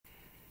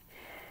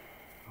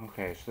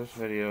Okay, so this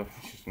video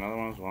is just another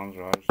one of those ones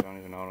where I just don't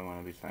even know what I'm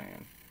going to be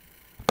saying.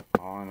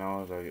 All I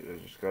know is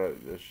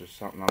there's just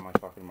something on my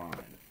fucking mind.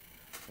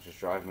 It's just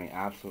driving me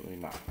absolutely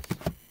nuts.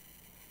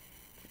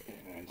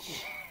 And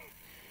it's...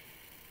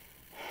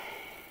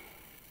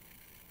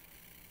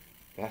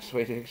 Best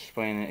way to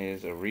explain it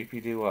is a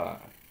reapy-doo-wah.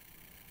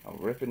 A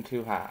rip in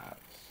two halves.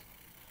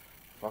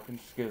 A fucking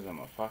schism.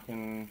 A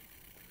fucking...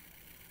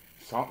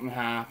 Something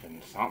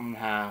happened.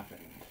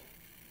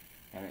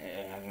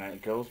 And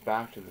it goes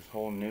back to this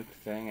whole nuke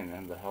thing and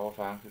then the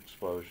Halifax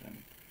explosion.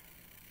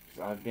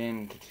 Because I've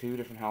been to 2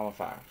 different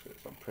Halifaxes.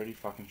 I'm pretty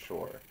fucking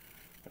sure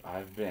that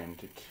I've been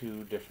to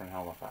 2 different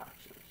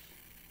Halifaxes.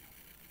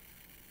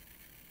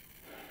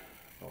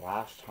 The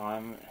last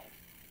time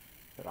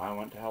that I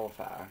went to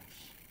Halifax,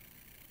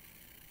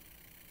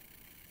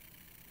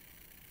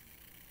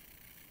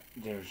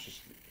 there's just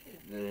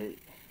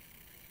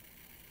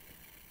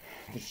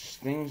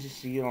things you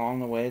see along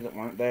the way that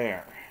weren't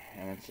there.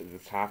 And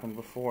it's happened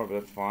before, but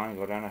it's fine.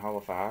 Go down to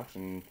Halifax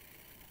and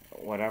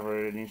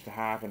whatever needs to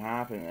happen,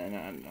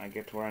 and I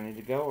get to where I need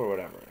to go or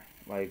whatever.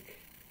 Like,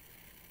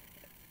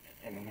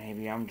 and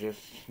maybe I'm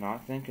just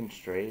not thinking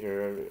straight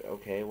or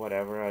okay,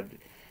 whatever.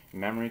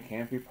 Memory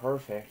can't be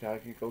perfect.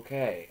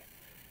 Okay.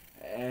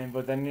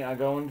 But then I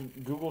go into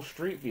Google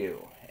Street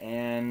View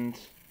and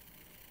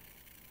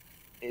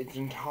it's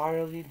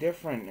entirely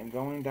different. And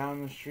going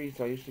down the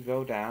streets, I used to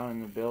go down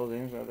in the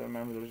buildings. I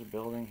remember there was a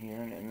building here,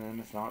 and then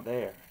it's not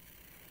there.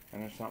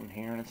 And there's something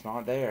here, and it's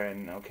not there.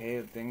 And okay,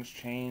 things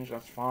change.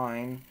 That's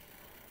fine.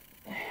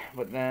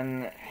 But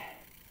then,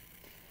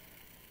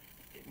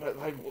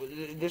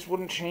 this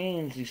wouldn't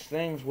change. These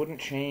things wouldn't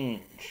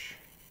change.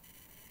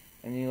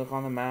 And you look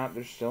on the map;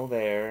 they're still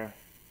there.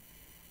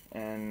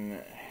 And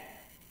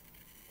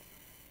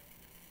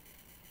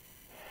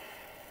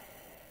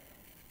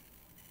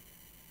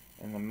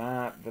the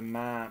map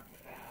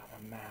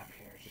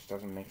here just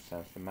doesn't make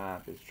sense. The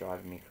map is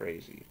driving me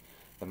crazy.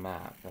 The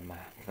map, it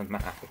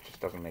just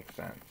doesn't make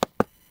sense.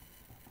 It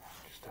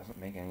just doesn't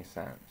make any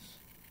sense.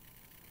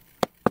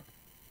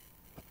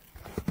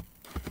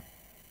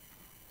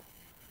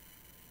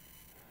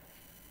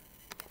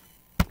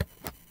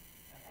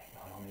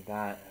 Not only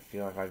that, I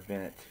feel like I've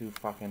been at two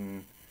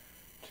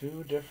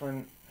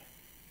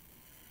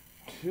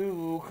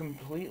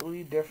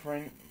completely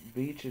different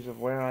beaches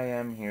of where I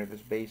am here, this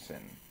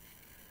basin.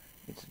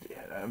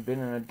 I've been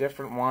in a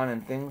different one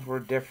and things were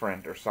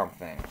different or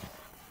something.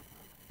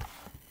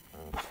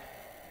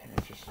 And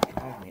it's just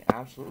driving me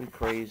absolutely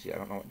crazy. I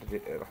don't know what to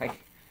do. Like,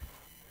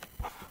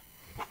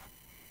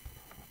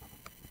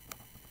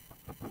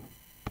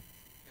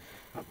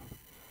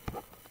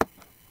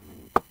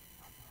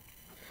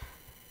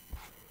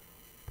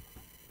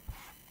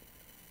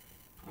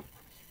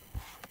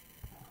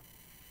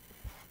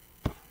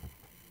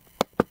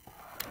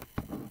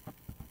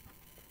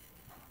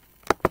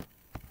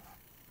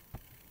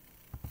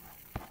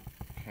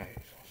 okay,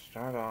 so I'll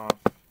start off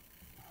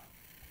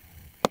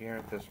here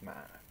at this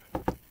map.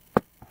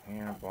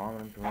 Here in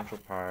Blomington Provincial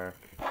Park,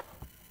 we're in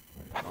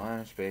the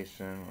Linus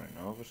Basin, we're in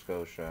Nova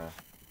Scotia.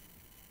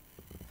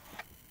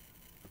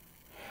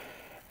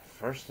 The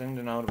first thing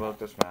to note about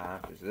this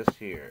map is this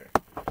here,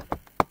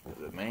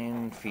 the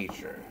main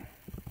feature.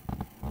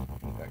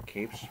 You got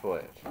Cape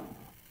Split.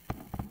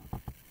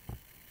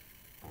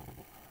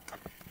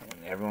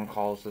 And everyone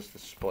calls this the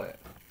split.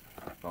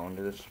 Going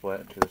to the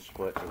split, to the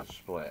split, to the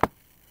split.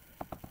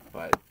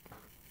 But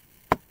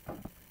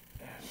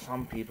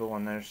some people,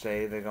 when they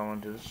say they're going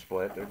to the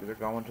split, they're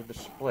going to the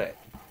split,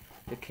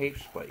 the Cape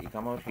Split. You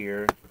come out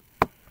here,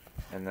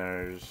 and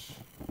there's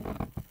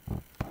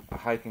a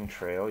hiking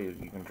trail. You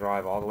can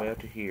drive all the way out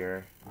to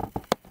here,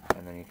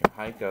 and then you can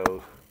hike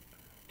out.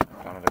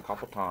 I've done it a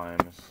couple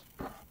times.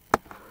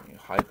 You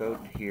hike out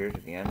here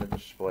to the end of the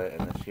split,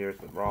 and this here's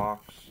the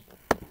rocks.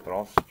 They're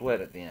all split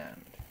at the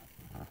end,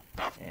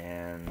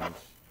 and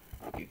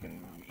you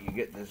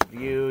get this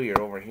view.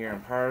 You're over here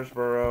in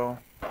Parsboro.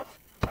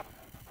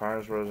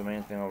 Parsboro is the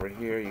main thing over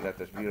here. You got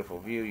this beautiful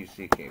view. You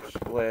see Cape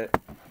Split.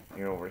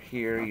 You're over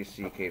here. You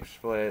see Cape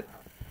Split.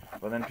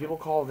 But then people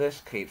call this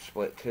Cape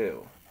Split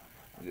too.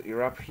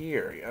 You're up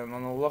here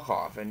on the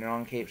look-off, and you're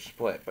on Cape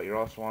Split, but you're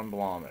also on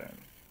Blomington.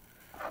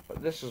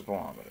 But this is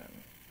Blomington.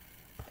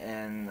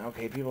 And,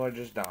 okay, people are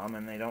just dumb,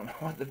 and they don't know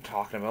what they're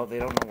talking about. They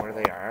don't know where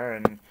they are,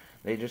 and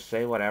they just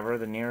say whatever,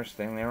 the nearest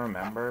thing they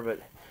remember.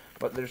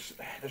 But there's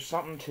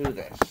something to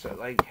this. So,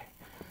 like,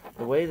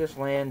 the way this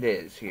land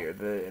is here,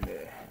 the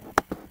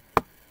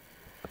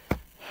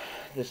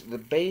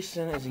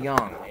basin is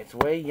young. It's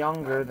way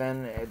younger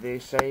than they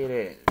say it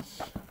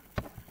is.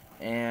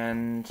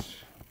 And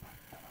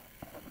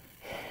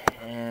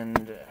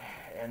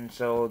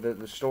so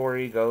the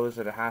story goes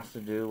that it has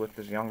to do with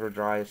this Younger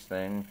Dryas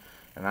thing.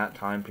 In that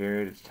time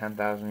period, it's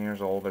 10,000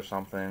 years old or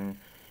something.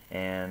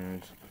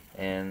 And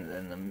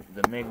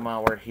the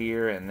Mi'kmaq were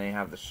here, and they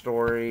have the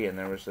story, and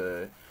there was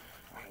I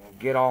can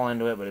get all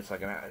into it, but it's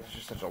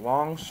just such a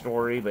long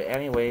story. But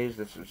anyways,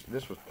 this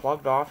was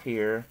plugged off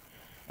here.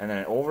 And then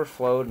it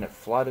overflowed and it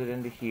flooded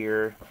into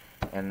here.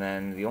 And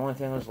then the only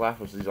thing that was left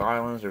was these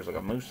islands. There's like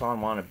a moose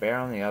on one, a bear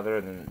on the other,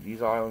 and then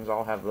these islands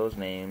all have those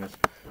names.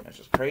 And it's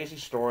just a crazy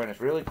story, and it's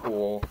really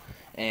cool.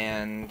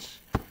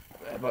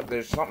 But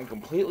there's something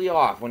completely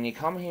off. When you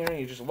come here and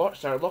you just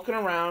start looking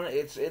around,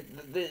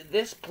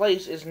 this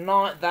place is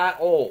not that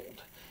old.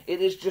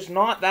 It is just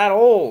not that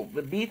old.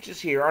 The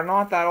beaches here are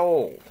not that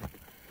old.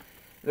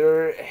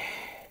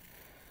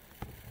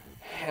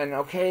 And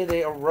okay,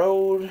 they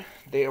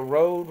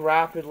erode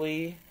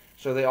rapidly,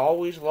 so they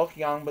always look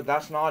young, but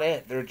that's not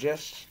it.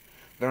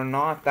 They're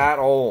not that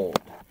old.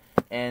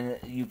 And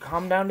you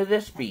come down to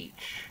this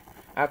beach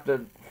at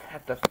the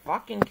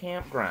fucking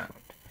campground,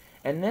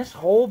 and this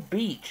whole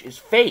beach is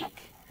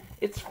fake.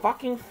 It's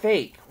fucking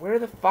fake. Where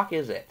the fuck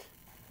is it?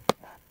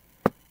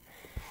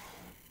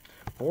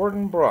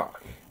 Borden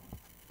Brook.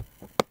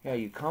 Yeah,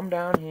 you come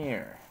down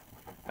here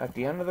at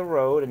the end of the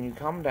road, and you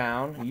come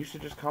down. You used to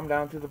just come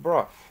down through the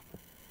brook.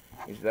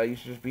 That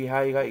used to just be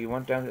how you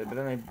went down. But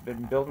then they've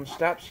been building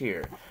steps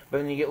here. But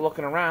then you get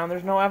looking around.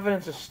 There's no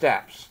evidence of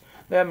steps.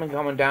 They haven't been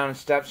coming down in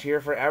steps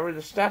here forever.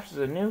 The steps is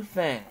a new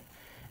thing.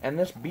 And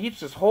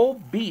this whole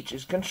beach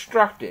is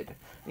constructed.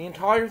 The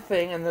entire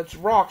thing, and its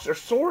rocks are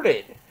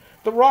sorted.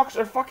 The rocks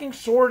are fucking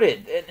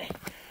sorted. And,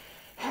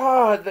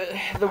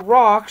 the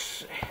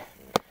rocks...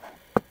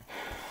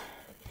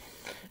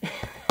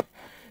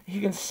 You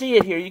can see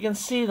it here. You can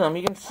see them.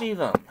 You can see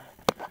them.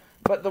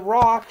 But the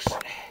rocks...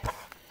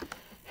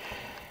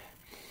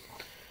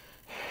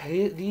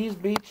 These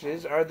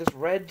beaches are this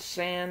red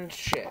sand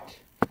shit.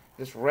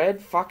 This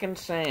red fucking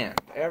sand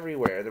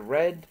everywhere. The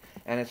red...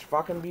 And it's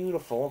fucking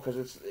beautiful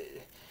because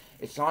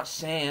it's not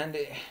sand.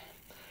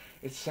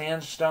 It's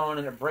sandstone,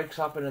 and it breaks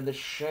up into this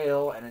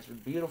shale, and it's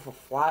beautiful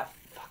flat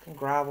fucking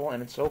gravel,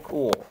 and it's so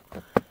cool.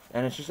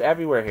 And it's just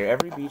everywhere here.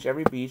 Every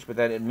beach, but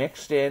then it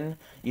mixed in.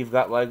 You've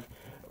got like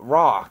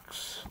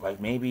rocks, like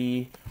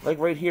maybe like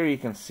right here you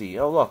can see.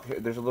 Oh look,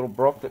 there's a little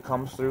brook that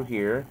comes through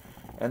here,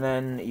 and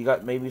then you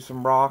got maybe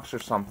some rocks or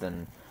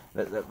something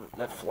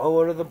that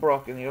flow out of the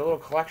brook, and your little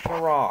collection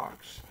of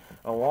rocks,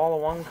 all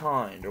of one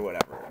kind or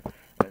whatever.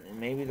 And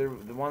maybe they're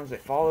the ones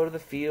that fall out of the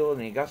field,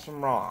 and you got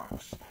some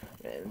rocks.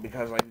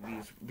 Because like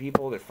these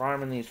people, they're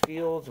farming these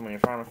fields, and when you're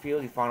farming a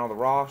field, you find all the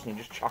rocks, and you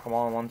just chuck them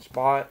all in one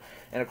spot.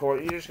 And of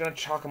course, you're just gonna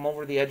chuck them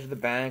over the edge of the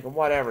bank or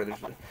whatever.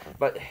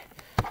 But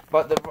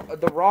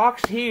the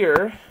rocks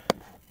here,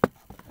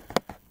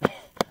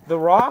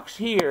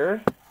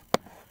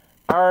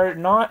 are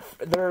not.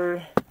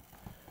 They're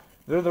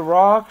the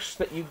rocks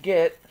that you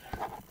get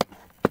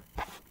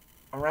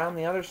around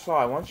the other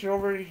side. Once you're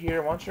over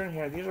here, once you're in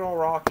here, these are all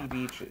rocky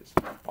beaches.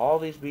 All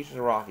these beaches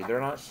are rocky. They're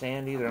not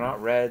sandy. They're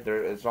not red.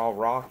 It's all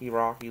rocky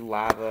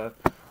lava.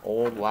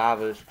 Old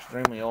lava. It's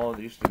extremely old.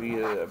 It used to be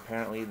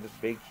apparently this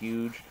big,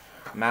 huge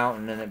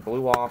mountain, and it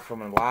blew off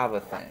from a lava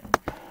thing.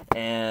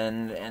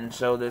 And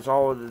so there's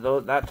all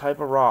that type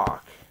of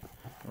rock.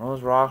 And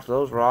those rocks,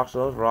 and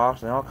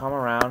they all come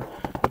around.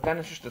 But then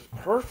it's just this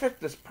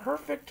perfect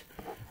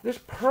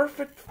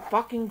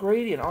fucking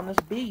gradient on this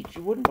beach.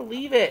 You wouldn't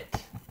believe it.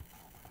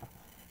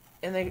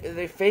 And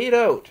they fade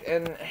out,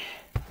 and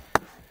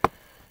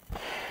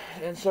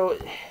so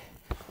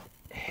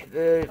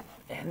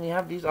and you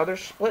have these other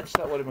splits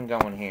that would have been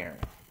going here,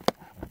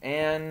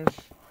 and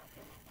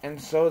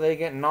so they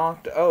get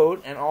knocked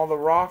out, and all the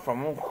rock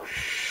from them,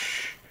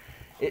 whoosh,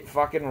 it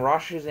fucking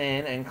rushes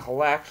in and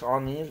collects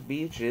on these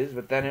beaches.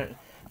 But then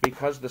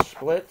because the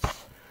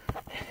splits,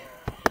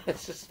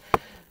 it's just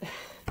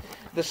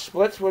the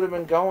splits would have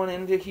been going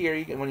into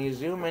here. When you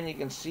zoom in, you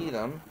can see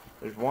them.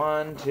 There's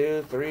 1,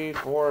 2, 3,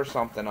 4 or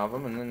something of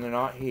them, and then they're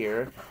not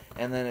here.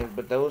 And then,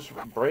 but those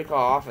break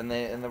off, and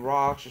the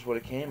rocks just would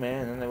have came in,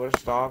 and then they would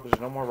have stopped because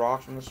there's no more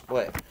rocks from the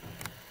split.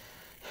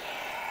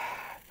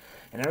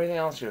 And everything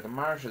else here, the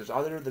marsh, there's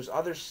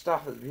other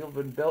stuff that's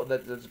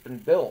been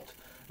built,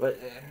 but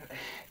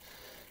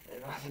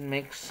nothing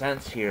makes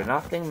sense here.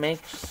 Nothing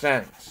makes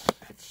sense.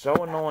 It's so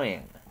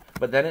annoying.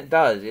 But then it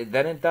does.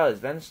 Then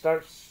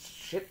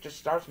shit just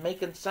starts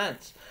making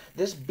sense.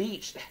 This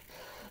beach.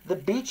 The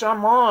beach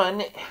I'm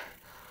on,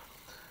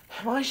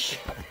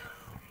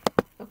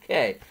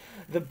 okay,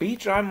 the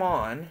beach I'm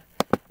on,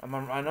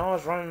 I know I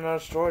was running out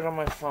of storage on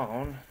my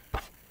phone,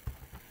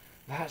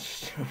 that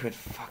stupid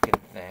fucking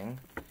thing,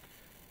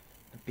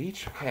 the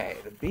beach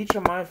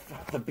on my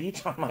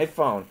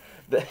phone,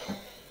 the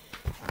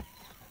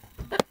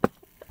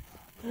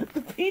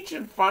beach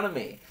in front of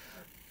me,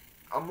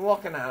 I'm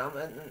looking at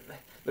them, and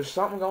there's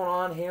something going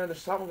on here,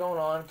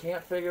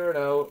 can't figure it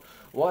out,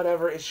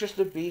 whatever, it's just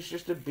a beach,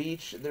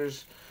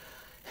 there's,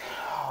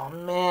 oh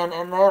man,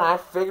 and then I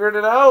figured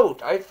it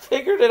out,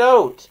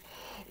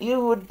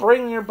 you would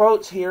bring your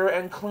boats here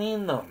and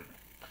clean them,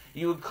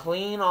 you would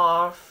clean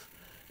off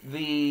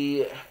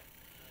the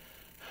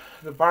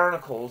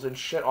barnacles and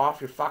shit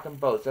off your fucking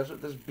boats. That's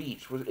what this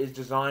beach is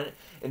designed.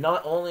 And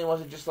not only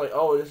was it just like,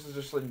 oh, this is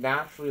just like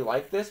naturally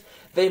like this,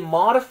 they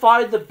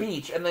modified the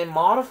beach, and they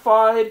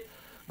modified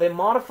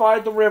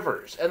the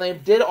rivers, and they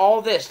did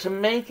all this to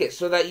make it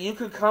so that you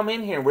could come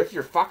in here with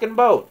your fucking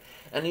boat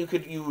and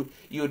you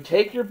would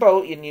take your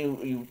boat and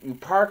you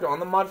park it on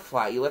the mud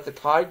flat. You let the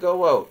tide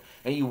go out,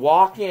 and you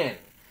walk in,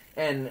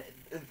 and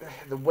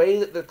the way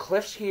that the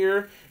cliffs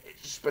here,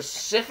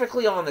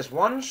 specifically on this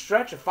one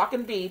stretch of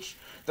fucking beach,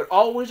 they're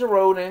always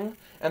eroding,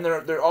 and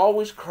they're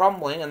always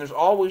crumbling, and there's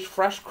always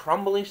fresh,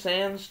 crumbly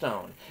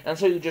sandstone. And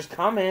so you just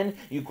come in,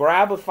 you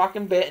grab a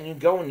fucking bit, and you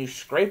go and you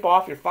scrape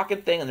off your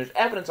fucking thing, and there's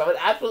evidence of it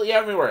absolutely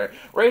everywhere.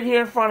 Right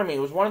here in front of me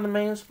was one of the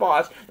main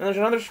spots, and there's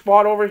another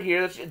spot over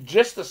here that's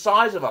just the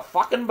size of a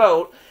fucking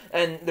boat,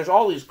 and there's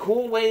all these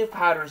cool wave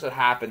patterns that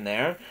happen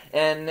there,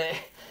 and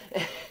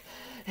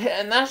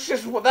that's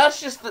just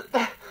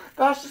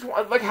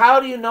like, how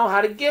do you know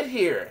how to get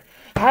here?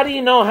 How do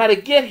you know how to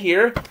get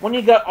here when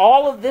you got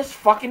all of this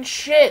fucking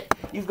shit?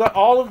 You've got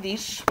all of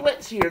these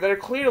splits here that are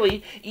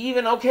clearly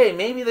even, okay,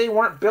 maybe they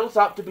weren't built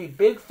up to be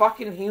big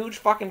fucking huge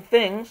fucking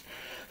things.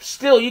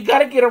 Still, you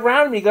gotta get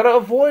around me, you gotta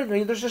avoid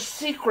me. There's a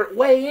secret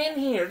way in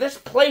here. This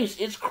place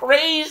is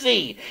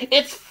crazy.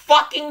 It's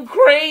fucking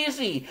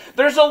crazy.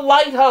 There's a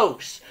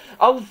lighthouse.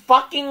 A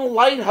fucking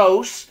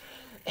lighthouse.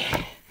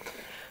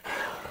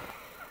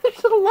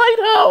 It's a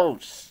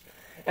lighthouse.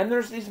 And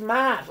there's these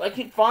maps. I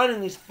keep finding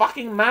these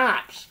fucking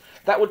maps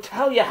that would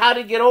tell you how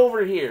to get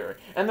over here.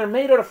 And they're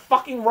made out of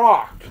fucking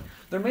rock.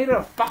 They're made out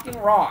of fucking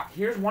rock.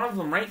 Here's one of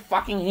them right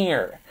fucking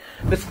here.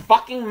 This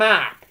fucking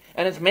map.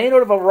 And it's made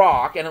out of a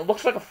rock, and it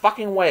looks like a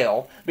fucking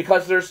whale,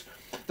 because there's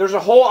a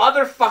whole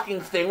other fucking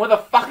thing with a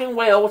fucking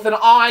whale with an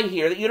eye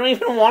here that you don't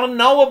even want to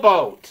know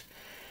about.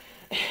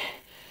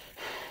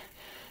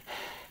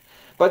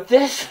 But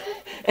this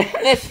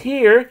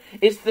here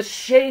is the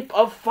shape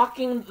of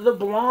fucking the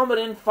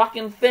Blomidon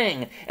fucking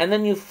thing. And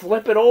then you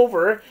flip it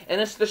over, and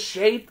it's the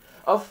shape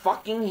of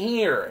fucking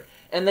here.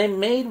 And they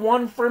made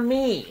one for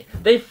me.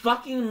 They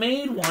fucking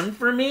made one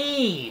for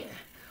me.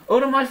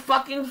 Out of my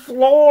fucking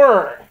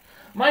floor.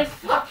 My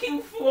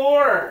fucking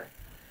floor.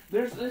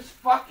 There's this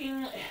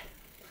fucking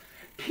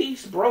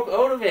piece broke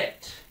out of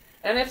it.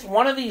 And it's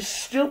one of these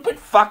stupid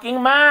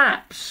fucking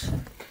maps.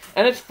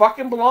 And it's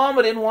fucking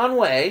Blomidon one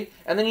way,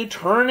 and then you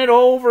turn it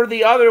over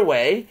the other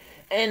way,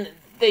 and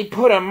they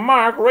put a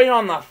mark right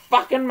on the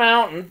fucking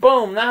mountain.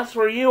 Boom, that's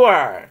where you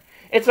are.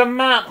 It's a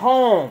map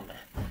home.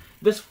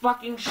 This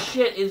fucking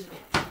shit is...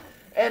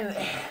 And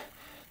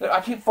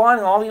I keep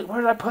finding all these... Where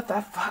did I put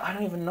that? I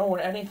don't even know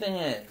where anything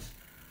is.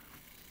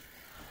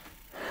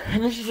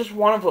 And this is just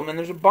one of them, and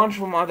there's a bunch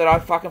of them that I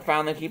fucking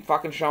found they keep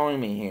fucking showing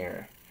me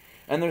here.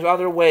 And there's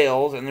other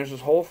whales, and there's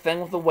this whole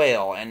thing with the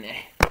whale, and...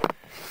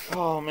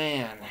 Oh,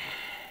 man.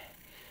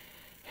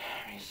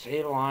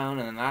 Sable Island,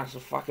 and then that's a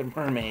fucking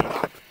mermaid.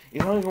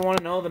 You don't even want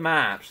to know the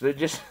maps. They're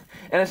just...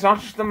 And it's not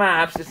just the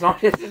maps. It's not...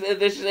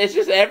 It's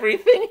just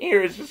everything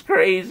here. It's just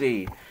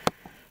crazy.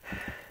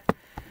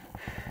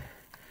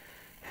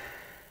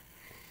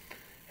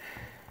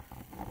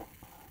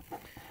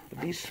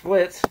 But these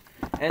splits...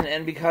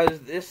 And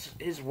because this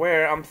is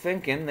where I'm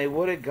thinking they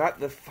would have got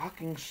the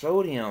fucking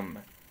sodium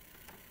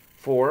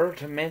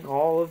to make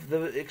all of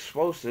the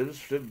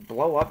explosives to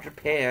blow up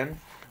Japan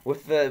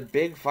with the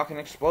big fucking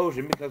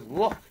explosion. Because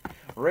look,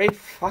 right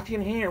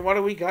fucking here, what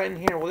do we got in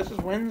here? Well, this is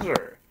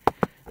Windsor.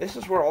 This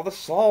is where all the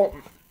salt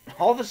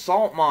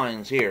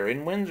mines here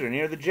in Windsor,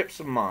 near the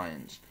gypsum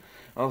mines.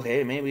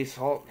 Okay, maybe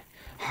salt.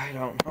 I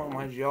don't know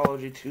my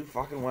geology too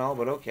fucking well,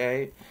 but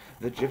okay.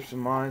 The gypsum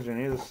mines are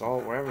near the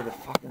salt, wherever the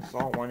fucking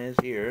salt one is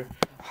here.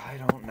 I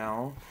don't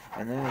know.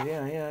 And then,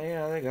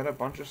 yeah, they got a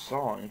bunch of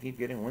salt, and you keep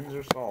getting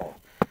Windsor salt.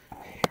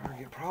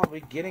 You're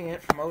probably getting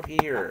it from out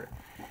here.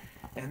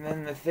 And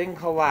then the thing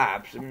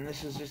collapsed. I mean,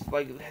 this is just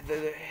like...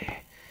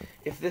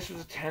 If this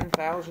was a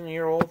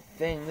 10,000-year-old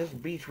thing, this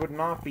beach would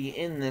not be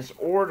in this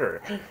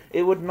order.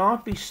 It would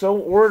not be so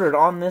ordered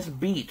on this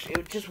beach.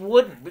 It just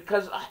wouldn't,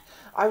 because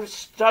I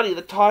study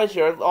the tides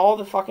here all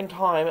the fucking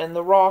time, and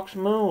the rocks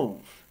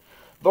move.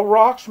 The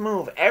rocks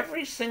move.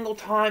 Every single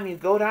time you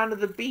go down to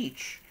the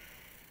beach,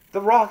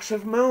 the rocks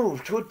have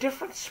moved to a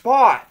different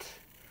spot.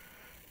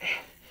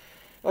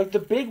 Like the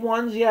big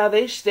ones, yeah,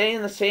 they stay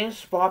in the same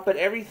spot, but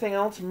everything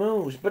else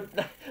moves. But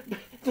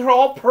they're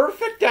all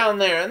perfect down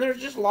there, and they're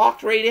just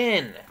locked right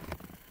in.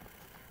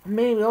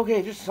 Maybe,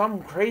 okay, just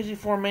some crazy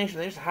formation.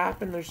 They just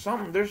happened. There's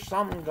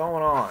something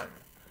going on.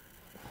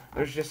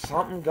 There's just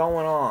something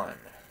going on.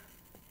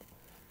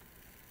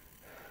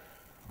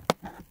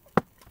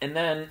 And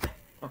then,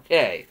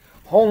 okay,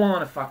 hold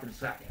on a fucking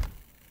second.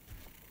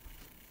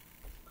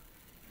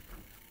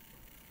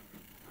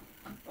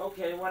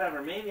 Okay,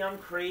 whatever. Maybe I'm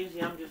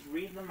crazy. I'm just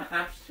reading the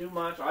maps too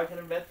much. I can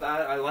admit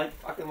that. I like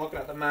fucking looking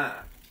at the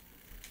map.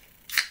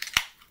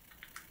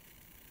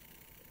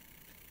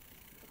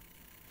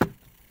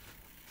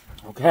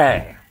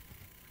 Okay.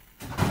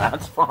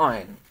 That's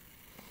fine.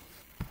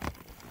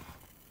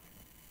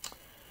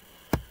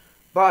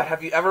 But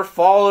have you ever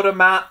followed a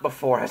map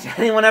before? Has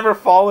anyone ever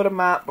followed a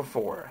map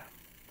before?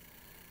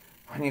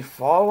 When you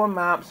follow a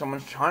map,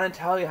 someone's trying to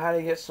tell you how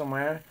to get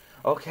somewhere.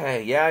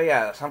 Okay,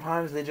 yeah.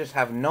 Sometimes they just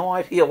have no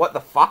idea what the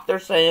fuck they're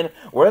saying,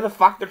 where the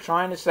fuck they're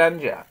trying to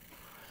send you.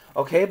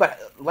 Okay, but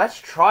let's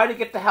try to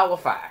get to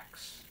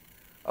Halifax.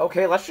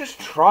 Okay, let's just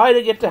try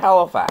to get to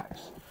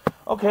Halifax.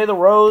 Okay, the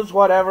roads,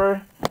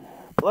 whatever.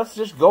 Let's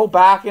just go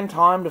back in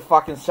time to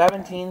fucking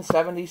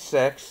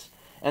 1776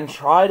 and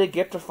try to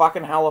get to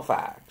fucking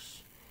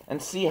Halifax.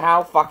 And see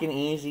how fucking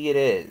easy it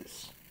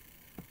is.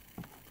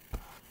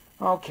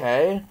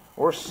 Okay,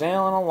 we're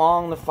sailing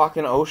along the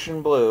fucking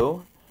ocean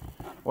blue.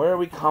 Where are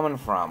we coming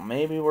from?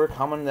 Maybe we're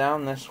coming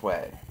down this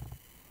way.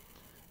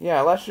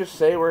 Yeah, let's just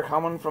say we're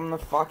coming from the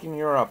fucking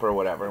Europe or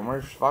whatever, and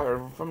we're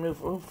from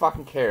who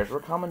fucking cares? We're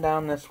coming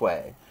down this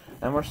way,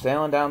 and we're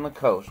sailing down the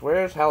coast.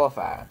 Where's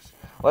Halifax?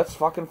 Let's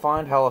fucking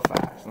find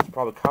Halifax. It's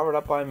probably covered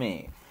up by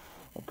me.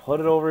 We'll put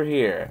it over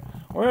here.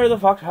 Where the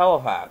fuck's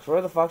Halifax?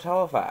 Where the fuck's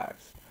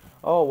Halifax?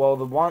 Oh, well,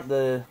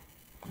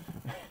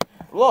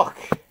 Look!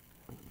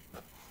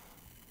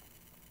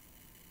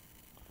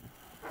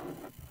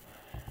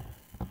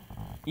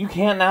 You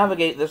can't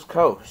navigate this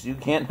coast. You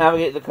can't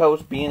navigate the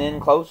coast being in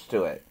close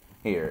to it.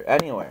 Here.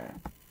 Anywhere.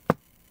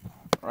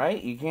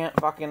 Right? You can't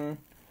fucking...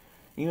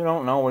 You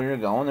don't know where you're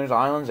going. There's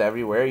islands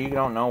everywhere. You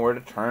don't know where to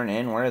turn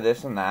in, where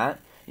this and that.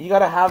 You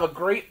gotta have a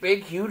great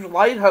big huge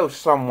lighthouse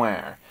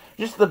somewhere.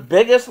 Just the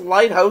biggest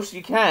lighthouse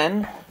you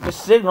can to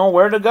signal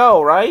where to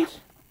go, right?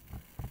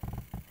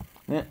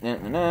 And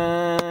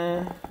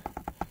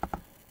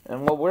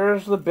well,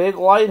 where's the big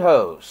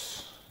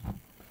lighthouse?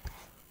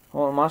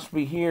 Well, it must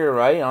be here,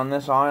 right? On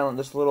this island,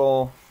 this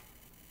little...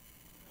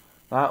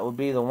 That would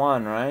be the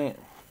one, right?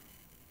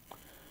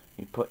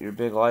 You put your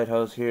big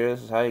lighthouse here.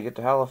 This is how you get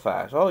to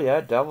Halifax. Oh, yeah,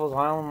 Devil's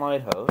Island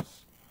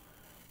Lighthouse.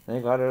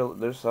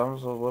 There's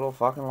some little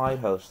fucking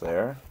lighthouse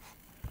there.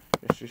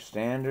 Just your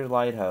standard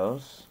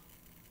lighthouse.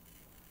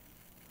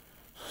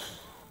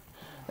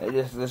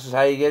 This is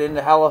how you get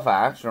into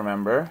Halifax,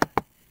 remember?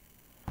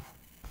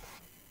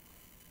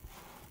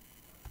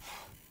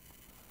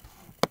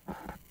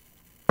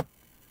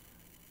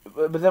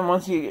 But then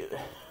once you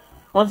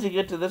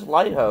get to this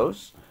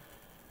lighthouse,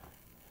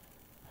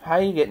 how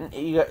you getting?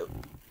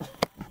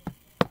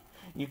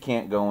 You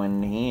can't go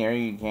in here.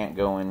 You can't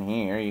go in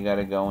here. You got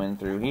to go in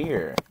through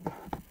here.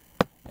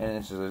 And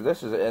this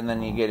is, and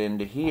then you get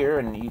into here,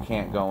 and you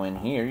can't go in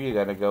here. You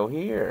got to go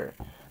here.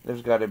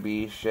 There's got to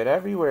be shit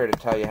everywhere to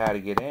tell you how to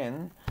get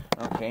in.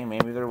 Okay,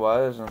 maybe there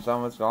was, and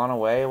some of it's gone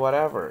away.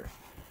 Whatever.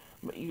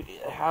 But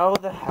how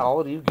the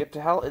hell do you get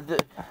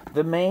to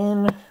the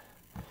main?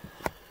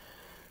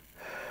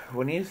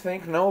 When you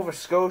think Nova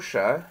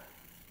Scotia,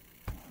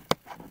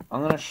 I'm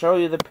going to show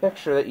you the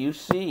picture that you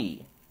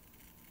see.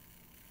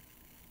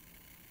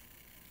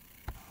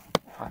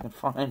 If I can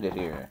find it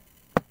here.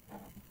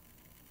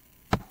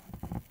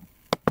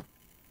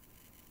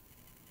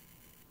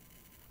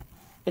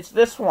 It's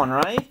this one,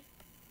 right?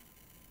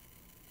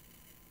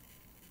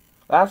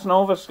 That's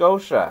Nova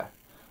Scotia.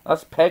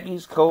 That's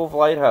Peggy's Cove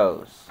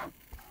Lighthouse.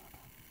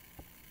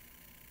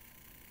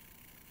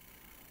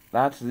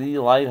 That's the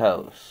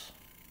lighthouse.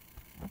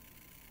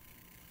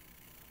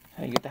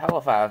 You get to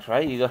Halifax,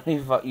 right?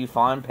 You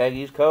find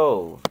Peggy's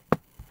Cove.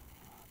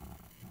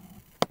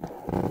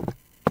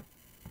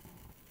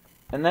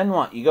 And then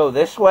what? You go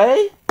this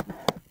way?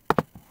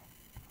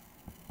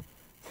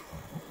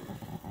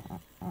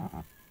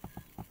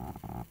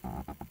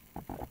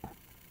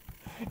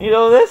 You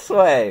go this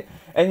way.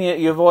 And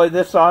you avoid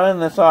this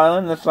island, this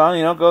island, this island.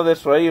 You don't go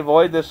this way. You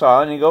avoid this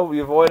island. You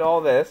avoid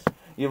all this.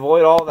 You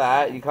avoid all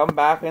that. You come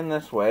back in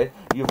this way.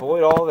 You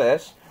avoid all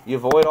this. You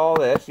avoid all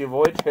this. You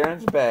avoid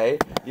Terrence Bay.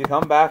 You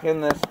come back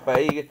in this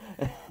bay,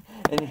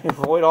 and you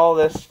avoid all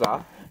this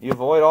stuff. You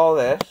avoid all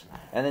this,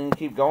 and then you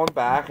keep going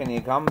back, and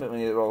you come.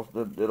 It'll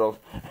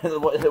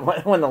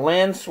when the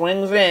land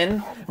swings in.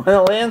 When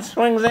the land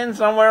swings in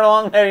somewhere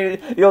along there,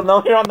 you'll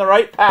know you're on the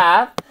right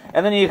path.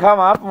 And then you come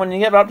up, and when you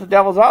get up to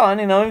Devil's Island,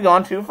 you know you've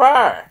gone too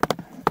far.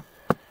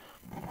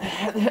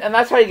 And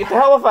that's how you get to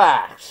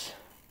Halifax.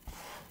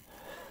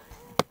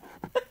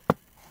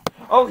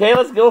 Okay,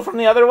 let's go from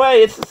the other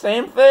way. It's the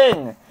same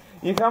thing.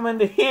 You come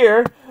into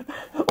here.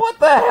 What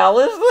the hell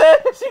is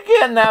this?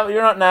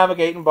 You're not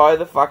navigating by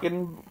the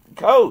fucking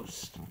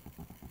coast.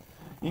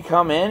 You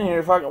come in and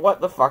you're fucking,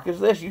 what the fuck is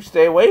this? You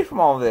stay away from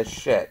all this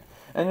shit.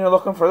 And you're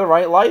looking for the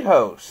right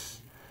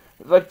lighthouse.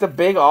 Like the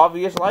big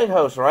obvious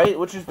lighthouse, right?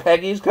 Which is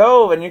Peggy's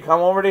Cove. And you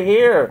come over to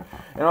here.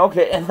 And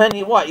okay, and then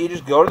you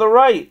just go to the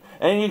right.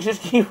 And you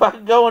just keep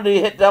fucking going till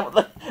you hit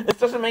Devil. This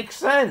doesn't make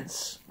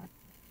sense.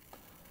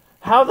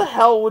 How the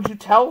hell would you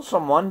tell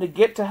someone to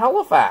get to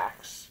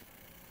Halifax?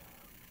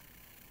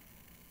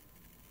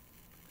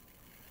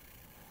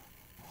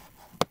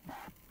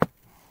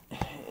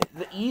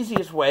 The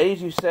easiest way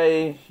is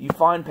you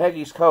find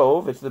Peggy's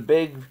Cove. It's the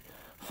big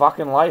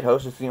fucking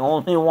lighthouse. It's the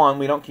only one.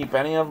 We don't keep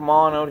any of them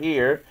on out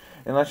here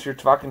unless you're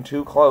fucking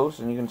too close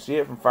and you can see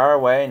it from far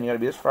away and you gotta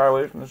be this far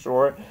away from the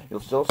shore. You'll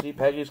still see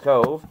Peggy's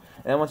Cove.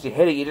 And then once you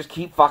hit it, you just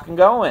keep fucking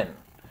going.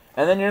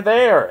 And then you're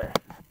there.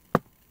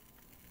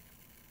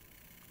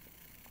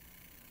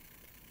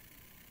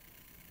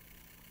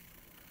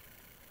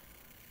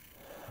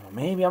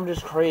 Maybe I'm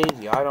just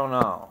crazy. I don't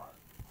know.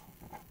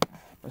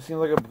 It seems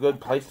like a good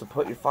place to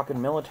put your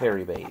fucking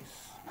military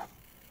base.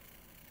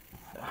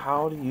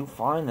 how do you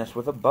find this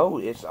with a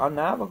boat? It's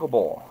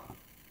unnavigable.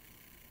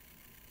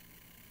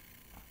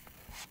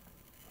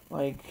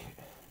 Like,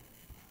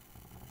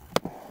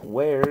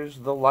 where's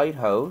the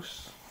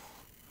lighthouse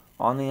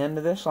on the end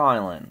of this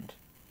island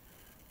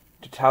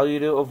to tell you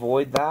to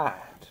avoid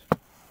that?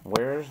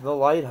 Where's the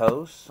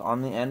lighthouse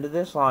on the end of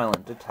this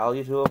island to tell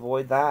you to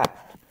avoid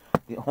that?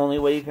 The only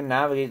way you can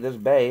navigate this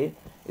bay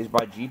is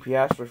by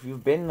GPS or if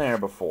you've been there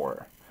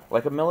before,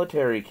 like a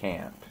military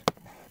camp.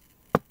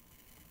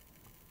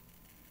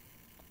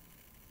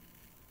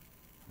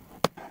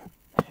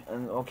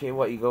 And okay,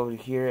 what, you go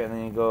here and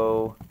then you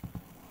go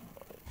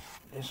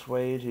this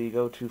way till you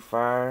go too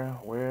far.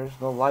 Where's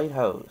the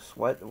lighthouse?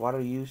 What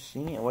are you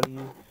seeing? What do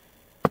you...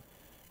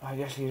 I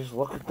guess you just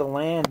look at the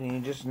land and you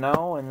just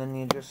know, and then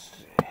you just...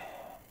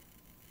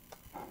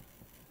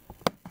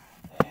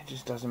 It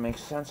just doesn't make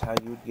sense how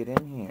you would get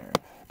in here.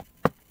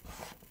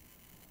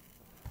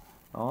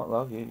 Oh,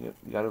 look, you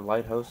got a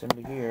lighthouse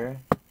into here.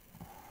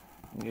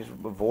 You just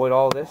avoid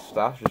all this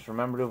stuff. Just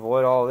remember to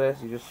avoid all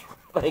this. You just,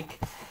 like...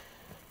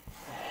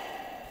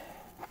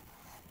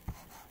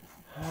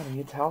 How do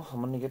you tell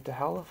someone to get to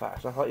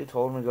Halifax? I thought you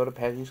told them to go to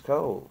Peggy's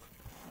Cove.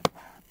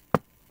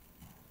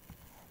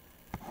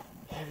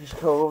 Peggy's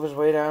Cove is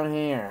way down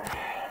here.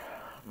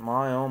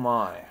 My, oh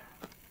my.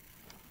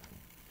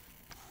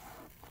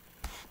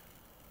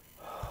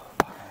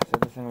 I said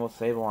the thing about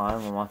Sable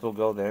Island. We might as well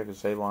go there because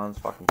Sable Island's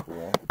fucking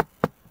cool.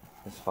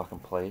 This fucking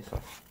place.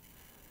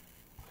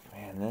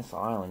 Man, this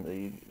island,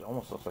 it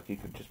almost looks like you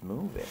could just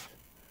move it.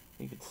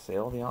 You could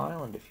sail the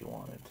island if you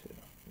wanted to.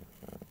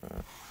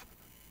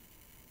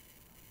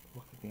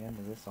 Look at the end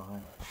of this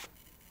island.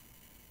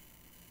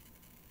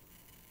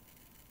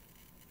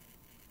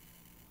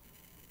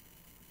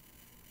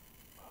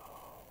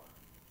 Oh,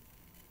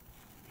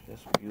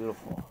 just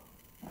beautiful.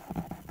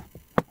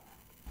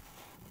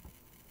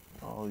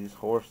 All these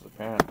horses,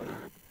 apparently.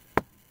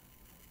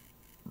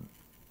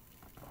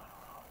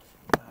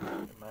 The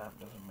map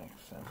doesn't make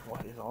sense.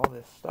 What is all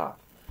this stuff?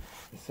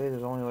 They say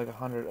there's only like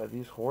 100 of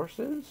these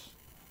horses?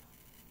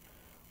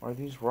 Or are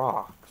these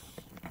rocks?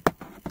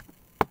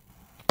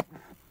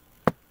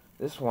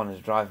 This one is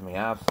driving me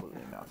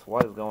absolutely nuts.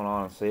 What is going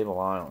on Sable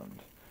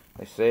Island?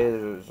 They say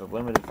there's a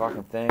limited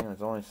fucking thing and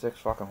there's only 6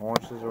 fucking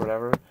horses or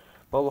whatever.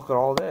 But look at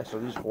all this. Are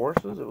these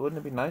horses? Wouldn't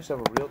it be nice to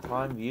have a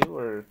real-time view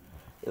or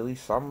at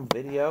least some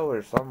video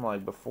or some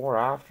like before,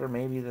 after?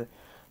 Maybe the...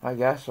 I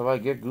guess if I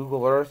get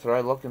Google Earth or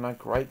I look and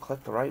like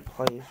right-click the right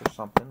place or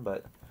something,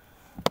 but...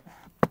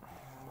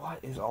 What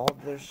is all...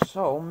 There's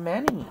so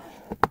many.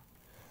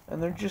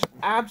 And they're just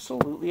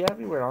absolutely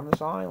everywhere on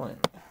this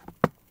island.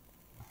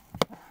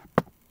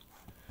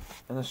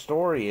 And the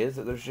story is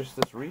that there's just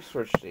this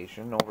research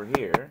station over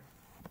here.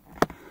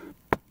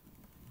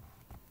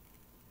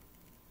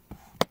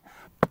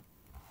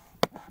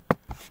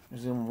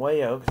 Zoom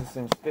way out because this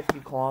thing's 50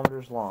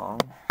 kilometers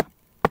long.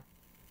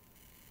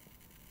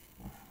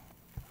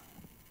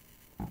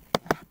 Fucking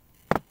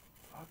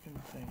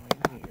thing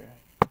right here.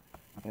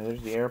 Yeah,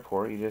 there's the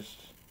airport. You just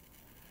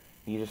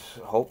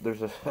hope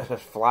there's a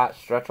flat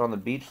stretch on the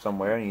beach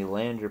somewhere and you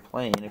land your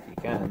plane if you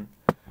can.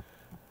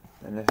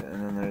 And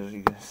then there's,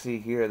 you can see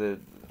here that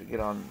to get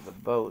on the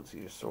boats,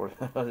 you just sort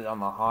of, on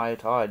the high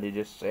tide, you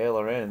just sail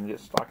her in and get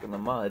stuck in the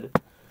mud.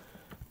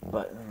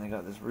 But then they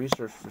got this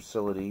research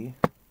facility,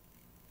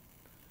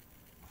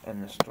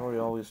 and the story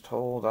always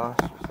told us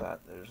was that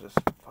there's this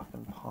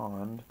fucking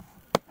pond,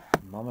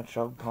 Mama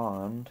Chug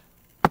Pond,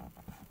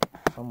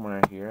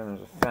 somewhere here, and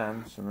there's a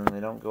fence, and then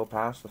they don't go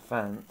past the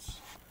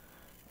fence,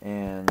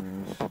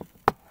 and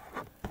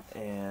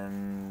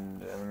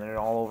they're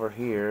all over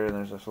here, and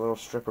there's this little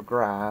strip of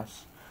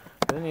grass.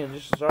 And then you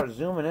just start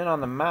zooming in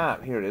on the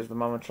map. Here it is, the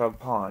Mama Chug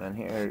Pond, and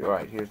here,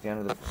 right, here's the end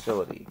of the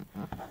facility.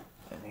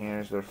 And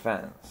here's their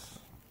fence.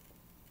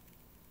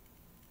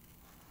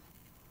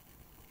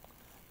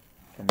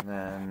 And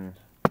then,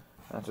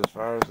 that's as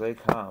far as they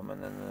come,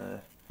 and then the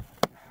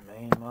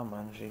main mama,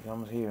 and she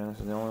comes here, and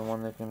this is the only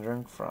one they can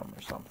drink from,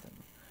 or something.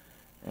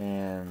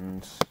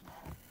 And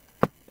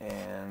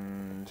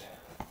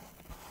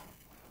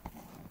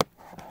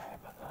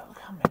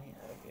how many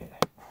did I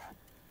get?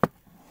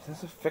 Is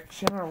this a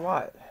fiction or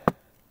what?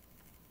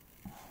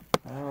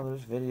 I know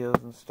there's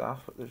videos and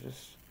stuff, but there's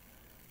just...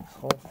 This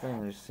whole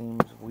thing just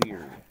seems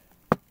weird.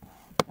 The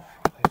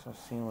place I've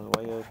seen was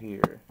way out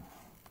here.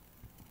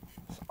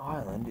 This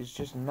island is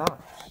just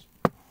nuts.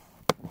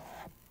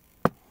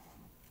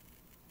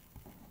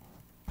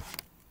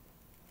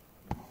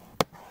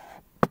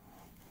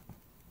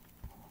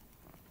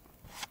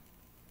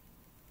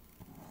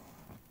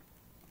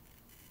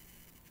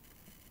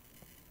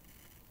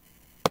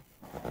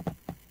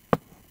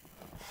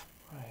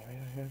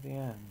 Here at the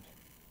end.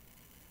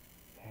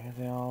 Here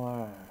they all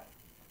are.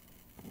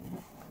 Look in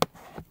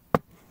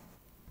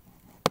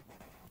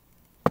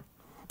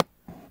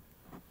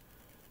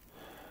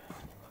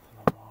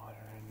the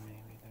water, and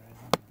maybe there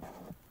isn't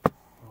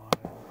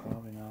water,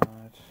 probably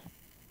not.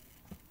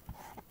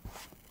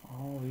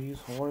 All these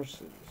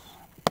horses.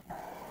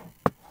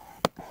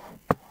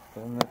 But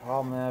then the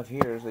problem I have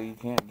here is that you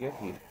can't get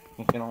here.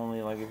 You can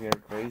only, like, if you're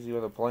crazy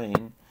with a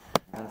plane,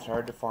 and it's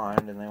hard to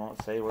find, and they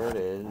won't say where it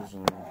is,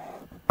 and...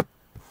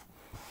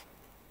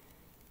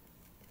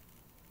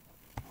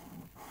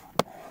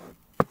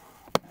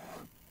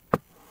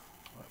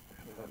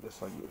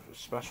 This, like,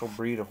 special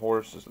breed of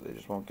horses that they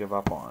just won't give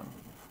up on.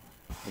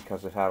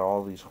 Because they've had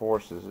all these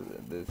horses,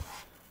 there's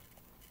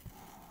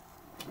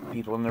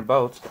people in their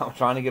boats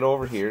trying to get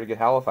over here to get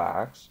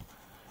Halifax,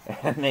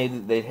 and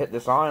they hit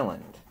this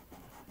island.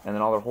 And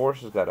then all their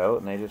horses got out,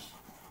 and they just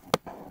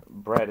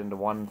bred into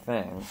one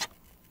thing.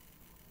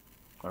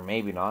 Or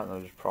maybe not,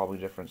 and there's probably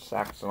different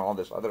sects and all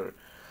this other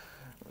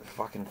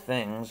fucking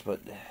things, but...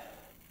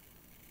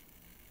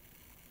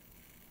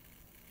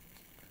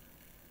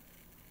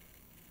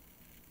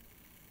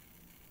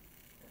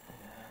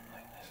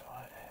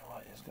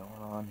 What is going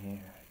on here?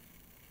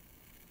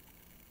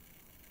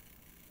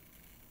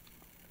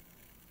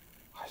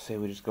 I say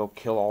we just go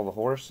kill all the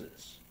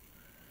horses.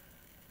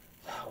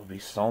 That would be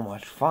so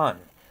much fun.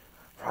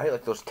 Right?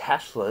 Like those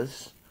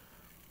Teslas.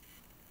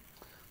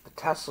 The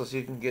Teslas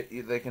you can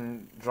get, they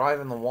can drive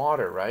in the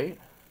water, right?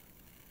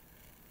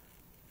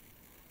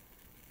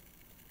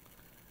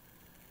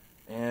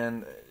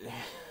 And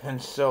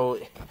so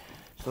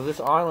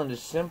this island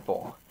is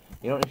simple.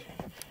 You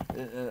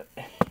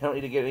don't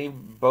need to get any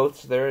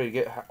boats there to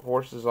get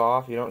horses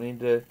off. You don't need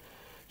to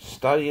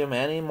study them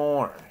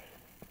anymore.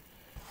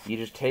 You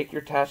just take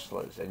your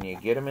Teslas and you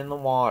get them in the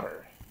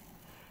water.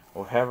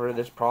 Wherever,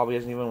 this probably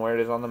isn't even where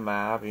it is on the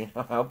map. You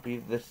know how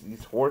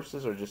these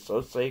horses are just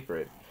so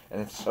sacred. And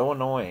it's so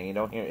annoying. You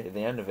don't hear it at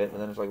the end of it, and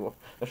then it's like, well,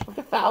 there's like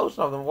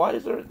 1,000 of them. Why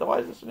is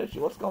this an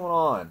issue? What's going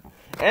on?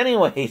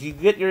 Anyways, you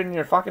get in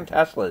your fucking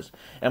Teslas,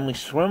 and we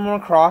swim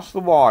across the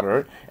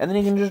water, and then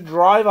you can just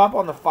drive up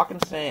on the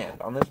fucking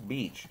sand on this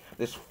beach,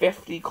 this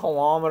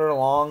 50-kilometer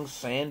long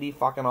sandy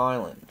fucking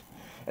island,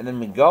 and then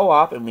we go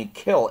up and we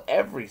kill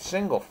every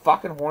single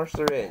fucking horse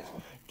there is.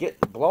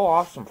 Blow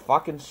off some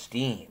fucking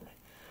steam.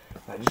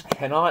 I just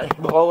cannot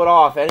blow it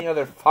off any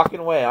other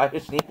fucking way. I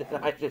just need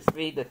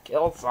to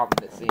kill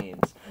something, it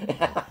seems.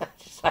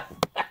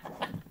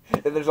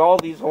 And there's all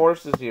these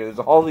horses here. There's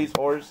all these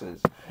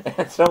horses.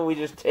 And so we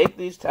just take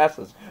these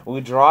Teslas,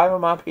 we drive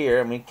them up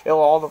here, and we kill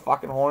all the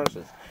fucking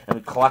horses. And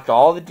we collect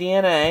all the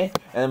DNA,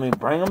 and then we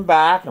bring them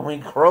back, and we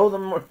grow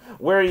them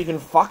where you can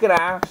fucking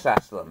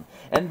access them.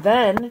 And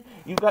then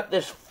you've got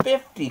this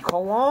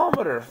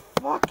 50-kilometer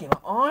fucking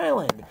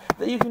island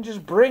that you can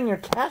just bring your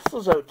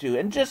Teslas out to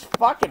and just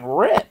fucking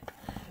rip.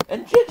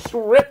 And just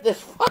rip this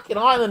fucking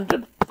island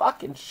to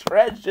fucking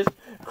shreds. Just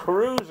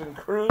cruise and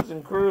cruise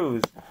and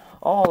cruise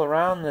all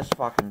around this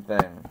fucking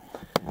thing.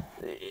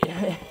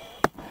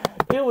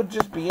 It would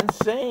just be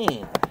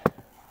insane.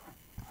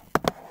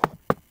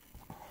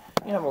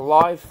 You have a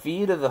live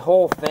feed of the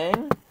whole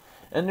thing,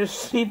 and just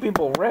see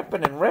people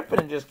ripping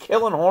and just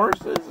killing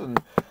horses,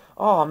 and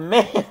oh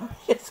man, I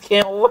just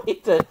can't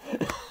wait to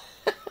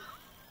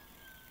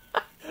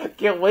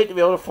be able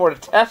to afford a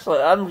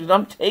Tesla.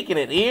 I'm taking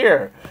it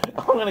here.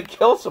 I'm gonna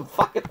kill some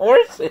fucking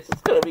horses.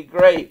 It's gonna be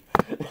great.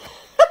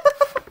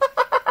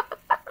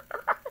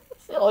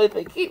 The only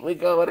thing keep me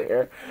going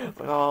here.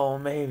 But, oh,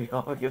 maybe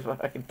I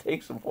can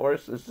take some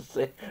horses to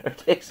save, or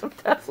take some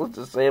Teslas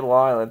to save the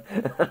island,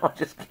 and then I'll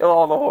just kill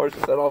all the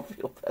horses and I'll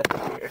feel better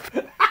here.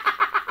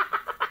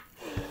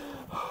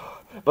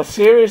 But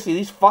seriously,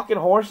 these fucking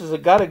horses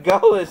have gotta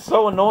go. It's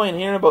so annoying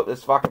hearing about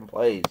this fucking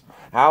place.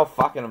 How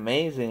fucking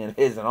amazing it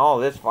is, and all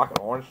this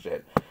fucking horse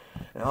shit.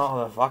 And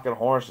all the fucking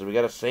horses. We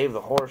gotta save the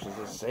horses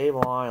to save the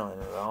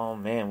island. And, oh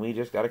man, we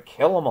just gotta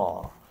kill them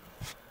all.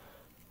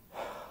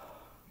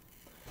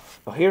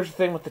 But here's the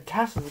thing with the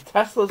Teslas.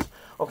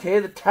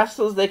 The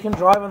Teslas, they can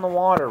drive in the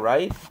water,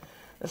 right?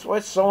 That's why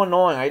it's so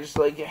annoying. I just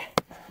like,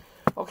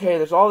 okay,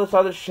 there's all this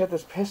other shit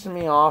that's pissing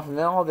me off, and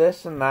then all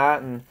this and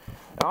that, and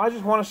I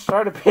just want to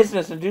start a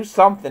business and do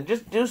something.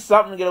 Just do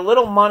something, get a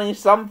little money,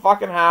 some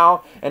fucking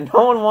how, and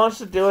no one wants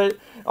to do it.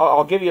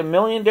 I'll give you a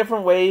million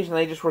different ways, and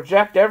they just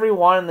reject every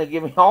one, and they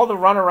give me all the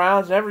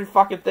runarounds and every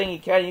fucking thing you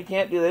can. You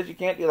can't do this, you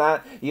can't do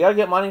that. You gotta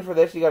get money for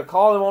this, you gotta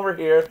call them over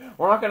here.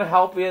 We're not gonna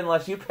help you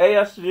unless you pay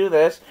us to do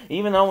this,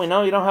 even though we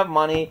know you don't have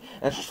money.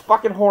 And it's just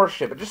fucking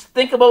horseshit. But just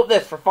think about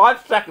this for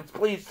 5 seconds,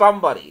 please,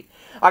 somebody.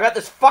 I got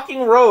this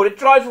fucking road. It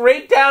drives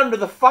right down to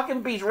the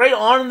fucking beach, right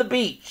on the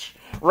beach.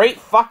 Right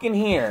fucking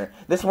here.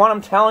 This one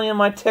I'm telling you on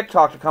my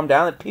TikTok to come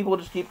down, that people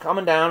just keep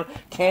coming down,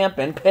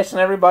 camping, pissing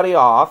everybody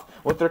off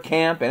with their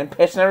camping, and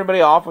pissing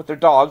everybody off with their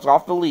dogs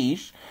off the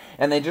leash,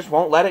 and they just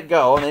won't let it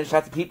go, and they just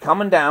have to keep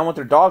coming down with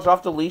their dogs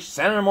off the leash,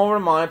 sending them over to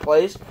my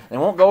place. They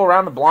won't go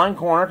around the blind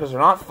corner because they're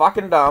not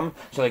fucking dumb,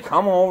 so they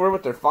come over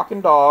with their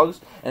fucking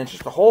dogs, and it's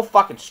just a whole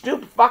fucking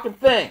stupid fucking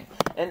thing.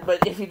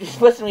 But if you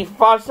just listen to me for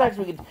 5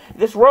 seconds,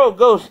 this road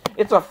goes,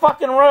 it's a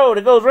fucking road,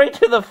 it goes right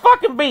to the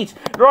fucking beach,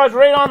 it drives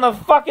right on the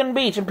fucking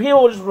beach, and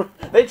people just,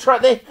 they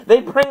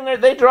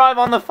drive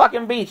on the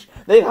fucking beach,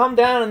 they come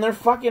down and they're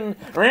fucking,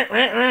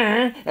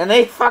 and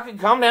they fucking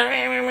come down,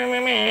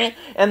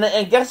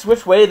 and guess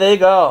which way they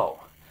go?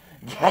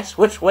 Guess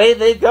which way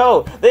they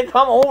go? They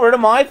come over to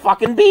my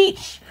fucking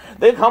beach.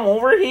 They come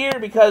over here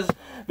because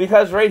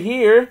Because right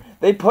here,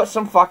 they put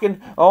some fucking,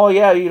 oh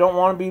yeah, you don't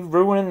want to be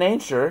ruining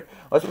nature.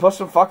 Let's put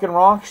some fucking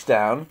rocks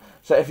down.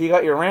 So if you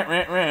got your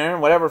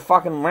whatever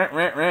fucking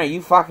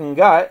you fucking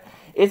got,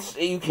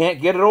 you can't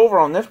get it over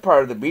on this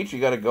part of the beach. You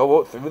got to go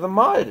out through the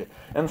mud.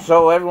 And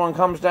so everyone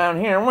comes down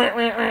here,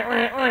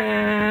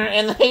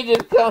 and they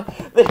just go,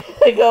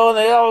 they go and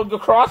they all go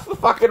across the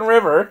fucking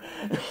river.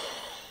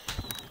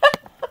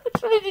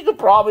 You could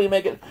probably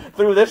make it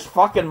through this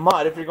fucking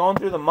mud if you're going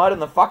through the mud in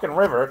the fucking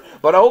river.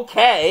 But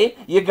okay,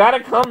 you gotta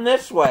come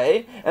this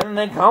way, and then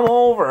they come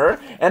over,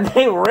 and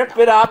they rip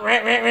it up,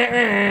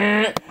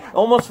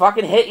 almost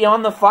fucking hit you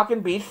on the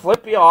fucking beach,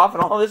 flip you off,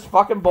 and all this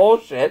fucking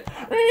bullshit,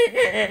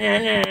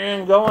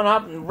 going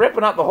up and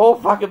ripping up the whole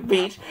fucking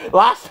beach.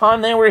 Last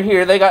time they were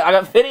here, I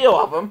got video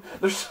of them.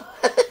 They're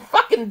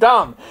fucking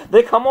dumb.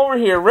 They come over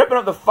here, ripping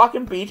up the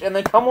fucking beach, and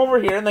they come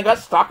over here, and they got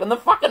stuck in the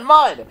fucking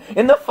mud,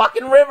 in the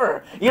fucking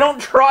river. You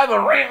don't drive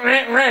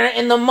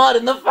in the mud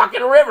in the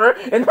fucking river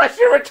unless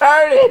you're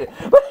retarded.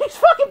 But these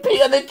fucking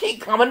people, they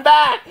keep coming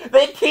back.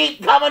 They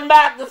keep coming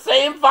back, the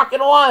same fucking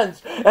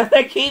ones. And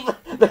they keep,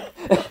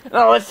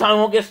 no, this time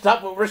we won't get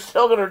stuck, but we're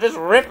still going to just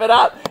rip it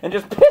up and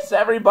just piss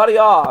everybody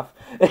off.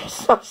 It's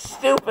so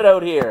stupid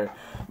out here.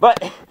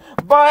 But,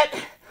 why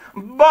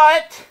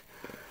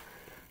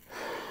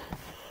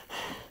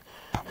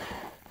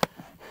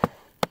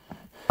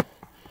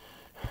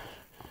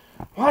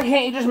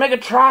can't you just make a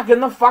track in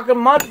the fucking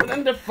mud for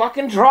them to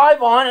fucking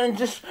drive on, and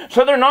just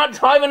so they're not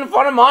driving in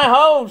front of my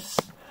house,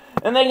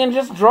 and they can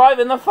just drive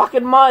in the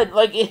fucking mud?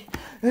 Like,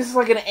 this is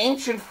like an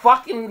ancient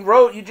fucking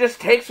road. You just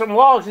take some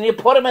logs and you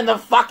put them in the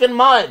fucking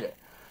mud.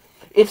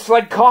 It's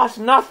like costs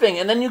nothing,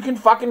 and then you can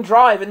fucking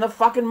drive in the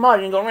fucking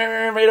mud and go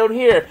right out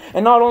here.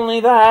 And not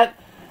only that,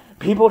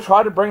 people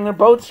try to bring their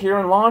boats here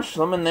and launch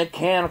them, and they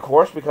can, of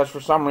course, because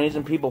for some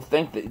reason people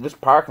think that this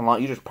parking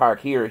lot, you just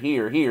park here,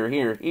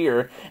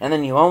 and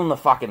then you own the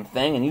fucking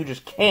thing, and you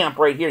just camp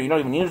right here. You don't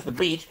even use the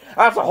beach.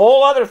 That's a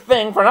whole other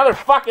thing for another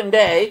fucking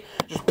day.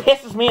 Just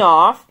pisses me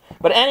off.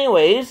 But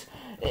anyways,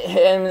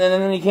 and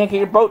then you can't get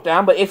your boat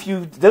down. But if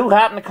you do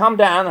happen to come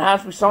down, there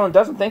has to be someone that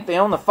doesn't think they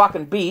own the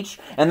fucking beach,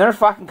 and they're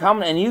fucking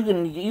coming, and you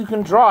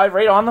can drive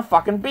right on the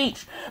fucking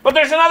beach. But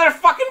there's another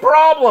fucking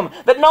problem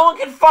that no one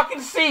can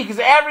fucking see, because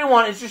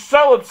everyone is just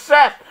so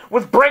obsessed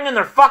with bringing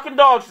their fucking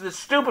dogs to this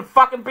stupid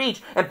fucking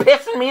beach and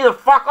pissing me the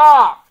fuck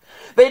off.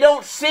 They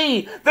don't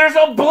see there's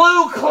a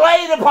blue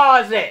clay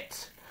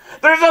deposit.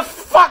 There's a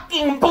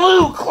fucking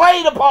blue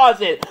clay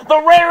deposit.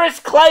 The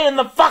rarest clay in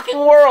the fucking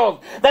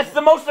world. That's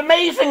the most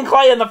amazing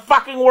clay in the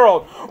fucking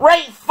world.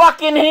 Right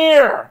fucking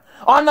here.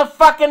 On the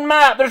fucking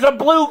map, there's a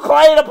blue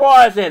clay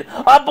deposit.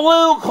 A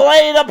blue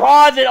clay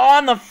deposit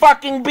on the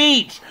fucking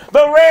beach.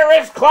 The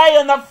rarest clay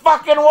in the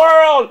fucking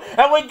world.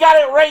 And we got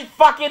it right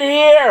fucking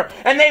here.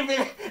 And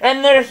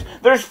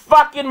there's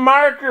fucking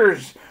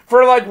markers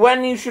for like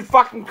when you should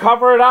fucking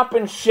cover it up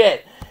and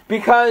shit.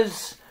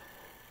 Because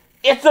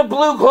it's a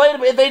blue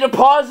clay. They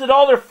deposit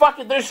all their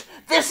fucking. This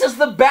is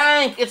the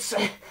bank.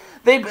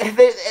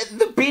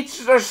 The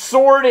beaches are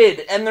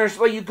sorted, and there's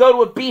like you go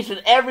to a beach, and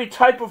every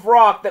type of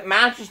rock that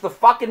matches the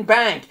fucking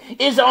bank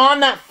is on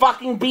that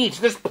fucking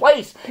beach. This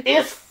place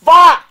is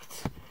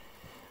fucked.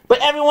 But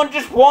everyone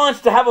just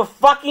wants to have a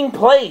fucking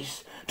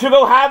place to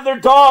go have their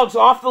dogs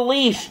off the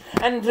leash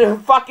and to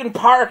fucking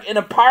park in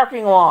a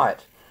parking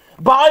lot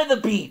by the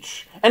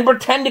beach and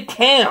pretend to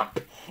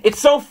camp. It's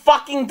so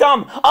fucking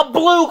dumb. A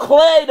blue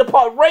clay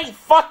deposit right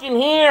fucking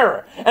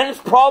here. And it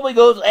probably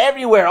goes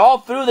everywhere, all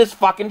through this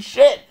fucking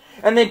shit.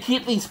 And they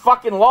keep these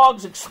fucking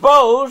logs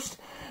exposed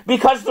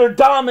because they're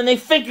dumb and they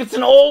think it's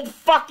an old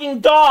fucking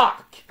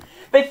dock.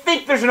 They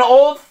think there's an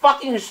old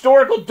fucking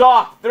historical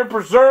dock they're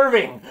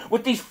preserving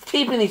with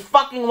keeping these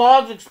fucking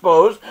logs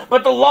exposed,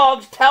 but the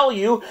logs tell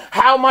you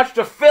how much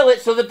to fill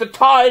it so that the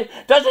tide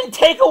doesn't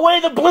take away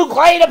the blue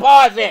clay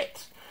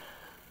deposit.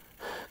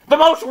 The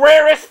most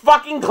rarest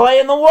fucking clay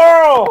in the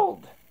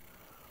world.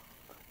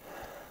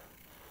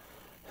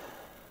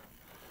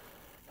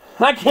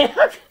 I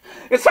can't.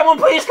 Can someone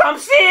please come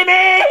see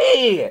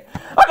me?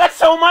 I got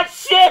so much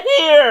shit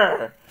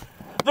here.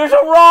 There's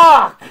a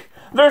rock.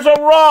 There's a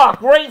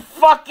rock right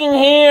fucking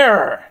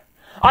here.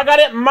 I got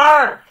it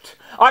marked.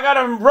 I got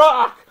a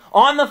rock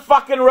on the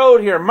fucking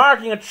road here,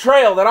 marking a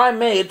trail that I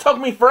made. It took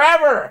me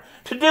forever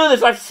to do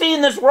this. I've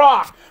seen this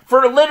rock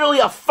for literally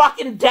a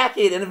fucking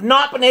decade and have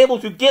not been able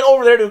to get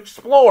over there to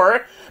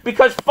explore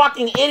because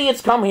fucking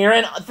idiots come here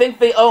and think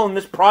they own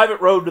this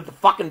private road to the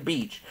fucking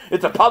beach.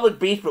 It's a public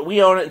beach, but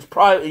we own it. It's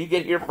private. You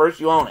get here first,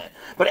 you own it.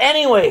 But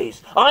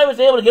anyways, I was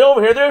able to get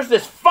over here. There's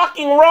this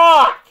fucking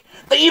rock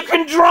that you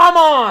can drum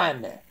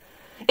on.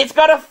 It's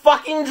got a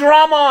fucking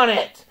drum on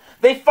it.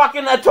 They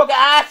fucking took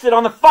acid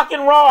on the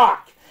fucking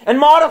rock and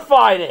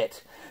modified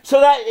it. So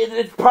that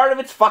it's part of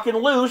it's fucking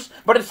loose,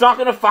 but it's not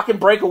gonna fucking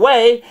break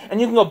away, and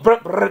you can go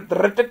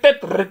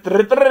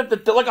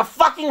like a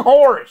fucking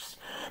horse.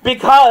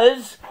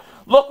 Because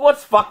look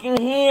what's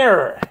fucking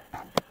here.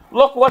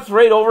 Look what's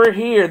right over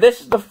here. This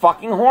is the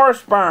fucking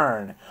horse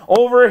barn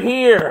over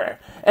here.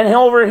 And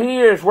over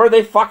here is where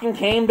they fucking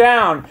came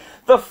down.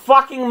 The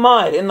fucking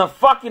mud in the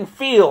fucking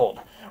field.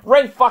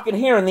 Right fucking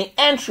here in the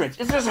entrance.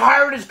 It's as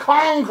hard as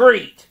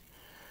concrete.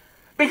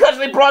 Because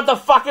they brought the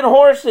fucking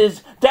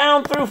horses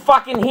down through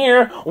fucking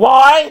here.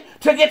 Why?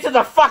 To get to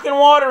the fucking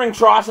watering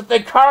troughs that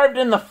they carved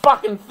in the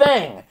fucking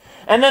thing.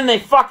 And then they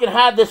fucking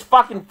had this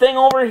fucking thing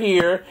over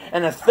here.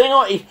 And this thing,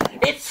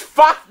 it's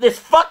this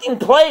fucking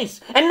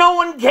place. And no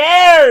one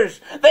cares.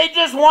 They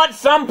just want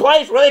some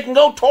place where they can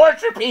go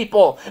torture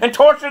people. And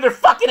torture their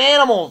fucking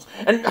animals.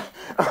 And,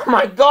 oh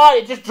my God,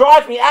 it just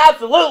drives me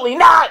absolutely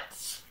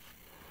nuts.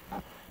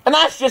 And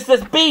that's just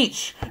this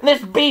beach. And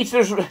this beach,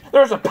 there's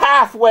a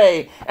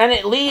pathway. And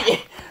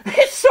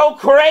it's so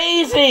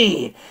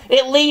crazy.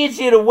 It leads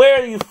you to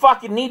where you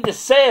fucking need to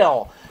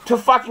sail. To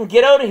fucking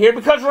get out of here.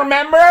 Because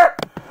remember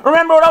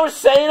what I was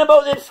saying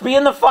about this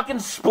being the fucking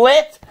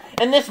split?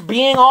 And this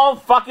being all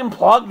fucking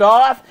plugged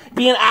off?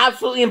 Being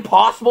absolutely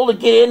impossible to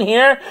get in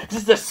here?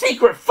 Because it's a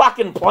secret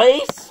fucking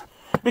place?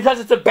 Because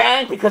it's a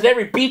bank? Because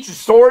every beach is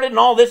sorted and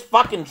all this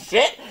fucking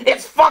shit?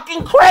 It's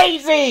fucking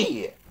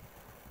crazy!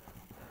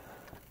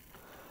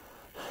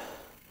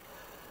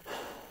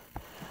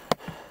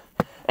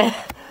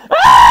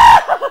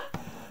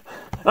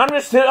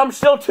 I'm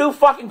still too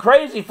fucking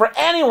crazy for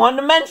anyone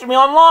to mention me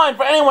online,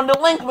 for anyone to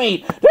link me,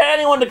 to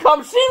anyone to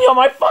come see me on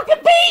my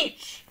fucking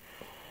beach.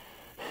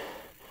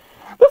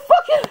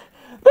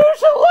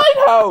 There's a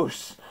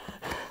lighthouse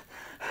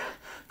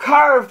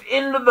carved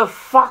into the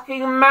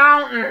fucking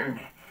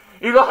mountain.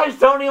 You guys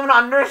don't even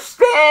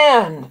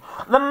understand.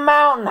 The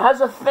mountain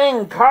has a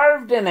thing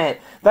carved in it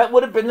that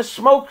would have been the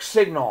smoke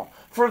signal.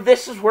 For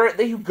this is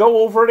where you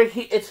go over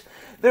to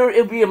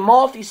it'll be a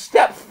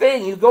multi-step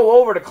thing. You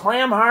go over to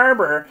Clam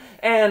Harbor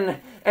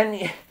and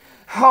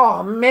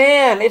oh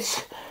man,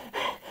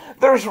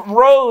 there's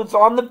roads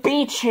on the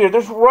beach here.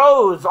 There's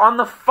roads on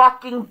the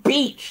fucking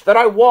beach that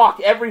I walk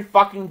every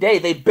fucking day.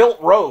 They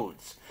built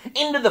roads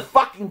into the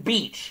fucking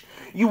beach.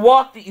 You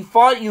walk,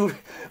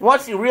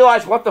 once you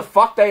realize what the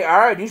fuck they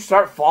are and you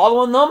start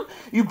following them,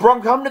 you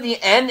come to the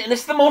end and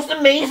it's the most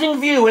amazing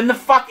view in the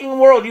fucking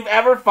world you've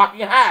ever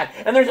fucking had.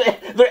 And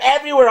they're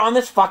everywhere on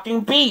this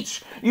fucking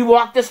beach. You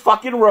walk this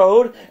fucking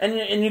road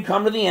and you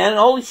come to the end and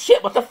holy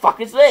shit, what the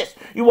fuck is this?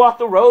 You walk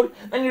the road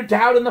and you're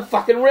down in the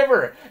fucking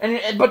river.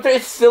 But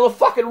it's still a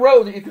fucking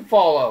road that you can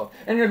follow.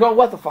 And you're going,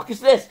 what the fuck is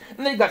this?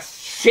 And they got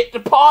shit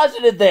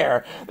deposited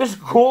there. There's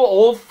cool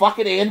old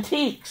fucking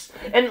antiques.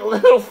 And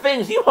little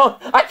things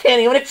I can't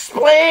even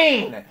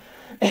explain.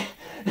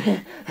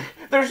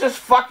 There's this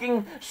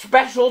fucking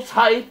special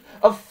type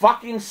of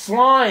fucking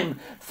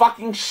slime.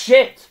 Fucking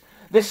shit.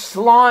 This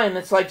slime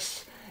that's like,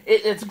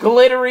 it's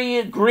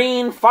glittery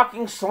green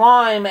fucking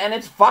slime and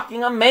it's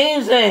fucking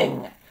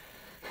amazing.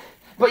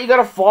 But you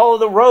gotta follow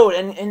the road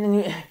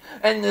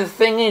and the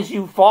thing is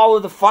you follow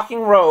the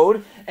fucking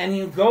road and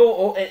you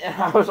go, and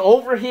I was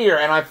over here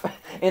and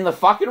in the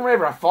fucking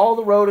river, I follow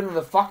the road into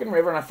the fucking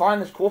river and I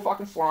find this cool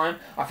fucking slime,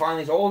 I find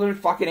these older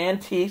fucking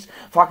antiques,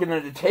 fucking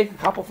to take a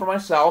couple for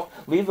myself,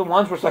 leave the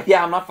ones where it's like,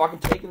 yeah, I'm not fucking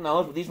taking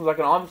those, but these ones I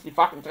can obviously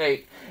fucking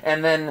take,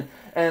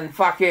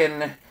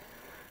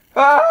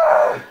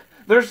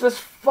 there's this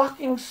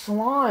fucking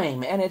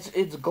slime and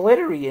it's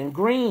glittery and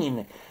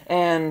green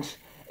and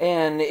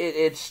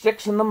it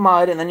sticks in the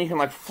mud and then you can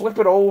like flip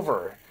it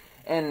over.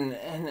 And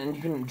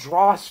you can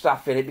draw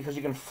stuff in it because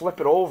you can flip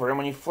it over, and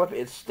when you flip it,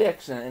 it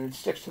sticks, and it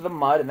sticks to the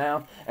mud, and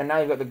now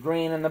you've got the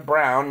green and the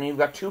brown, and you've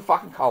got two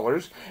fucking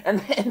colors,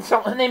 and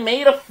they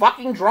made a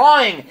fucking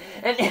drawing,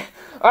 and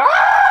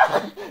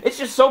it's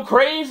just so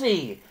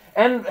crazy,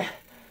 and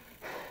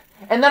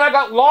then I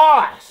got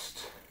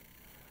lost.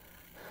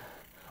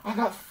 I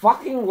got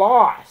fucking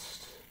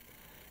lost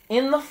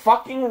in the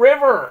fucking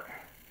river.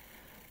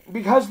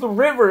 Because the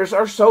rivers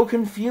are so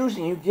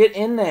confusing. You get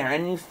in there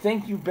and you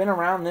think you've been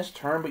around this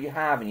turn, but you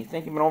haven't. You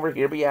think you've been over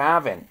here, but you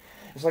haven't.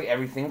 It's like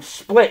everything's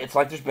split. It's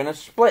like there's been a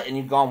split, and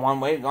you've gone one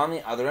way, you've gone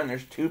the other, and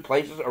there's two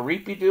places, a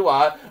ripped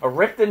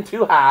in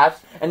two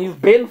halves, and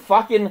you've been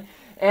fucking,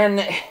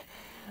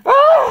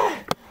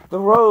 the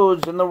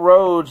roads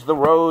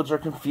are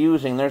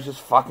confusing. There's this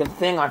fucking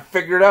thing I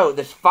figured out.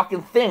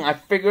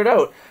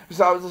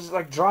 So I was just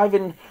like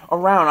driving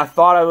around. I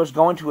thought I was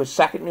going to a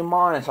second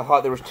Numanus. I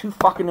thought there was two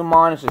fucking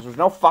Numanuses. There's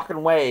no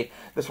fucking way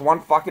this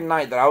one fucking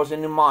night that I was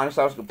in Numanus,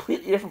 I was a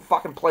completely different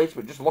fucking place,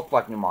 but it just looked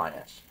like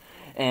Numanus.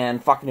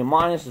 And fucking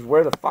Numanus is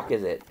where the fuck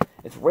is it?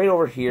 It's right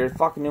over here,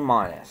 fucking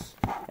Numanus.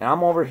 And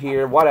I'm over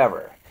here,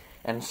 whatever.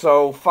 And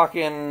so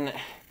fucking...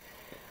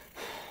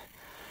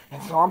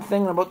 And so I'm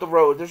thinking about the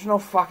road. There's no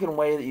fucking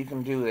way that you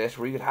can do this,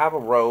 where you could have a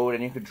road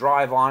and you could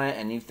drive on it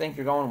and you think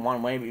you're going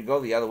one way, but you go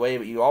the other way,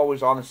 but you're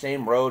always on the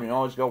same road and you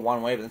always go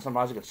one way, but then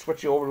sometimes it could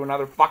switch you over to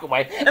another fucking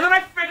way. And then I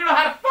figured out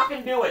how to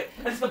fucking do it.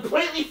 And it's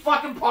completely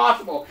fucking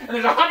possible. And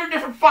there's 100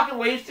 different fucking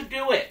ways to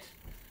do it.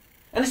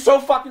 And it's so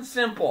fucking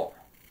simple.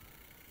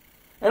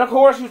 And of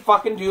course you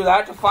fucking do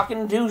that to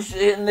fucking do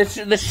and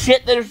the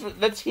shit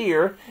that's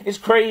here is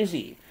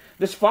crazy.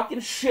 This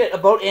fucking shit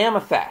about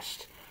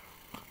Amethyst.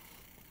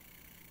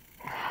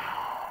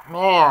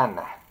 Man.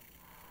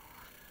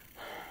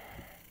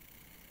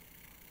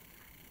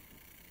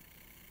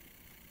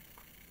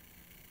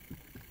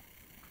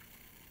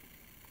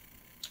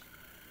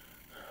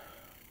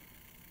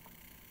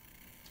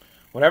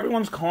 What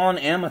everyone's calling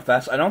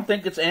amethyst, I don't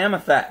think it's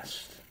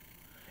amethyst.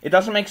 It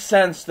doesn't make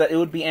sense that it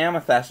would be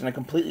amethyst and a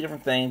completely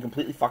different thing,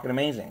 completely fucking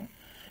amazing.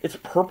 It's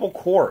purple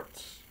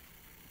quartz.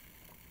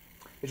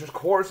 It's just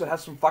quartz that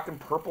has some fucking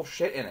purple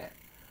shit in it.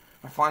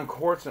 I find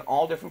quartz in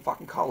all different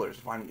fucking colors.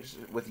 I find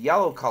with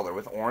yellow color,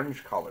 with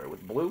orange color,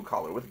 with blue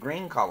color, with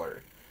green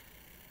color.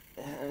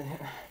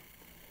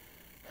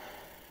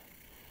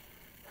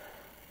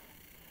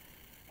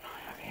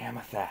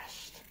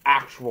 Amethyst.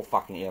 Actual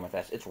fucking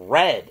amethyst. It's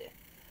red.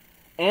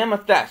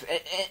 Amethyst.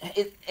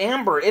 It's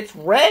amber. It's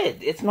red.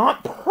 It's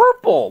not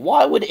purple.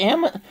 Why would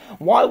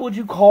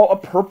you call a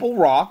purple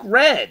rock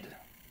red?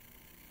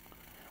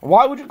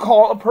 Why would you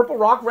call a purple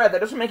rock red?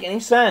 That doesn't make any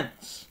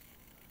sense.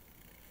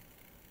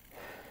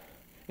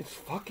 It's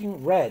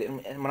fucking red.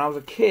 And when I was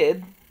a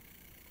kid,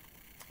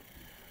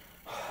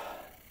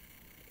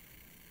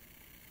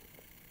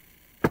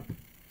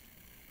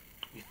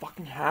 we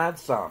fucking had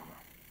some.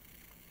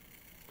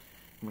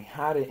 And we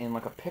had it in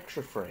like a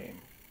picture frame.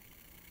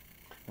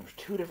 There was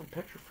 2 different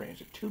picture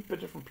frames, 2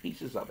 different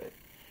pieces of it.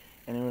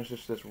 And it was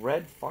just this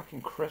red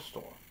fucking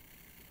crystal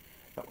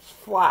that was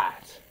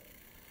flat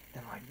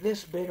and like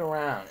this big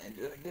around and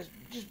like this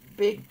just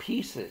big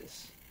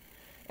pieces.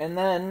 And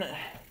then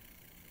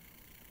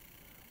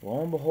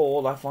lo and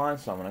behold, I find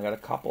some, and I got a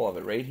couple of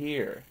it right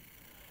here.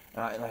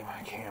 And I like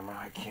my camera,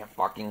 I can't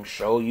fucking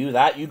show you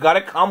that. You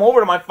gotta come over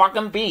to my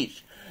fucking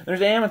beach.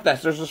 There's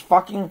amethyst. There's this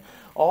fucking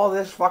all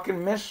this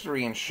fucking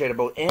mystery and shit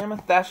about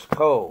Amethyst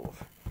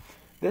Cove.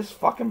 This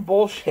fucking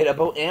bullshit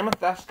about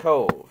Amethyst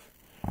Cove.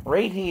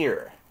 Right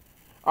here.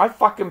 I've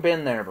fucking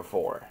been there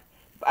before.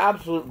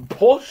 Absolute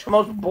bullshit,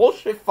 most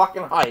bullshit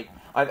fucking hike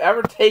I've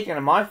ever taken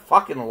in my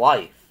fucking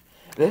life.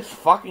 This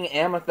fucking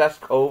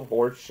Amethyst Cove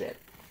horse shit.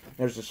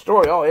 There's a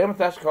story, oh,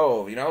 Amethyst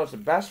Cove, you know, it's the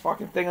best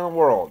fucking thing in the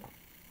world.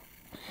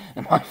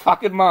 And my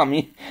fucking mom,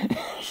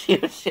 she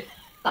was,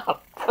 oh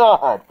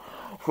God.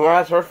 Who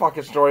has her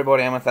fucking story about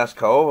Amethyst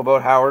Cove,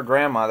 about how her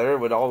grandmother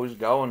would always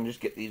go and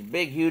just get these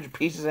big, huge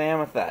pieces of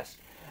amethyst.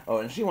 Oh,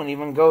 and she wouldn't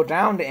even go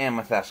down to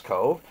Amethyst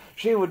Cove.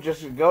 She would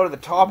just go to the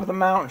top of the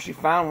mountain. She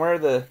found where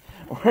the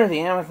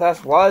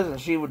amethyst was, and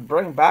she would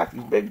bring back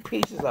these big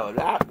pieces of it,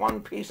 that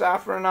one piece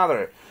after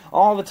another,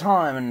 all the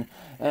time.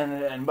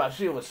 But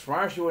she was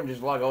smart. She wouldn't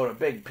just lug out a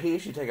big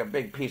piece. You take a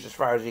big piece as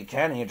far as you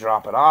can, and you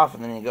drop it off,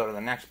 and then you go to the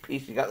next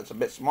piece you got that's a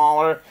bit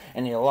smaller,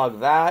 and you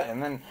lug that,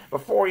 and then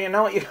before you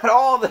know it, you got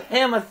all the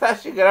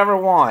amethyst you could ever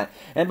want.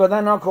 But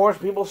then, of course,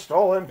 people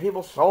stole it, and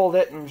people sold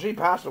it, and she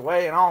passed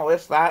away, and all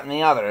this, that, and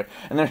the other.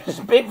 And there's this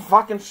big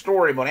fucking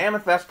story about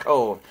Amethyst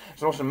Cove.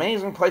 It's the most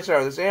amazing place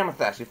ever. This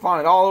amethyst, you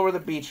find it all over the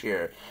beach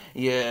here.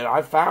 Yeah,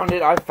 I found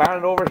it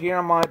over here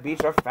on my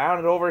beach. I found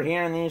it over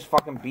here in these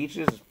fucking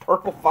beaches. It's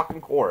purple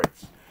fucking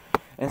quartz.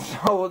 And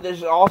so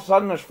there's all of a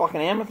sudden there's fucking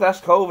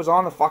Amethyst Cove is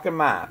on the fucking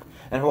map.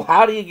 And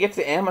how do you get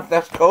to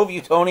Amethyst Cove?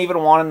 You don't even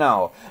want to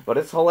know. But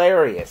it's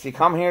hilarious. You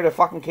come here to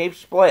fucking Cape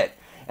Split,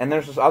 and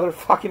there's this other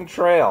fucking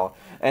trail.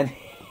 And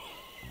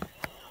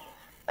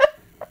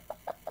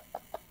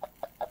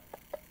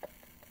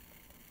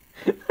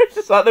there's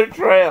this other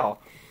trail.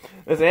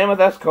 There's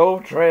Amethyst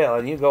Cove Trail,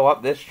 and you go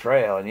up this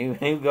trail, and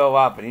you go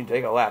up, and you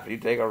take a left, and you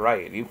take a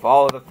right, and you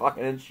follow the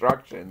fucking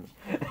instructions.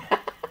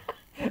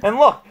 And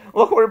look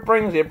where it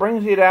brings you. It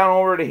brings you down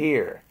over to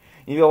here.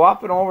 You go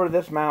up and over to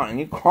this mountain.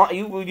 You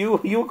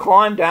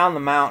climb down the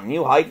mountain.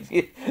 You hike.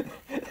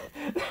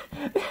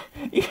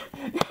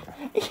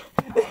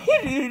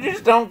 You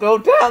just don't go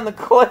down the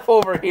cliff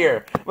over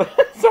here. But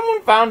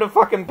someone found a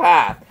fucking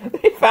path.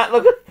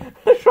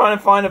 They're trying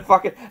to find a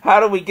fucking.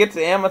 How do we get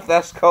to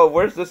Amethyst Cove?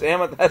 Where's this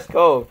Amethyst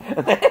Cove?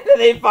 And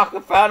they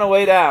fucking found a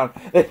way down.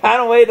 They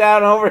found a way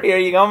down over here.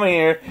 You come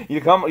here.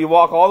 You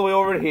walk all the way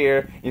over to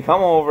here. You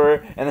come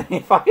over, and then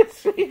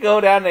you go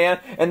down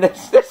there. And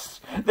this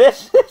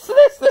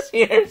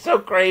here is so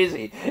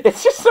crazy.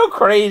 It's just so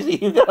crazy.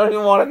 You don't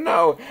even want to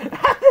know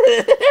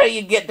how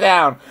you get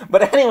down.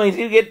 But anyways,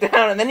 you get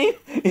down, and then you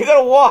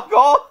gotta walk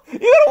all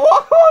this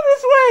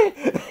way.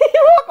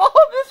 You walk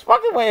all this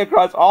fucking way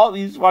across all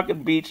these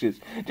fucking beaches.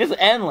 Just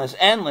endless.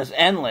 And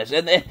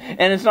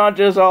it's not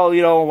just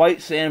all,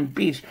 white sand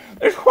beach.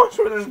 There's ones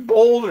where there's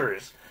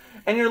boulders.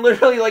 And you're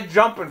literally like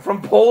jumping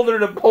from boulder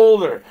to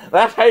boulder.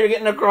 That's how you're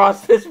getting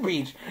across this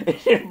beach.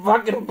 You're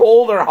fucking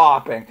boulder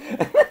hopping.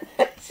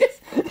 It's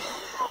just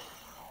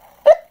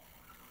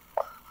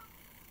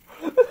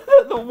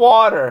the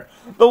water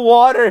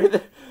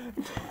is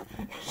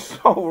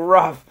so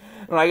rough.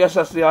 And I guess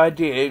that's the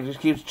idea. It just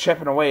keeps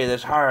chipping away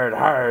this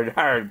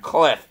hard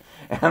cliff.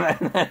 And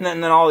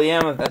then all the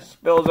amethyst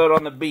spills out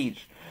on the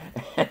beach.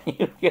 And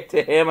you get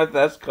to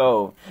Amethyst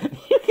Cove.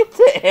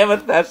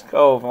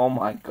 Oh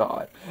my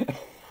God.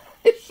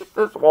 It's just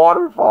this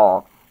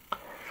waterfall.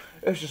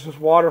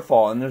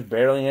 And there's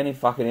barely any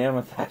fucking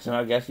amethyst. And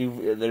I guess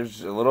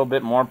there's a little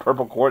bit more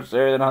purple quartz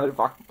there than other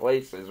fucking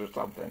places or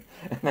something.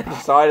 And they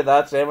decided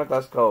that's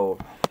Amethyst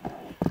Cove.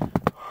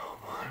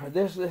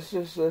 This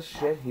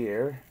shit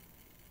here.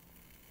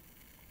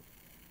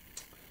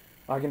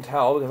 I can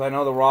tell because I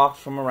know the rocks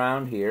from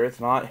around here. It's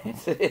not.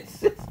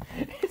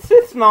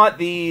 It's It's not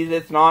these.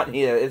 It's not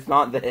here. It's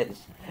not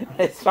this.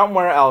 It's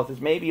somewhere else.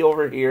 It's maybe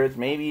over here. It's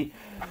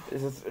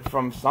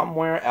from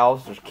somewhere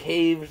else. There's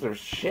caves. There's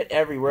shit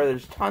everywhere.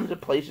 There's tons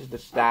of places to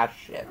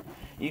stash shit.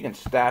 You can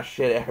stash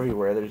shit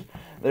everywhere.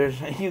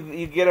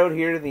 You get out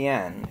here to the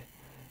end.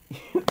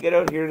 You get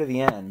out here to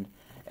the end,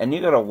 and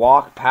you gotta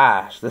walk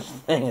past this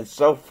thing. It's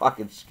so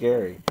fucking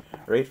scary.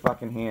 Right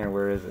fucking here.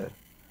 Where is it?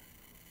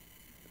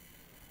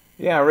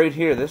 Yeah, right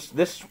here. This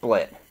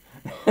split.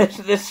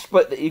 This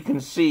split that you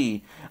can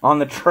see on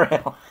the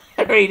trail.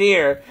 Right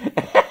here.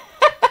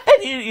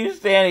 You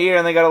stand here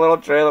and they got a little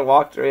trail that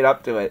walks right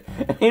up to it.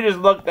 And you just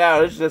look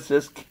down. It's just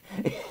this.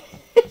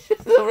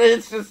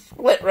 It's just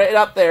split right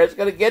up there. It's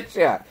gonna get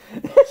you.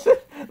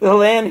 The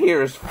land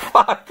here is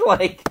fucked.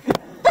 Like,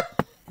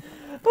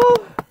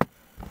 oh.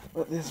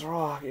 But this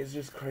rock is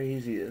just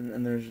crazy.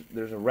 And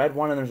there's a red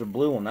one and there's a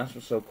blue one. That's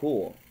what's so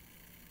cool.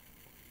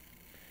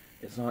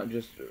 It's not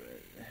just.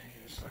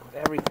 It's like with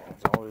everything.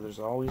 There's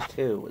always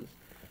two.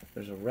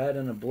 There's a red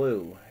and a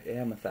blue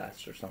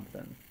amethyst or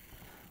something.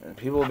 And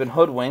people have been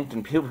hoodwinked,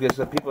 and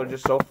people are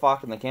just so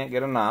fucked and they can't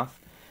get enough,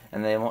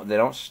 and they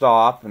don't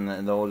stop, and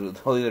they'll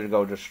either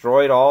go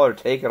destroy it all or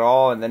take it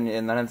all, and then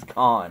it's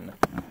gone.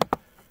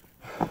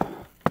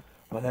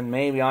 But then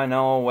maybe I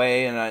know a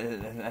way,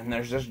 and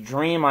there's this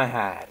dream I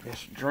had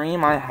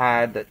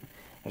that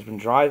has been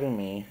driving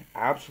me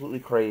absolutely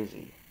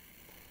crazy,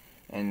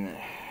 and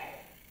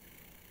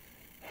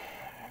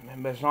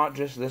it's not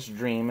just this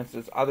dream;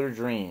 it's other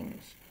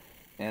dreams,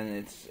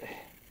 and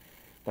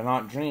they're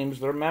not dreams,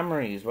 they're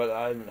memories. But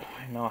I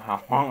know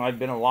how long I've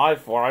been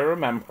alive for. I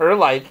remember,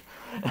 like,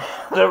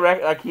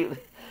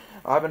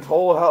 I've been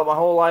told my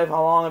whole life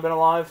how long I've been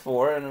alive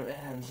for,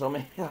 and so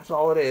maybe that's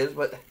all it is.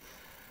 But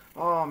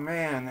oh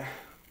man,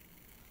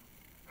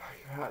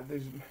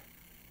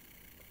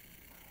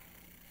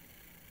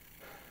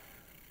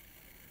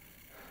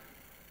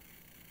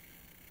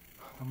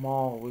 the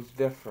mall was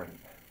different.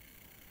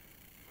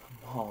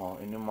 The mall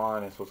in New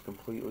Minas was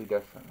completely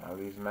different. How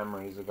these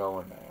memories are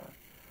going there.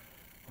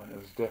 When it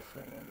was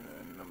different,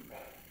 and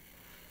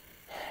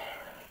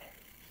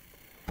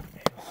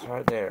it's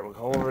right there. We'll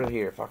go over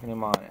here, fucking New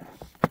Minas,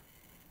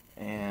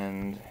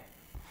 and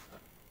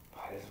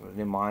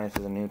New Minas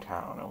is a new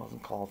town. It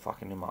wasn't called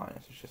fucking New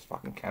Minas. It's just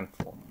fucking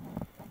Kentville,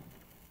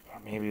 or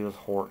maybe it was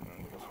Horton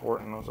because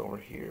Horton was over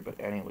here. But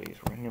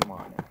anyways, we're in New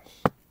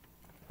Minas,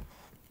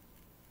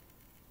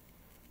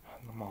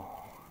 the mall.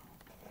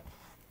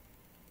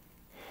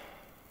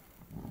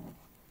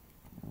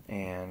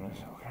 And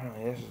so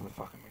apparently this is the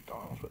fucking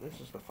McDonald's, but this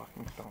is the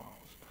fucking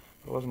McDonald's.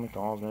 If it wasn't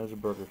McDonald's, it was a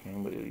Burger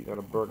King, but you got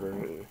a burger.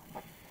 It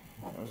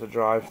was a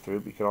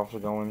drive-through, but you could also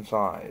go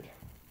inside.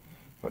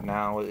 But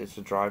now it's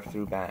a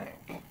drive-through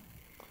bank.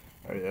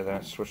 Or then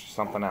it's switched to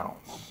something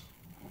else.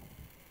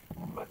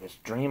 But this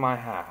dream I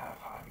have,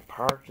 I'm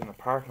parked in the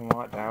parking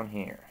lot down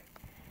here.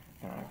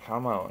 And I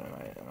come out,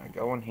 and I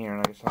go in here,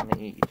 and I get something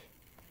to eat.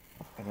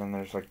 And then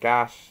there's like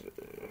gas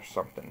or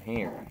something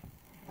here.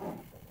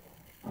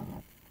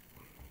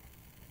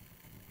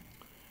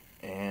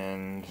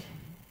 And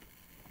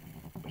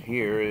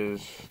here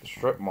is the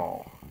strip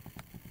mall,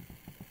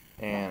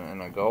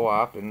 and I go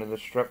up into the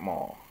strip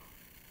mall,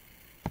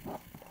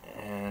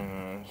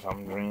 and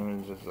some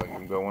dreams it's like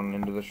I'm going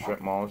into the strip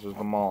mall. This is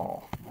the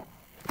mall,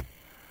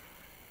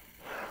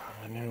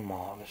 the new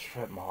mall, the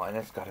strip mall, and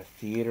it's got a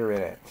theater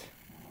in it.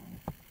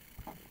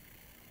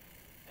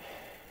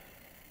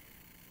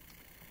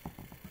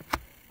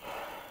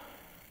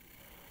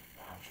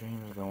 My dream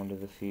is going to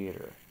the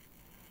theater.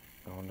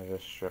 Going to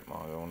this strip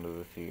mall, going to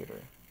the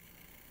theater,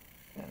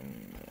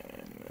 and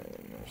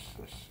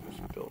this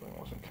building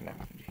wasn't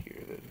connected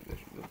here.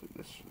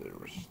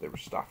 There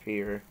was stuff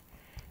here.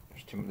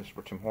 This is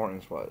where Tim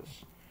Hortons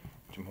was.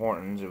 Tim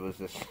Hortons. It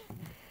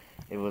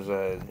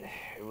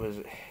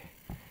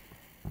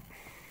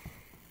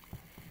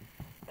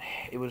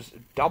was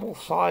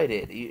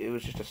double-sided. It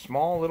was just a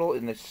small little,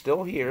 and it's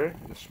still here.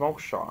 The smoke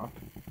shop.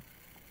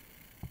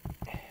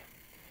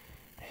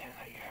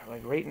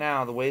 Like right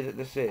now, the way that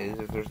this is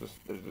there's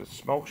this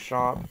smoke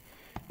shop,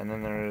 and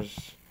then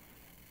there's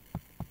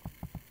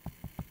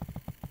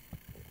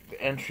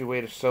the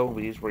entryway to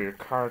Sobeys where your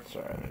carts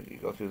are. You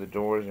go through the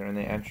doors, you're in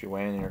the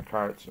entryway, and your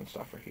carts and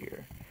stuff are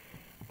here.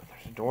 But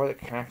there's a door that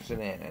connects it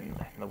in, and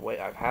the way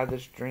I've had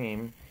this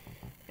dream,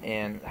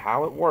 and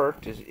how it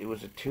worked is it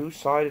was a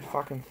two-sided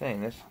fucking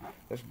thing.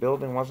 This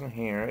building wasn't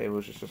here. It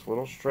was just this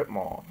little strip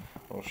mall,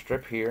 a little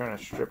strip here, and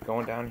a strip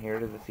going down here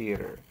to the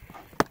theater.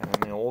 And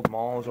then the old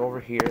mall is over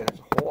here, and it's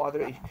a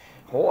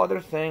whole other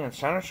thing, and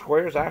Center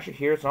Square is actually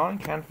here. It's not in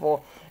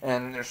Kentville,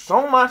 and there's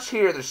so much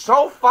here. There's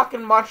so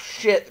fucking much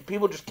shit that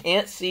people just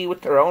can't see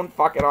with their own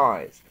fucking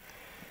eyes.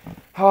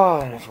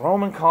 Oh, and it's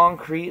Roman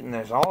concrete, and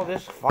there's all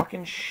this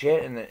fucking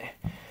shit, and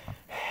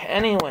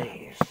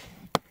anyways,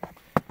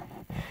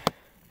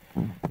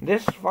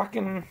 this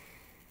fucking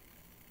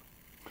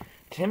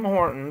Tim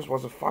Hortons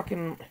was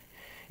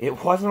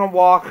it wasn't a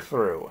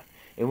walk-through.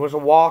 It was a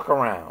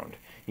walk-around.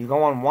 You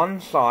go on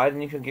one side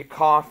and you could get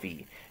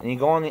coffee, and you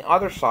go on the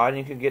other side and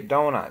you could get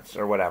donuts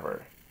or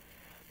whatever.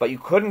 But you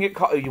couldn't get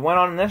you went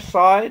on this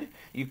side,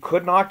 you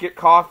could not get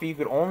coffee, you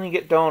could only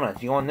get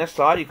donuts. You go on this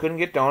side, you couldn't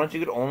get donuts, you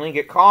could only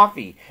get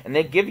coffee. And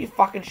they give you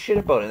fucking shit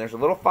about it. And there's a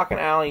little fucking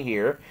alley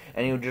here,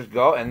 and you would just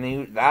go,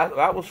 and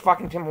that was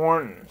fucking Tim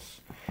Hortons.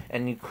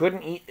 And you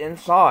couldn't eat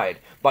inside,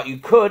 but you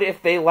could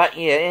if they let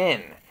you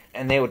in.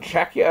 And they would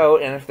check you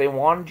out, and if they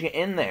wanted you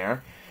in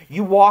there,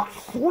 you walked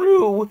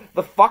through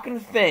the fucking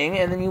thing,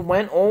 and then you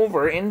went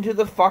over into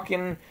the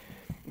fucking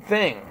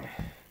thing.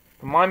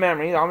 From my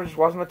memory, I just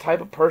wasn't the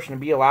type of person to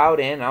be allowed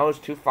in. I was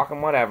too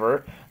fucking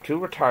whatever, too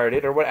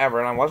retarded or whatever,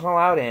 and I wasn't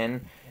allowed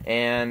in.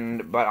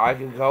 But I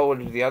could go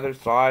to the other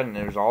side, and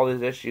there's all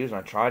these issues, and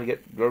I tried to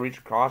go reach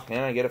across, and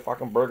I get a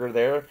fucking burger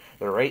there.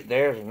 They're right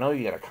there. It's like, no,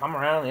 you gotta come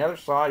around the other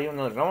side, even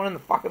though there's no one in the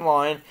fucking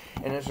line.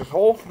 And it's this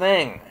whole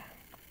thing.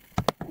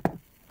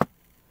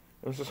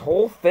 It was this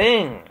whole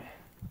thing.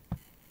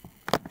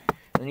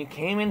 And you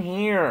came in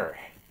here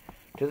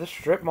to the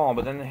strip mall,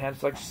 but then it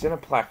had like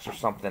Cineplex or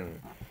something,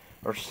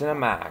 or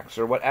Cinemax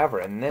or whatever.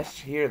 And this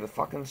here, the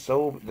fucking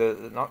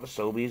not the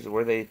Sobeys,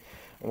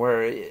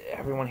 where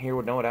everyone here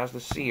would know it as the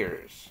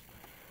Sears.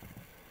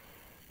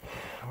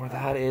 Where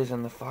that is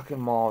in the fucking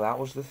mall, that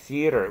was the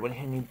theater.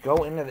 When you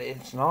go into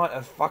it's not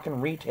a fucking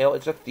retail,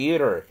 it's a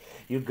theater.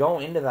 You go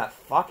into that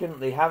fucking,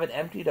 they have it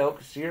emptied out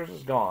because Sears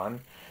is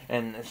gone.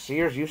 And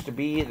Sears used to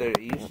be in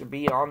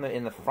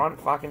the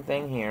front fucking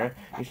thing here.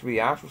 Used to be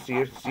the actual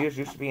Sears. Sears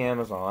used to be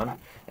Amazon,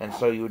 and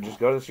so you would just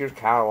go to the Sears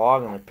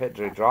catalog, and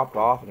they dropped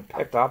off and it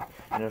picked up,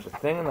 and there's a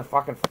thing in the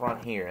fucking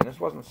front here. And this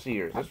wasn't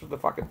Sears. This was the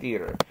fucking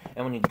theater.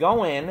 And when you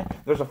go in,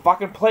 there's a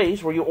fucking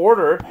place where you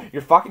order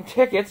your fucking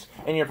tickets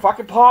and your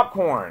fucking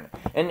popcorn.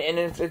 And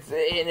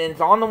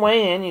it's on the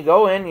way in. You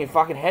go in, you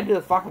fucking head to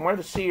the fucking where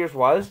the Sears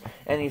was,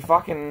 and you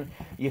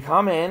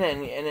come in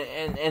and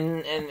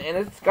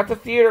it's got the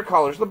theater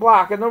colors, the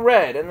black and the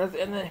red,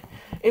 and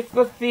it's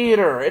the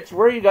theater. It's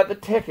where you got the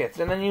tickets,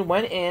 and then you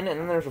went in, and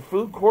then there's a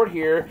food court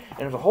here, and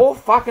there's a whole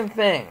fucking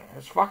thing,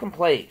 this fucking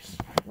place.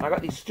 And I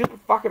got these stupid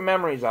fucking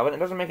memories of it. It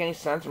doesn't make any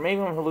sense, or maybe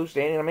I'm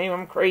hallucinating, or maybe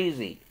I'm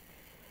crazy.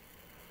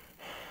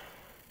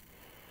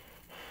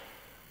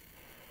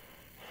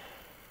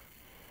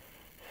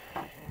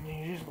 And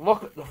you just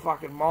look at the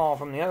fucking mall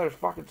from the other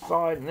fucking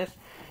side,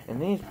 and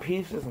these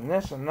pieces, and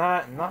this and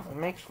that, and nothing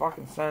makes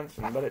fucking sense,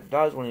 but it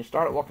does when you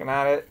start looking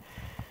at it.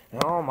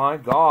 And oh my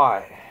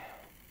god.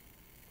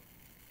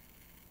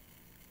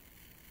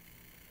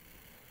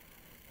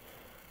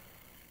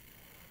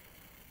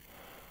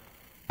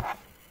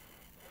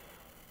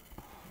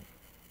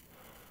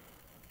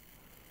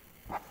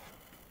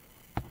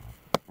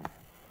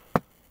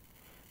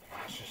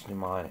 That's just New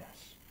Minus.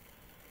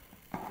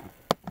 And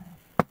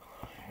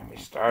we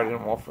started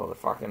in Wolfville, the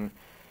fucking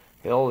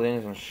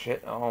buildings and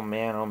shit. Oh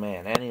man, oh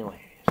man. Anyways,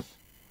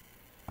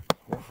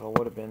 Wolfville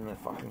would have been the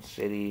fucking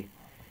city.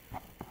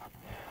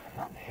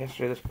 The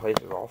history of this place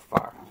is all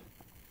fucked.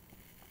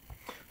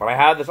 But I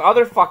had this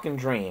other fucking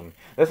dream.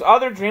 This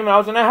other dream, I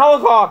was in a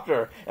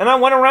helicopter, and I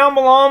went around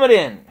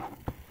Malamadan.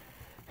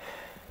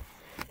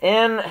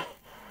 And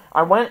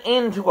I went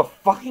into a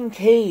fucking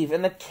cave,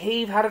 and the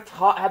cave had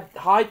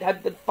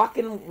the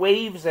fucking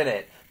waves in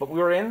it. But we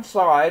were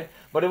inside,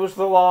 but it was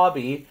the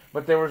lobby,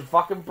 but there was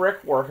fucking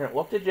brickwork, and it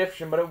looked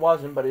Egyptian, but it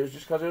wasn't, but it was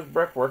just because it was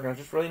brickwork, and it was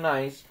just really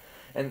nice.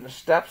 And the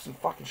steps and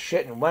fucking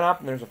shit, and went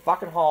up, and there's a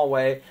fucking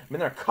hallway. I've been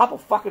there a couple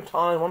fucking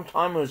times. One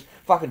time it was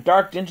fucking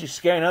dark, dingy,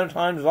 scary, and other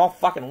times it was all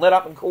fucking lit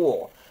up and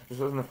cool. This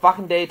was in the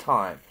fucking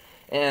daytime.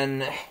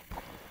 And,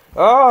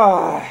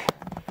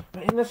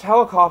 in this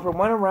helicopter,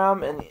 went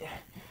around, and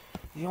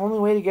the only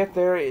way to get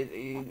there,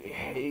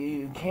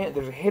 you can't,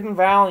 there's a hidden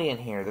valley in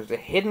here. There's a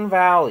hidden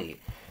valley.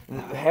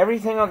 There's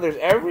everything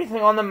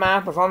on the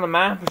map is on the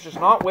map, it's just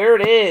not where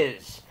it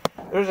is.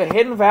 There's a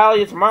hidden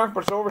valley, it's marked,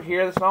 but it's over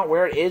here. That's not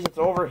where it is, it's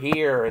over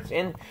here.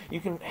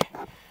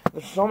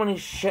 There's so many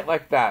shit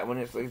like that, when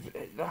it's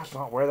like, that's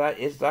not where that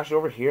is, that's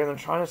over here, and they're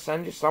trying to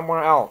send you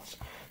somewhere else.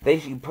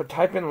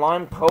 Type in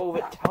Lime Cove,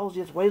 it tells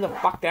you it's way the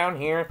fuck down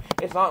here.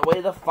 It's not way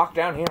the fuck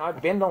down here.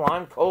 I've been to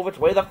Lime Cove, it's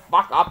way the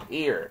fuck up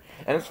here.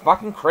 And it's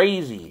fucking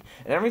crazy.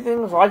 And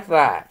everything's like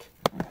that.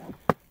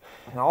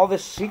 And all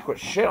this secret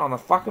shit on the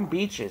fucking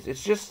beaches.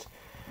 It's just,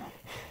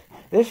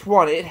 this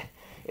one, it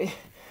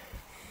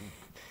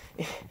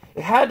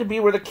had to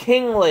be where the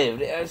king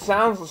lived. It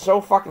sounds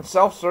so fucking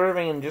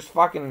self-serving and just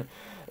fucking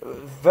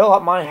fill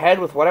up my head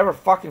with whatever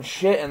fucking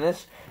shit. And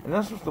this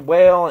was the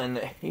whale,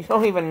 and you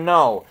don't even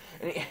know.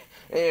 And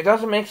it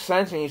doesn't make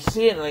sense, and you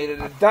see it, and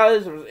it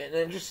does, and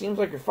it just seems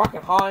like you're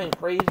fucking high and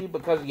crazy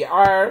because you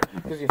are,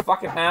 because you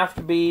fucking have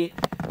to be.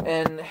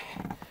 And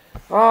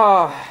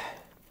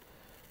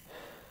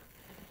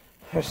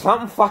there's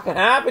something fucking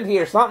happened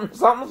here.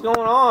 Something's going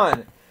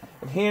on.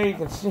 And here you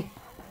can see.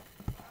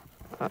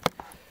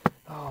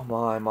 Oh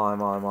my. You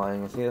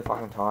can see the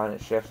fucking tide, and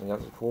it shifts, and you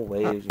got some cool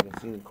waves. You can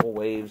see the cool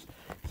waves.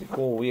 See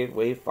cool weird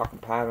wave fucking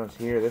patterns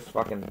here. This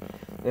fucking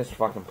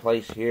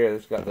place here.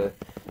 This got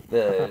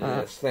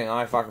this thing.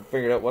 I fucking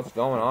figured out what's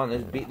going on.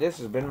 This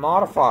has been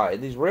modified.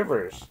 These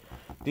rivers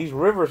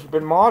have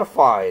been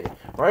modified.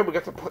 Right? We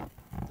got to put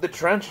the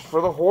trenches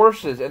for the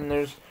horses, and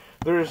there's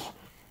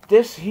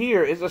This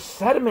here is a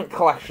sediment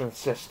collection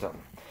system.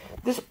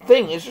 This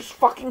thing is just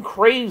fucking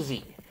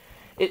crazy.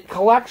 It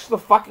collects the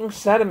fucking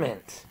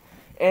sediment.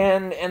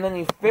 And then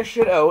you fish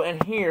it out,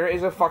 and here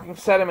is a fucking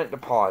sediment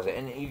deposit.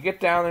 And you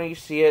get down there and you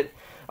see it.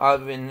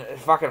 I've been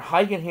fucking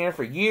hiking here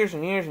for years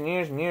and years and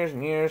years and years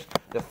and years.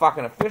 The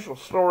fucking official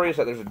story is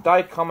that there's a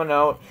dike coming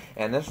out,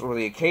 and this were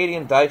the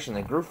Acadian dikes, and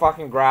they grew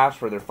fucking grass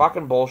for their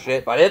fucking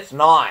bullshit. But it's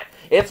not.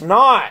 It's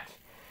not.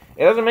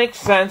 It doesn't make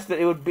sense that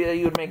you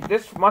would make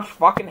this much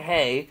fucking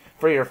hay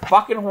for your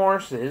fucking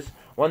horses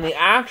when the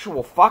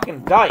actual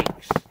fucking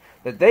dikes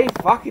that they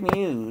fucking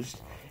used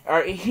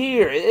are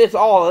here. It's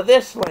all of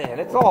this land.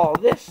 It's all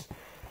this.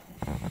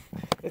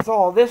 It's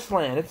all this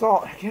land. It's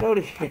all... Get out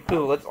of here.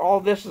 It's all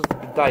this is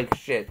dike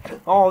shit.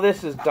 All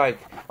this is dike.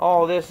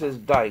 All this is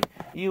dike.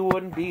 You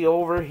wouldn't be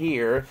over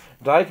here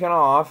diking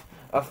off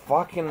a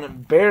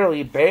fucking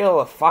barely bale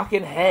of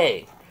fucking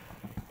hay.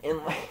 And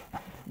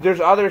there's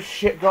other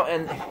shit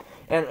going...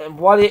 And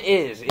what it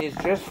is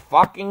just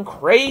fucking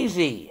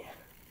crazy.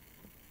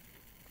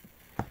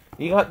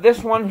 You got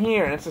this one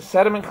here, and it's a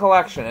sediment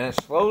collection, and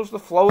it slows the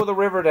flow of the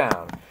river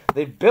down.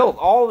 They built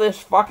all this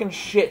fucking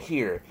shit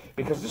here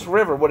because this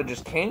river would have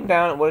just came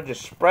down and would have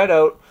just spread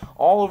out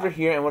all over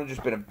here and would have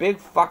just been a big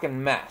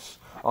fucking mess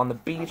on the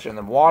beach, and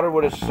the water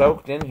would have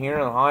soaked in here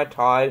on the high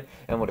tide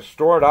and would have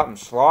stored up and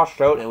sloshed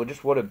out, and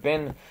it would have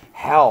been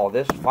hell,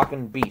 this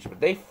fucking beach.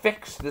 But they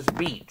fixed this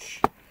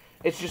beach.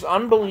 It's just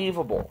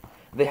unbelievable.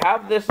 They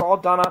have this all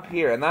done up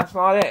here, and that's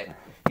not it.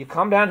 You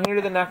come down here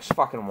to the next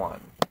fucking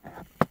one.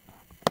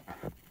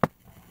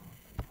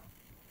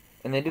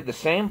 And they did the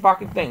same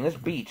fucking thing. This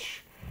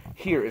beach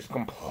here is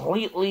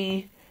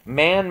completely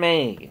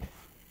man-made.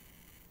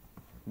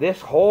 This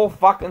whole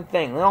fucking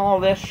thing, all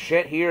this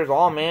shit here is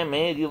all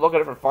man-made. You look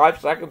at it for 5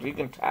 seconds, you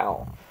can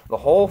tell. The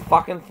whole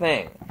fucking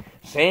thing.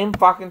 Same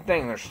fucking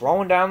thing. They're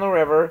slowing down the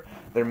river.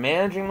 They're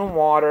managing the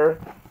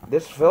water.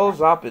 This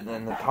fills up, and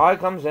then the tide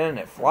comes in, and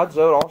it floods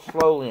out all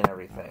slowly and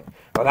everything.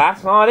 But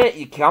that's not it.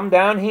 You come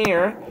down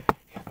here,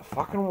 the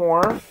fucking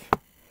wharf,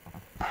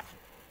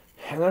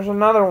 and there's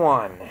another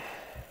one.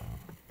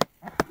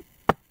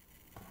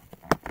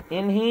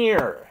 In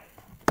here.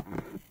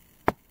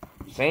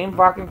 Same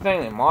fucking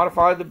thing. They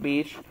modified the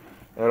beach.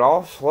 It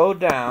all slowed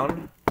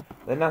down.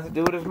 They didn't have to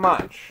do it as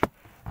much.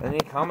 Then you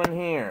come in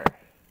here.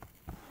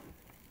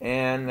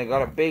 And they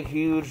got a big,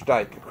 huge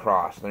dike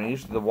across.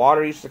 The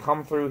water used to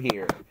come through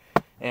here.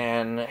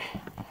 And the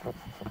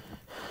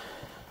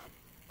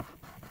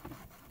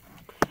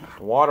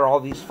water all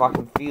these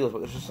fucking fields, but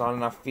there's just not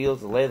enough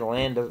fields. The lay of the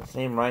land doesn't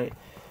seem right.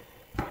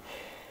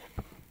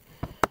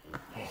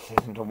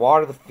 It isn't to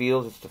water the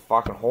fields, it's to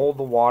fucking hold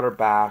the water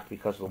back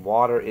because the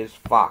water is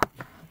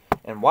fucked.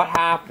 And what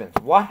happens?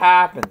 What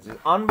happens is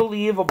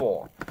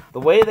unbelievable.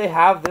 The way they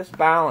have this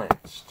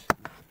balanced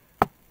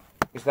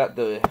is that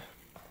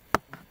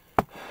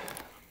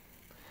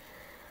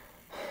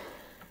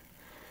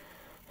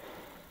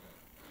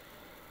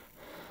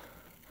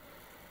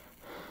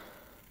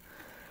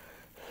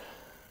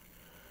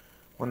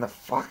when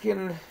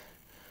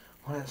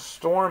it's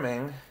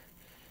storming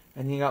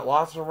and you got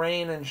lots of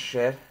rain and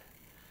shit,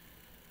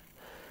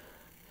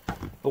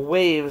 the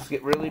waves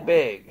get really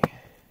big.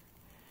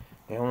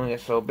 They only get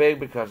so big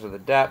because of the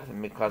depth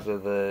and because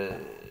of the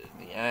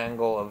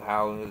angle of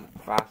how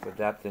fast the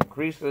depth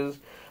increases,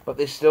 but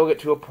they still get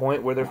to a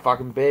point where they're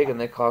fucking big and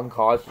they can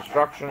cause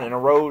destruction and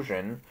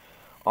erosion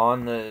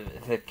on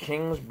the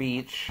King's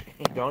Beach.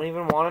 You don't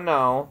even want to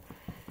know.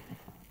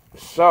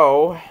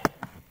 So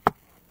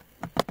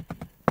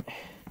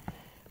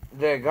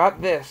they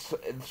got this,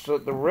 so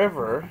the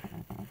river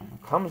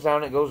comes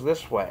down, it goes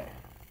this way.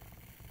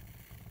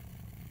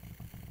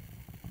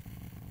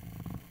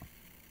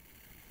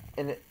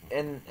 And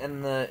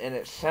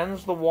it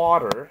sends the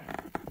water,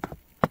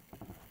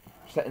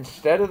 so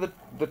instead of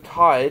the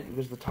tide,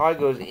 because the tide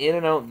goes in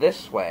and out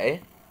this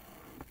way,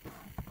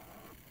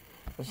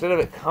 instead of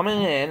it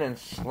coming in and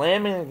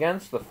slamming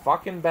against the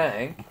fucking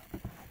bank,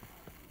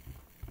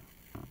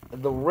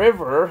 the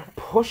river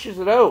pushes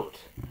it out,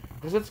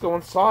 because it's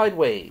going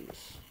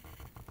sideways.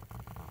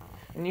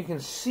 And you can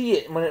see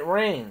it when it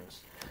rains.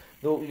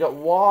 You got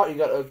water, you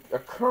got a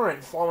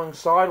current flowing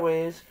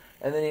sideways,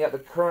 and then you got the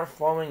current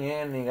flowing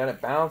in, and you got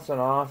it bouncing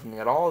off, and you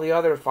got all the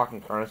other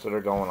fucking currents that are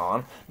going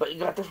on, but you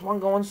got this one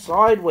going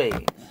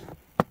sideways.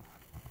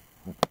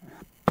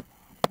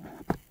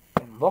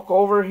 And look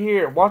over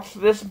here. What's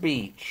this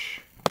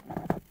beach?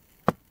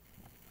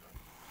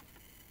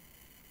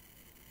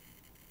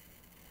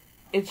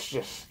 It's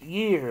just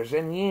years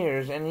and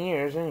years and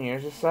years and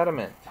years of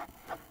sediment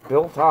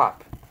built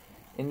up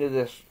into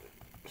this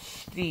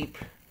steep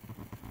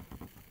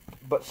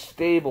but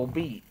stable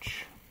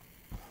beach.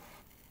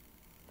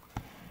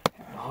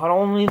 Not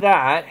only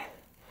that,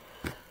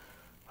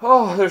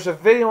 there's a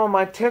video on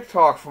my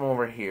TikTok from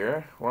over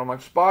here where I'm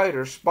like,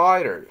 spiders.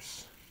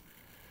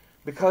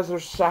 Because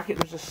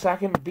there's a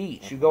second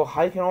beach. You go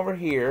hiking over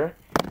here,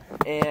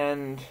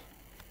 and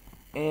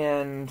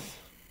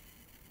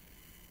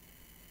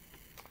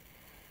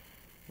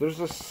there's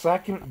a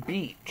second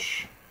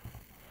beach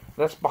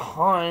that's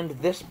behind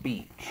this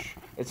beach.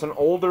 It's an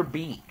older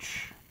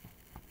beach.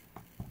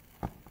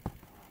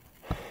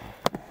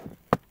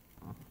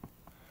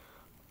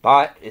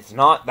 But it's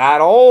not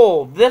that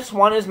old. This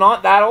one is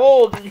not that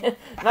old.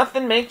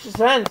 Nothing makes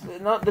sense.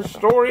 Not the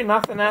story,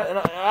 nothing.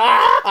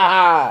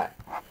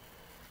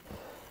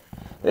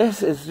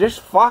 This is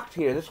just fucked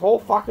here. This whole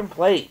fucking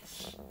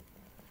place.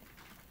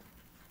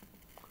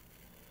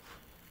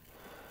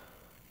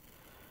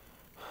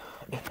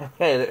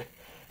 Okay,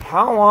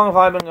 how long have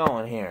I been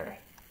going here?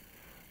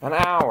 An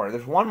hour.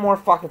 There's one more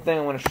fucking thing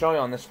I'm going to show you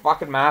on this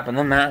fucking map, and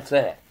then that's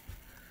it.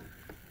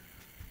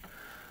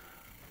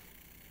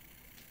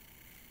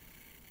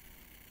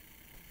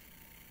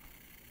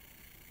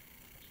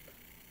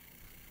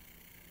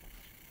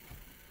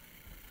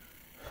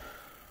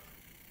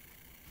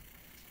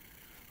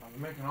 I'm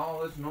making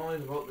all this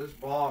noise about this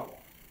bottle.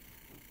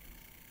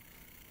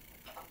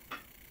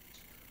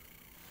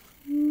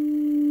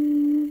 Most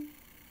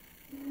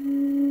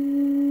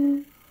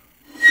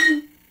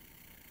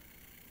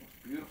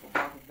beautiful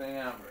fucking thing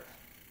ever.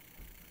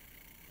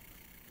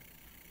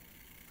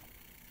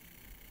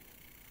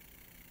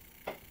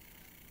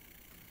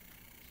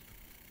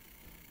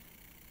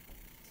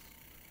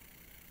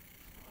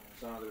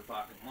 There's another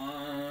fucking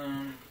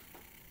one.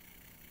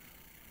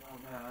 Oh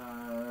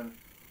man.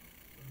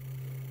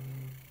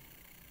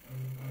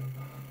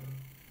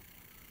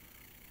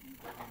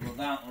 Well,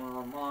 that one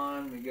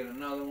online. We get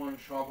another one.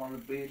 Show up on the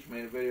beach.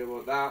 Made a video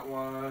about that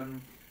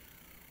one.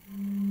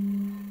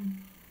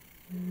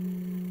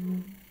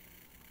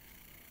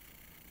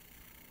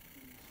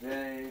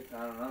 Today,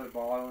 found another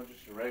bottle.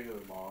 Just a regular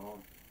bottle.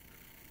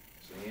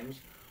 Seems.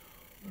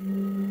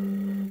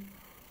 I'm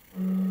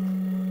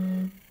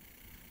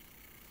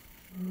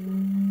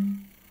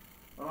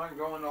not gonna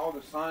go into all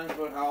the science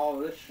about how all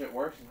this shit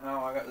works and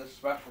how I got this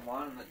special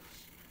one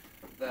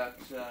that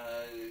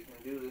you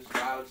can do this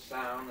loud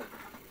sound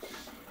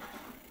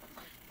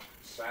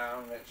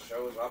that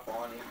shows up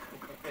on you.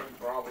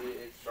 Probably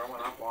it's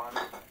showing up on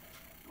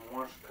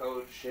Morse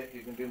code shit.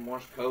 You can do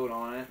Morse code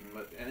on it.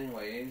 But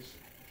anyways,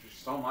 there's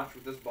so much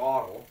with this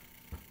bottle.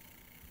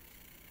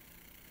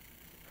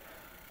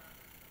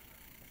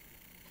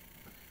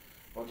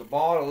 Well, the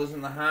bottle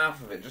isn't the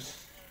half of it.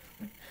 Just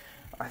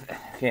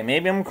okay.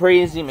 Maybe I'm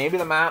crazy. Maybe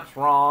the map's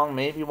wrong.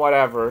 Maybe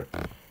whatever.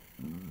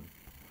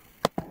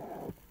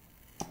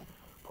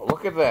 But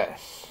look at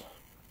this.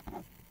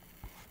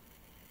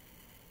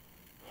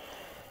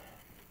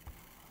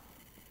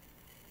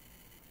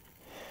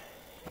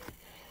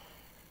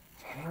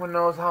 Anyone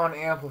knows how an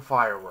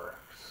amplifier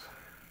works?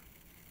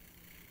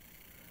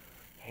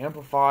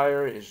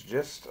 Amplifier is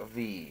just a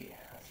V.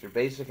 That's your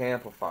basic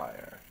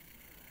amplifier.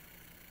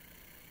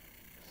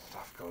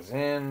 Stuff goes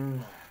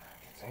in,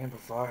 gets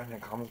amplified, and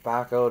it comes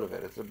back out of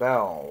it. It's a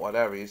bell,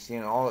 whatever. You see,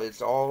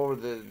 it's all over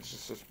the. It's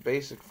just this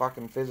basic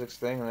fucking physics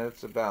thing, and then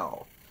it's a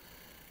bell.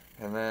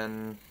 And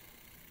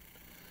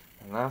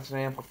that's an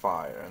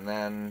amplifier. And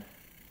then,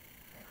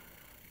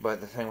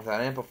 but the thing with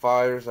that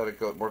amplifier is that it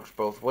works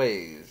both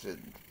ways. It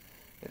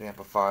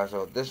amplifies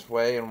out this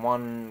way in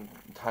one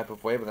type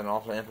of way, but then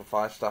also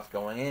amplifies stuff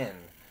going in.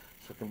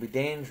 So it can be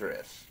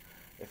dangerous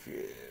if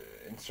you,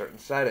 in certain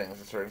settings,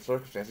 in certain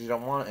circumstances, you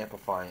don't want it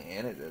amplifying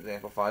in. It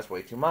amplifies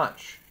way too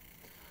much.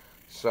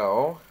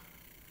 So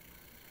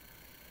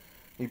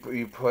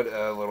you put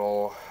a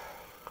little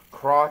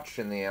crotch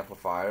in the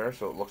amplifier,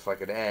 so it looks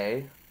like an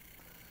A,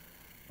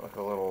 like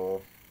a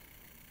little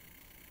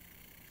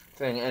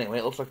thing. Anyway,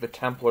 it looks like the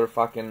Templar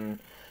fucking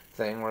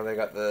thing where they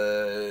got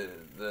the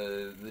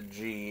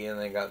G and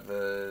they got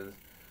the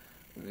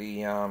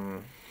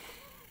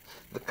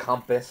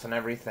compass and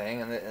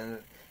everything, and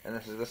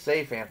this is the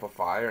safe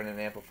amplifier, and it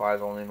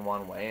amplifies only in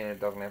one way, and it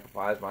doesn't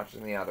amplify as much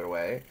in the other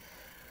way.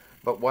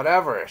 But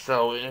whatever.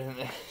 So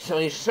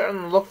you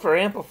certainly look for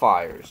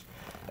amplifiers,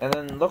 and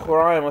then look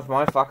where I am with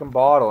my fucking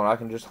bottle, and I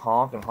can just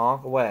honk and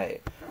honk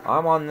away.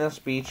 I'm on this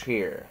beach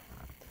here.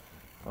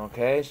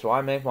 Okay, so I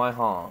make my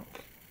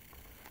honk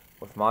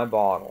with my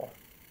bottle.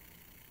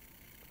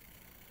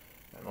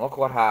 And look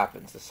what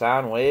happens. The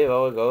sound wave, it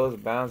goes,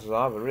 it bounces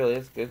off, but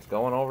really it's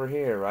going over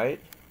here, right?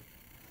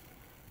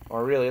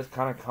 Or really it's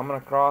kind of coming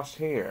across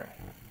here.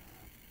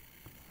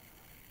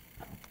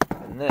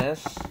 And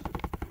this,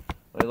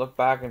 when you look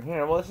back in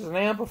here, well, this is an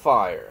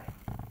amplifier.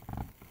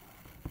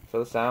 So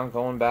the sound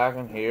going back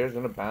in here is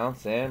going to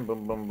bounce in,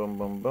 boom, boom, boom,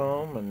 boom,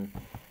 boom,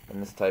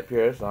 and this type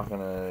here is not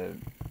going to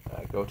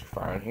go too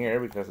far in here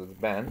because it's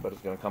bent, but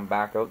it's going to come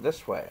back out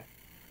this way.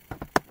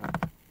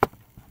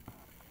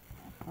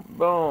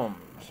 Boom.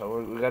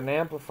 So we got an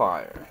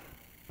amplifier.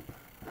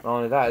 Not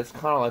only that, it's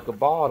kind of like a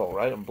bottle,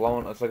 right?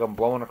 It's like I'm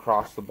blowing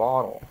across the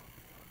bottle.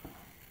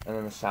 And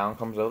then the sound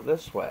comes out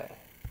this way.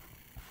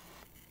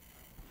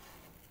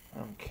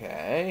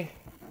 Okay.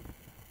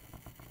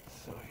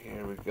 So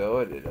here we go.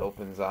 It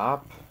opens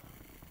up.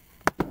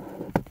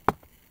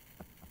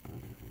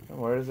 And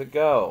where does it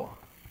go?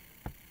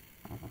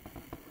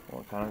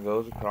 Well, it kind of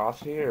goes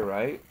across here,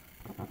 right?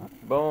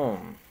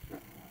 Boom.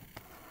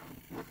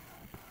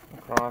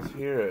 Across across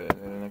here,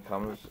 and then it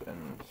comes,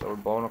 and so we're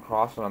blowing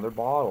across another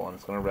bottle, and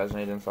it's going to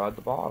resonate inside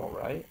the bottle,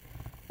 right?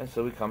 And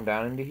so we come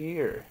down into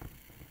here.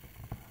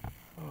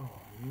 Boom,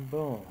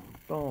 boom,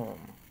 boom.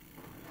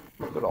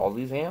 Look at all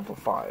these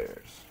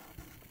amplifiers.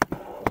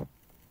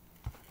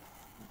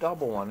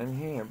 Double one in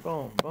here.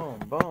 Boom, boom,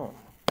 boom.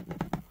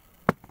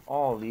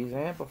 All these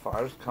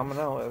amplifiers coming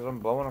out as I'm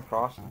blowing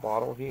across the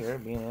bottle here,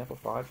 being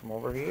amplified from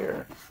over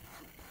here.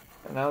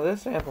 And now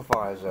this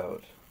amplifies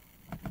out.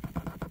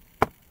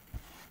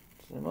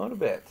 Zoom out a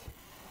bit.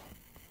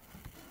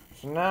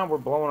 So now we're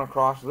blowing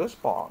across this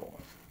bottle,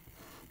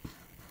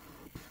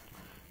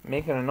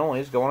 making a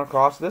noise going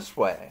across this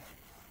way.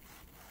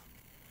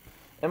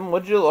 And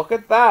would you look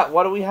at that?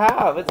 What do we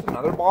have? It's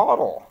another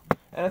bottle.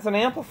 And it's an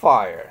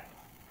amplifier.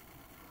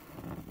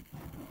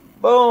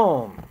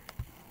 Boom.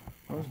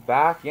 Comes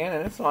back in,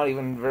 and it's not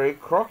even very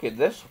crooked,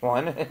 this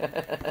one.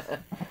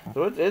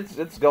 So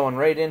it's going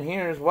right in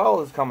here as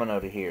well as coming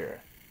out of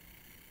here.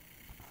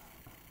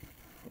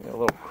 A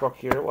little crook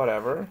here,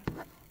 whatever.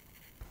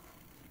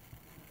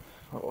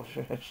 A little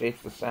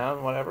shapes the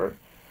sound, whatever.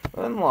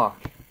 And then look.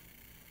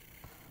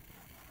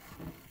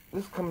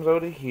 This comes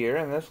out of here,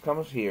 and this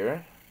comes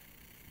here.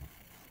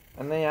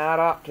 And they add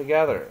up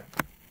together.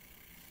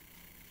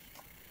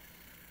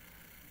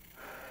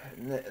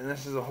 And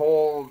this is a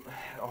whole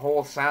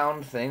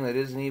sound thing that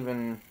isn't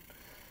even,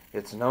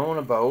 it's known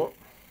about.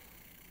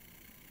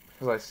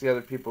 Because I see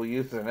other people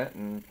using it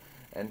and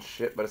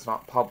shit, but it's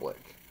not public.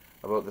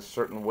 About this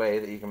certain way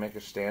that you can make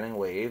a standing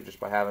wave just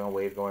by having a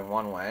wave going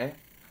one way.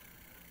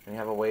 And you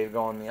have a wave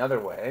going the other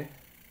way.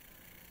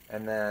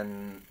 And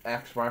then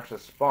X marks the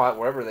spot.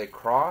 Wherever they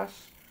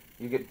cross,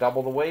 you get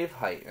double the wave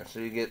height. And so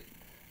you get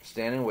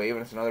standing wave,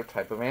 and it's another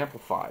type of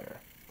amplifier.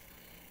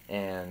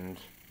 And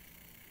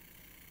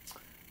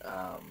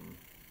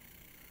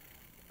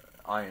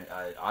I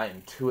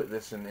intuit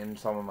this in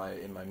some of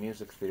my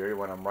music theory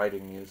when I'm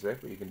writing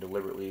music. But you can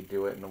deliberately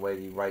do it in the way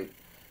that you write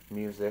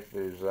music.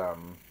 There's I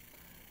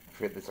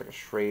forget, there's like a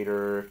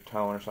Schrader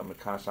tone or something that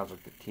kind of sounds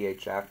like the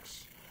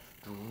THX,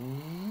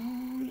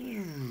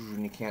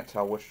 and you can't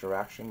tell which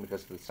direction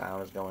because the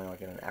sound is going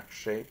like in an X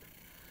shape.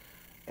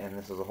 And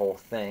this is a whole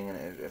thing,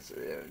 and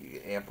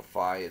you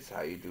amplify. It's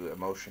how you do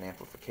emotion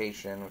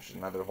amplification, which is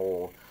another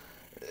whole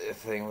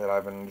thing that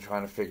I've been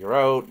trying to figure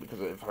out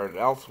because I've heard it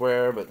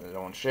elsewhere, but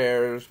no one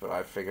shares. But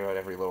I've figured out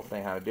every little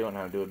thing how to do it and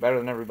how to do it better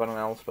than everybody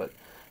else. But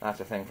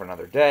that's a thing for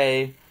another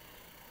day.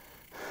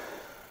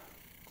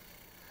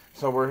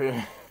 So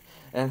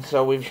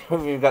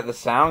we've got the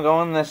sound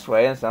going this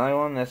way and the sound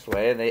going this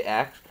way.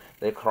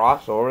 They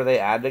cross over, they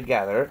add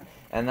together,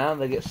 and now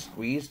they get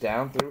squeezed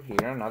down through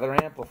here. Another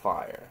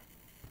amplifier.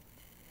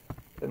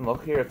 Then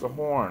look here, it's a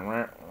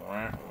horn.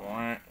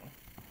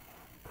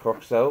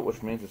 Crooks out,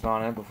 which means it's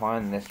not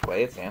amplifying this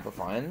way, it's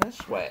amplifying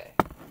this way.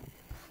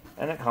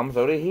 And it comes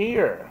out of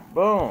here.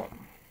 Boom.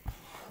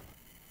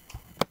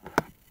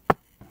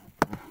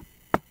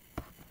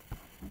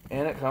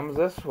 And it comes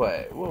this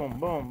way. Boom,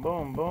 boom,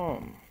 boom,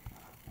 boom.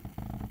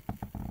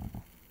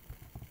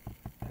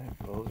 And it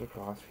blows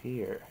across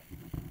here.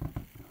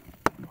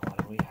 What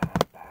do we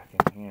have back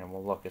in here?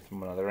 Well, look, it's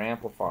another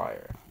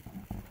amplifier.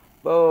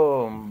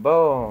 Boom,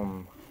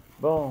 boom,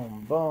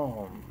 boom,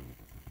 boom.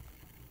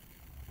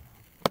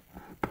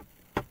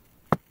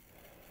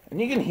 And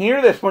you can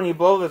hear this when you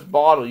blow this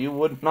bottle. You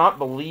would not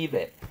believe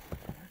it.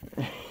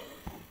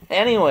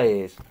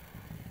 Anyways.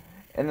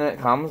 And then it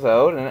comes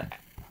out and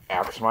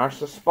X marks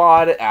the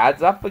spot. It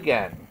adds up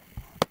again.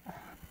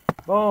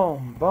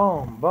 Boom,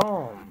 boom,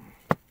 boom.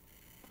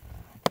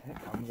 And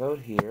it comes out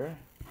here.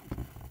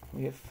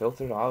 We get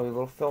filtered off. We have a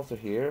little filter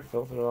here.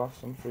 Filtered off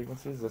some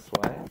frequencies this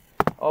way.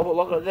 Oh, but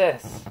look at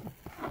this.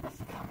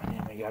 It's coming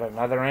in. We got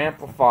another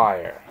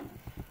amplifier.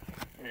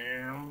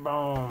 And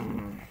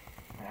boom.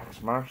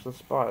 X marks the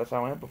spot. That's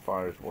how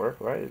amplifiers work,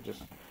 right? It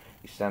just,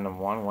 you send them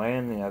one way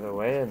and the other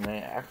way, and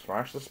then X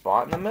marks the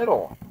spot in the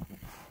middle.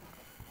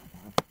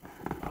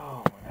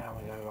 Oh, now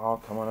we got it all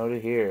coming out of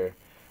here.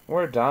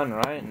 We're done,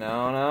 right?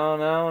 No, no,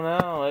 no,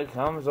 no. It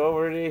comes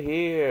over to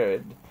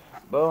here.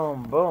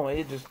 Boom, boom.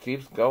 It just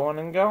keeps going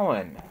and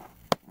going.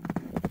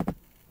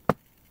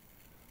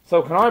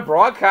 So can I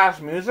broadcast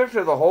music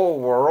to the whole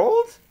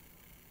world?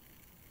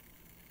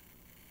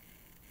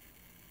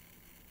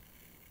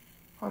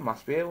 I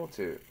must be able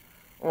to.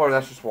 Or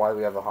that's just why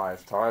we have the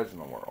highest tides in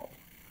the world.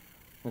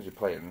 Because you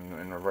play it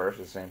in reverse,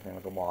 the same thing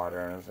with the water,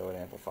 and so it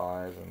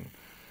amplifies and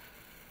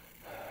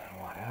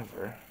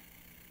whatever.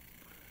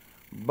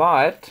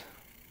 But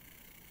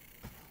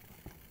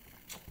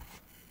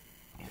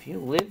if you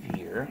live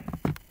here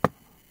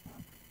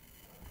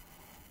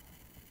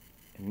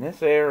in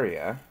this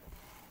area,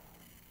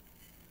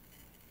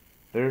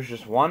 there's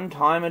just one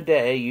time a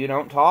day you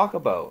don't talk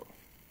about.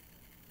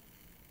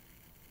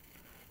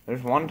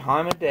 There's one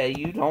time a day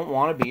you don't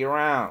want to be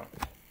around.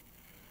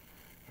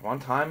 There's one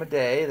time a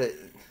day that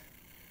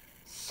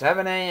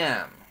 7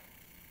 a.m.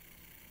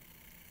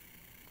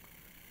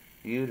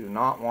 You do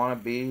not want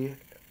to be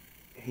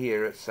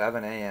here at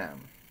 7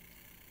 a.m.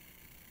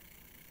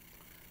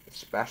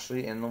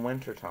 Especially in the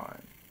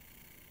wintertime.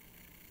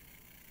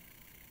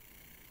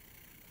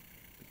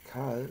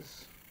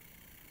 Because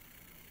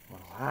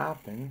what'll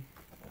happen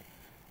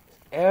is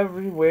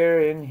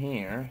everywhere in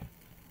here,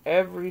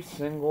 every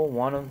single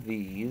one of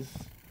these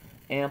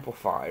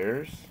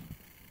amplifiers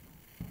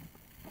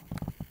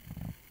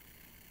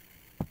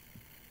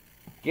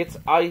gets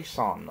ice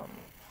on them.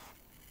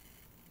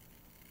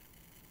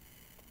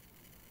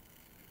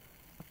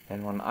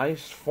 And when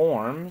ice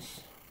forms,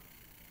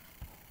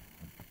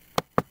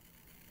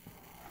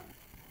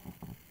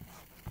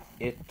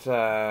 it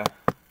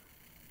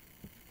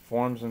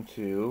forms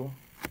into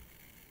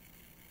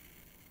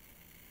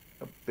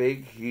a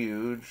big,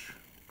 huge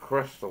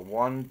crystal,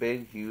 one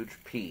big, huge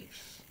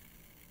piece.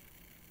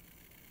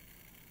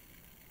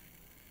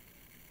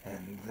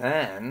 And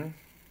then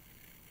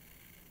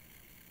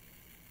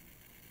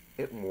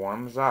it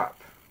warms up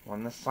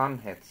when the sun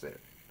hits it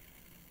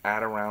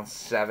at around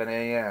 7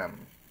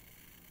 a.m.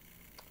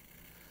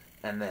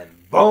 And then,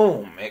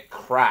 boom, it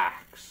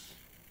cracks.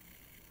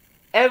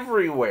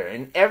 Everywhere,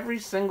 in every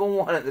single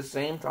one at the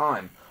same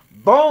time.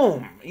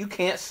 Boom! You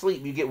can't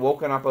sleep. You get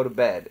woken up out of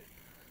bed.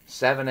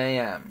 7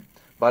 a.m.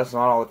 But it's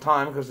not all the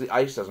time because the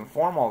ice doesn't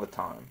form all the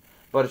time.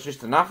 But it's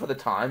just enough of the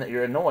time that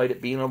you're annoyed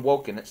at being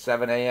awoken at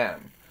 7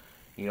 a.m.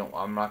 You know,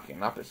 I'm not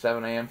getting up at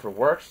 7 a.m. for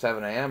work.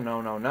 7 a.m.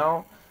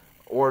 No.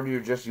 Or you're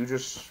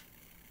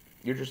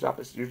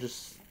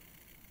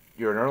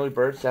an early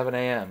bird. 7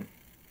 a.m.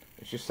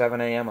 It's just 7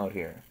 a.m. out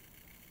here.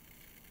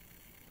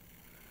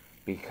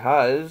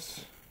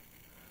 Because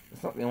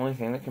it's not the only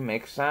thing that can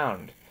make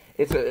sound.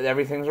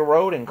 Everything's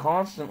eroding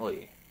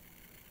constantly.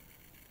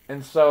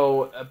 And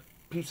so a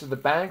piece of the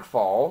bank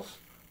falls,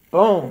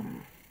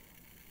 boom.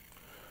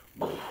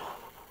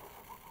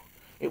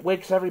 It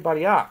wakes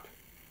everybody up.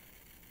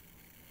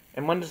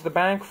 And when does the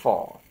bank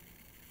fall?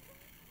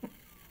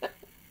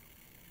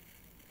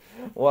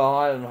 Well,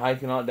 I'm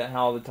hiking out down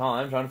all the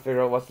time, trying to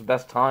figure out what's the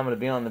best time to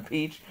be on the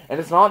beach. And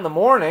it's not in the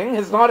morning,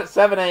 it's not at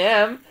 7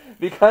 a.m.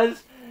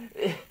 because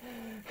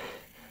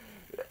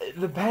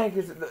the bank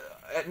is,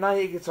 at night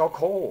it gets all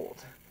cold.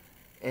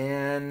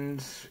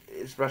 And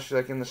especially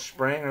like in the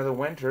spring or the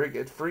winter,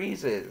 it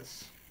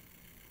freezes.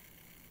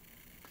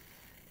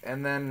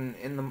 And then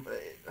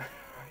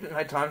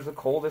night time's the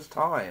coldest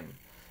time.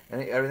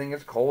 And everything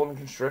gets cold and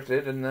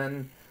constricted, and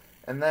then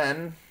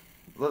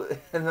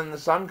the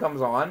sun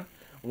comes on,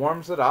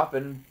 warms it up,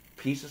 and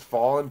pieces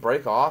fall and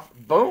break off.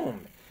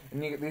 Boom!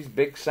 And you get these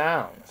big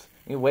sounds.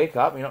 You wake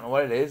up, and you don't know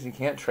what it is, you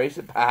can't trace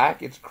it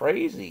back. It's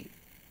crazy.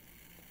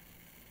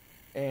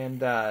 And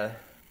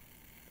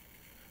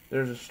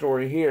there's a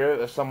story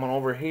here. Someone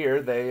over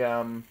here, they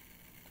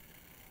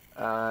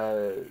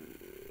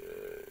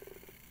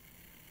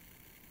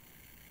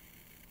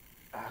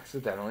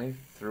accidentally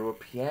threw a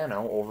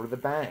piano over the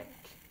bank.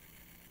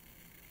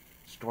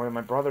 Story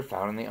my brother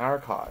found in the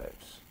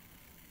archives.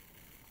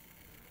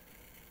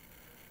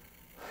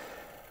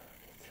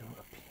 They threw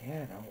a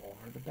piano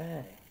over the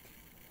bank.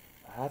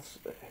 That's...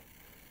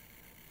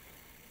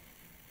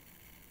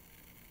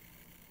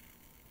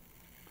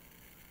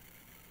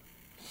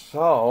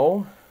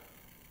 So,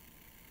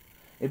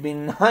 it'd be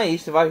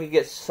nice if I could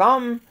get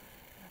some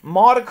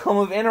modicum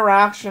of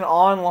interaction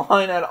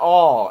online at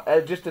all.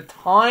 Just a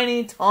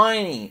tiny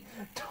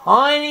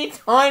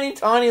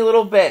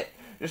little bit.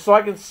 Just so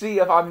I can see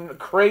if I'm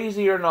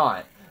crazy or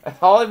not.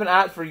 That's all I've been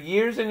at for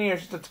years and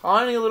years. Just a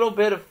tiny little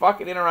bit of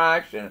fucking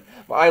interaction.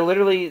 But I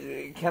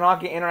literally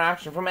cannot get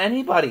interaction from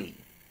anybody.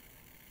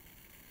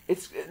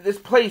 This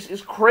place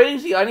is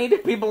crazy. I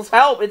need people's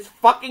help. It's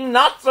fucking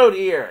nuts out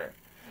here.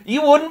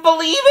 You wouldn't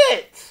believe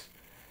it!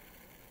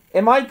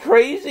 Am I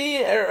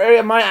crazy, or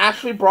am I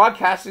actually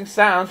broadcasting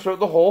sounds throughout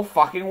the whole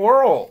fucking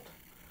world?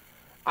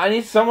 I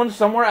need someone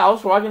somewhere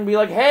else where I can be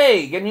like,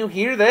 hey, can you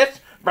hear this?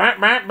 Bah,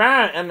 bah,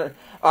 bah. And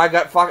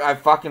I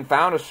fucking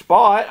found a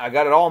spot. I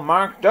got it all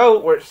marked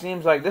out where it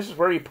seems like this is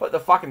where you put the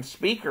fucking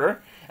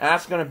speaker, and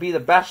that's going to be the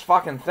best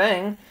fucking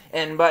thing.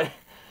 But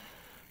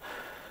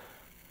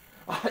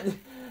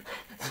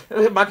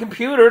my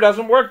computer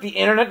doesn't work. The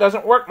internet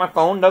doesn't work. My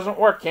phone doesn't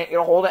work. Can't get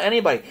a hold of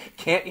anybody.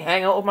 Can't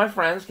hang out with my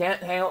friends.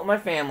 Can't hang out with my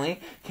family.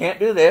 Can't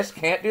do this.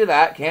 Can't do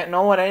that. Can't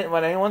know what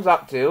anyone's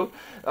up to.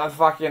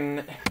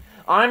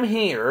 I'm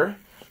here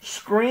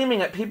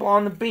screaming at people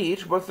on the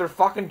beach with their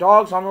fucking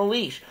dogs on the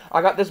leash.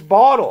 I got this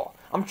bottle.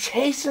 I'm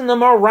chasing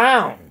them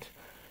around.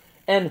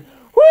 And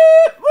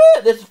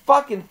this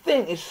fucking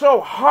thing is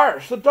so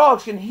harsh. The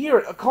dogs can hear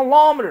it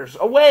kilometers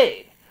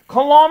away.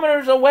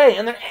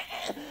 And they're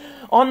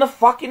on the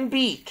fucking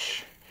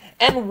beach.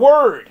 And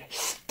word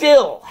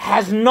still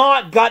has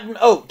not gotten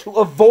out to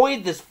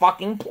avoid this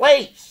fucking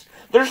place.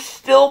 There's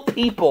still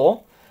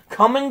people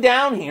coming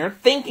down here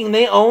thinking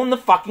they own the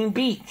fucking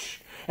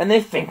beach. And they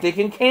think they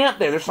can camp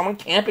there. There's someone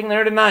camping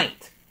there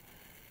tonight.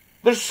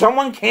 There's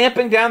someone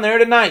camping down there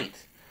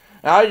tonight.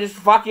 I just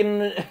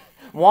fucking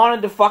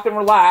wanted to fucking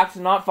relax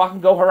and not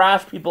fucking go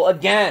harass people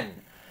again.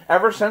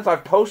 Ever since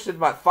I've posted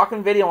my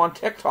fucking video on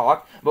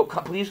TikTok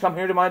about please come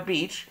here to my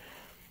beach,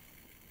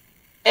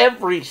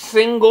 every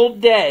single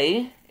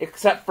day,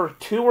 except for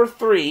 2 or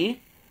 3,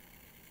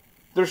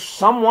 there's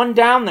someone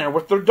down there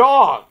with their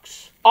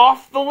dogs,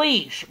 off the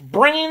leash,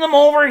 bringing them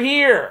over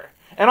here.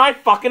 And I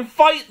fucking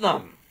fight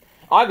them.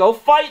 I go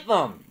fight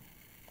them.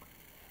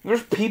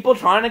 There's people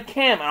trying to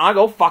camp, and I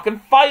go fucking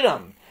fight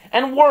them.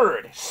 And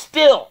word,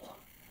 still,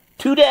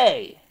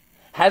 today,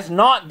 has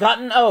not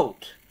gotten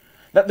out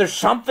that there's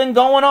something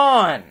going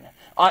on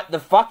at the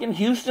fucking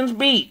Houston's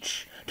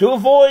beach. To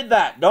avoid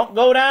that, don't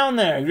go down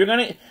there. You're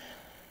gonna...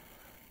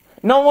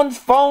 No one's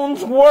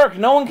phones work.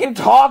 No one can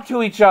talk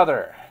to each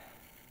other.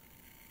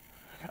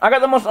 I got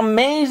the most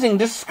amazing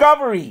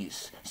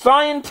discoveries,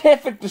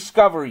 scientific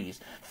discoveries,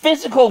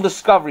 physical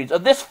discoveries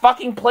of this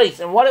fucking place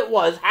and what it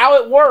was,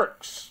 how it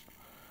works.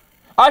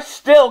 I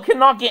still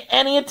cannot get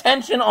any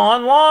attention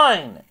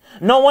online.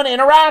 No one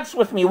interacts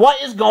with me.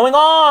 What is going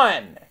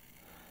on?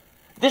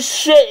 This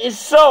shit is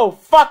so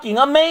fucking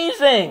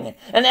amazing.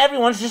 And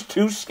everyone's just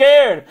too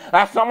scared.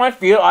 That's not my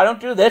field. I don't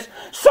do this.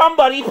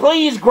 Somebody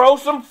please grow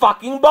some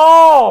fucking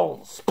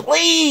balls.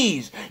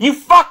 Please. You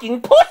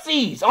fucking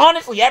pussies.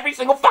 Honestly, every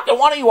single fucking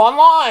one of you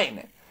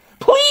online.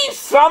 Please,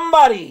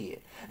 somebody.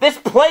 This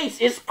place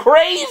is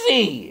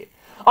crazy.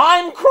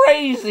 I'm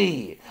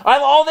crazy. I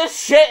have all this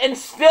shit and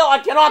still I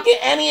cannot get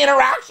any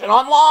interaction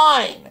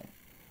online.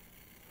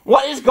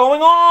 What is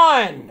going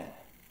on?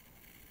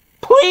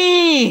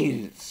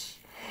 Please.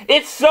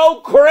 It's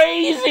so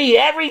crazy.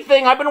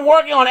 Everything. I've been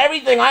working on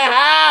everything I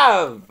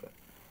have.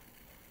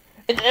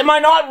 Am I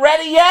not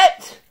ready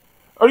yet?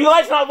 Are you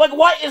guys not, like,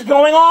 what is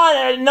going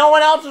on? And no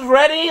one else is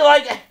ready?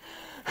 Like,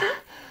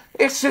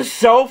 it's just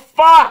so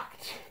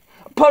fucked.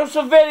 Post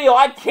a video.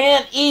 I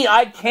can't eat.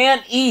 I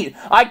can't eat.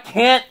 I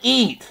can't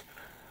eat.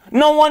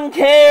 No one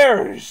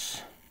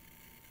cares.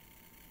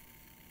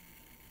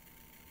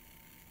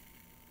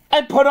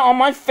 I put it on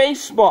my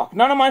Facebook.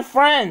 None of my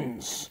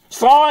friends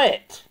saw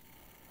it.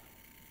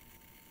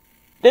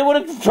 They would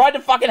have tried to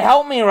fucking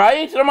help me,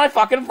 right? They're my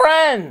fucking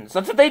friends.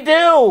 That's what they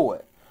do.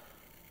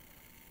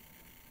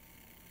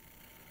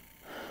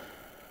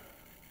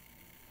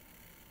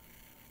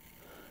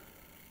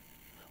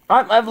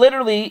 I've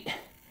literally...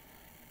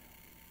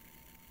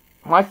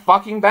 My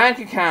fucking bank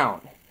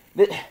account.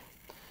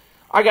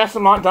 I guess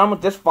I'm not done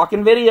with this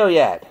fucking video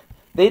yet.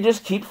 They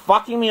just keep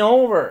fucking me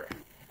over.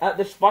 At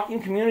this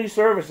fucking community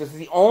service. This is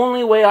the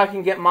only way I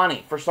can get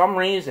money. For some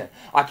reason.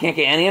 I can't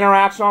get any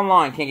interaction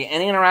online. Can't get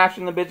any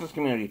interaction in the business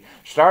community.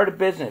 Start a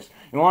business.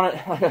 You want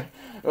to...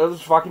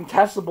 This fucking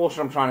Tesla bullshit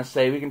I'm trying to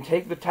say. We can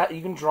take the...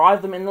 You can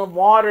drive them in the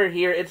water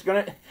here. It's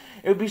gonna...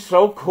 It would be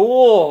so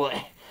cool.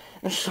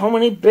 There's so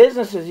many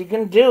businesses you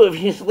can do if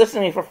you just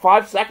listen to me for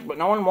 5 seconds, but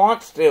no one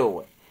wants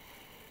to.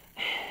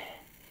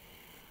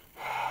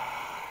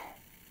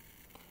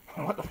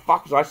 What the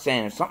fuck was I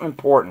saying? It's something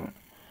important.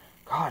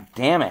 God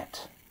damn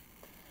it.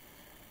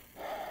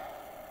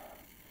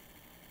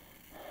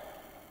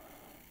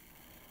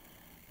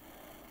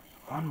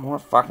 One more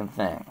fucking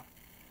thing.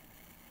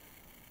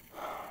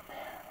 Oh, man.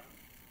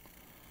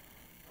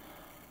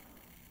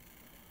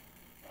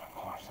 Of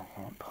course, I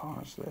can't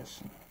pause this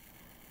and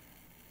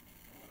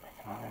make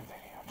another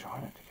video.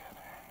 Join it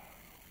together.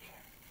 Okay.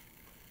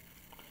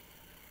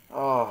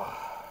 Oh.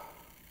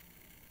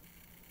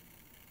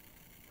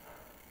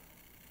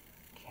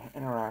 Can't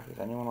interact with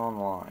anyone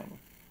online.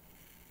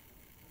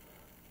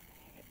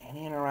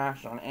 Any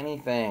interaction on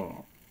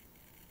anything.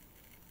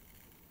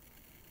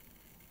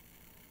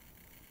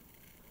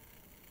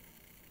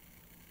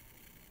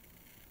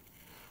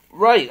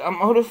 Right, I'm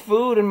out of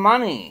food and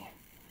money.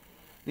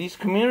 These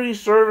community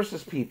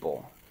services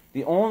people.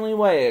 The only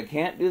way, I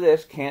can't do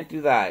this, can't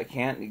do that. I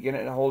can't get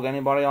a hold of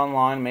anybody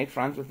online, make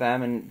friends with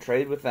them and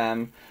trade with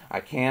them. I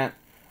can't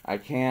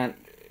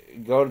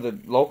go to the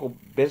local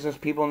business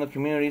people in the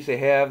community, say,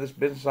 hey, I have this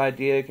business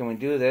idea, can we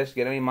do this?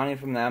 Get any money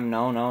from them?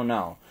 No, no,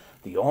 no.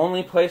 The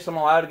only place I'm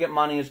allowed to get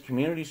money is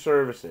community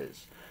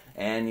services.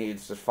 And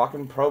it's this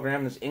fucking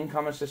program, this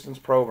income assistance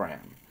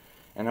program.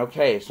 And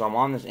okay, so I'm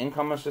on this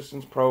income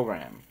assistance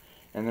program.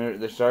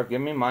 And they start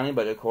giving me money,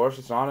 but of course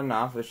it's not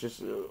enough. It's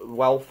just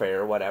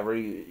welfare, whatever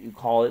you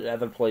call it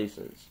other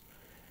places.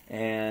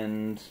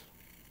 And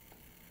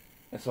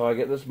so I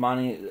get this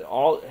money,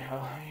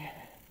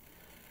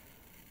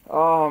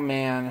 oh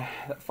man,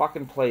 that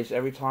fucking place,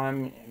 every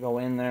time I go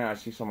in there, I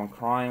see someone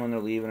crying when they're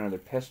leaving or they're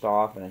pissed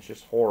off, and it's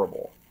just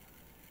horrible.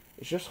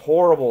 It's just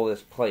horrible,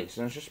 this place.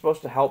 And it's just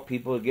supposed to help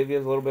people, give you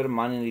a little bit of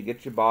money to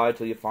get you by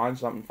till you find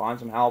something, find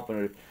some help,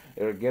 or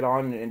get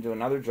on into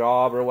another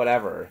job or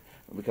whatever.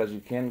 Because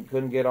you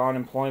couldn't get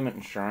unemployment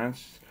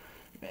insurance.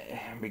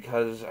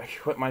 Because I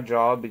quit my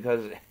job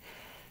because...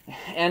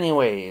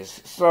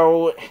 Anyways,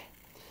 so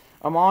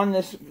I'm on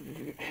this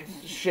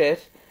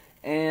shit,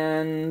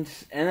 and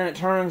then it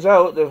turns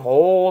out this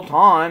whole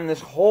time,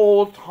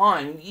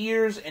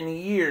 years and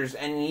years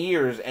and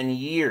years and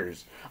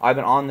years, I've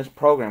been on this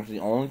program. It's the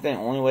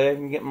only way I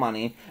can get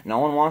money. No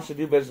one wants to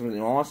do business.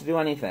 No one wants to do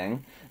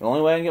anything. The only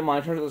way I can get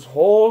money turns out this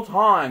whole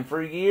time,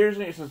 for years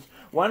and years, since,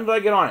 when did I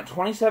get on it?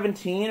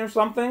 2017 or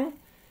something?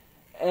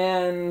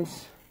 Or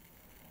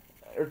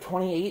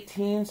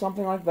 2018,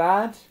 something like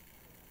that.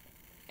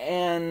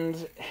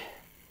 And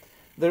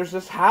there's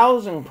this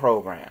housing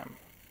program.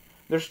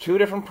 There's 2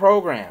 different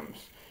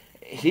programs.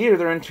 Here,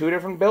 they're in 2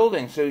 different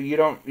buildings, so you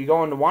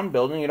go into one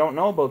building, you don't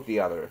know about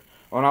the other.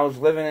 When I was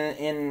living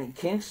in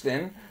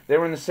Kingston, they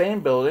were in the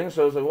same building,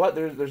 so it was like, what?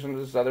 There's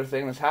this other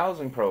thing, this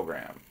housing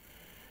program.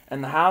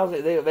 And the house,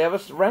 they have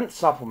a rent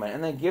supplement,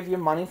 and they give you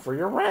money for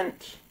your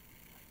rent.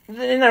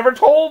 They never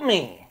told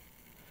me.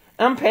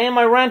 And I'm paying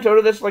my rent out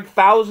of this, like,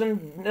 not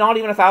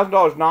even $1,000,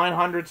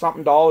 $900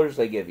 something dollars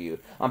they give you.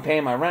 I'm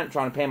paying my rent,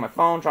 trying to pay my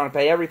phone, trying to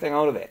pay everything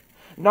out of it.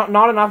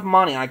 Not enough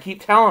money. And I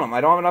keep telling them,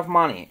 I don't have enough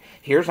money.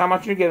 Here's how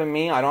much you're giving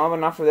me. I don't have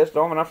enough for this,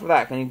 don't have enough for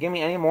that. Can you give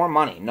me any more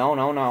money?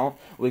 No.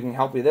 We can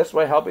help you this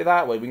way, help you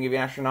that way. We can give you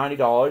an extra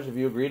 $90 if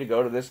you agree to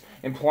go to this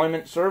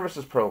employment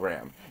services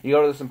program. You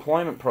go to this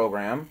employment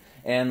program,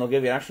 and they'll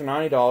give you an extra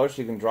 $90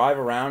 so you can drive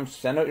around,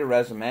 send out your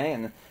resume,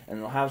 and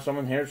they'll have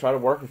someone here try to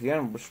work with you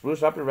and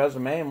spruce up your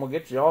resume, and we'll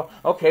get you all,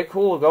 okay,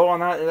 cool, we'll go on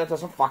that. That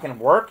doesn't fucking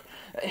work.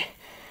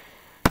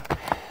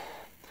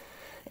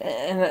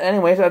 And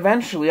anyways,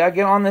 eventually I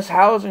get on this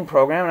housing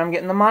program and I'm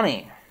getting the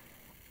money.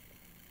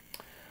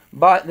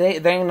 But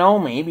they know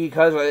me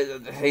because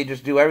they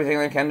just do everything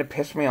they can to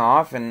piss me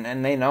off,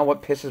 and they know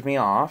what pisses me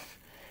off.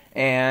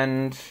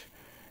 And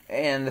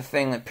the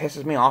thing that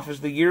pisses me off is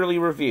the yearly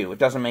review. It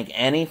doesn't make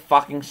any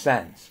fucking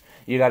sense.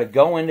 You got to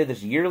go into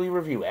this yearly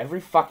review every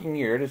fucking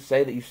year to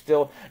say that you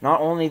still,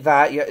 not only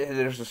that,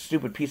 there's a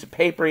stupid piece of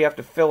paper you have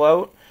to fill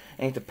out,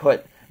 and you have to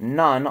put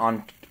none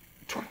on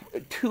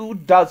 24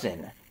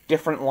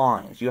 different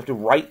lines. You have to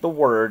write the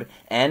word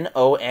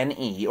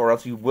N-O-N-E, or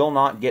else you will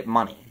not get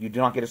money. You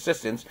do not get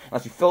assistance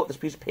unless you fill out this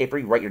piece of paper.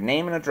 You wite your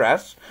name and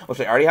address, which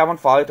I already have on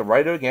file. You have to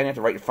write it again. You have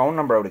to write your phone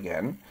number out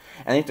again.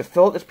 And you have to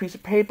fill out this piece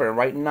of paper and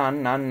write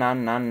none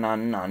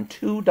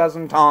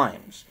 24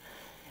 times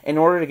in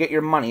order to get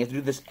your money. You have to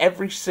do this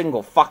every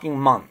single fucking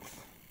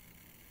month.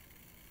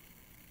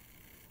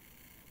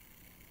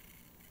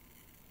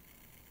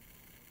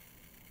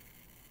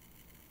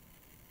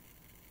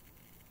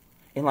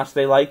 Unless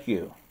they like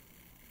you.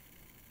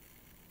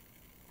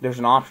 There's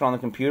an option on the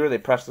computer, they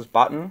press this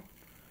button,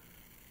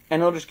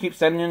 and it'll just keep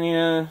sending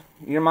you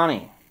your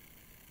money.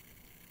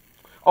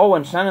 Oh,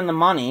 and sending the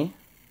money,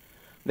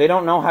 they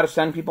don't know how to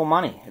send people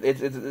money.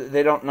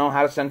 They don't know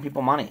how to send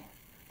people money.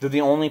 They're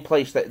the only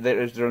place that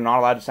they're not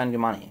allowed to send you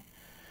money.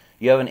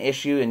 You have an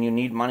issue and you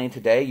need money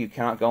today, you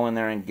cannot go in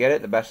there and get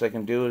it. The best they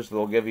can do is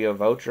they'll give you a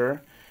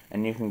voucher,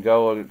 and you can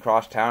go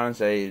across town and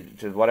say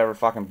to whatever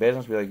fucking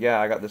business, be like,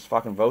 yeah, I got this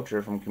fucking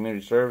voucher from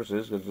community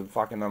services because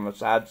I'm a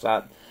sad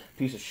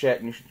piece of shit,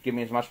 and you should give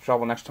me as much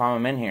trouble next time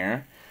I'm in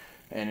here,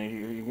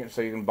 and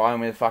so you can buy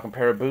me a fucking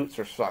pair of boots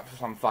or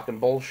some fucking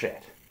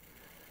bullshit.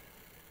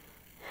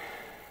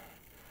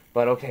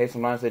 But okay,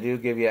 sometimes they do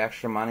give you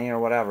extra money or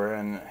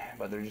whatever,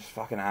 but they're just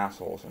fucking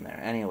assholes in there.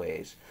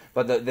 Anyways,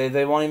 but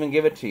they won't even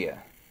give it to you.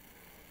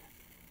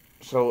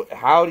 So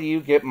how do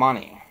you get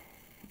money?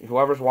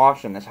 Whoever's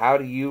watching this, how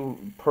do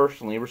you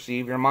personally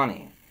receive your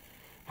money?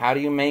 How do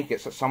you make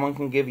it so someone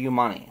can give you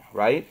money,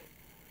 right?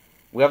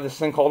 We have this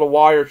thing called a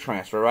wire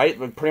transfer, right?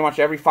 Pretty much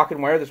every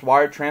fucking where, this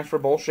wire transfer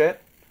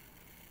bullshit.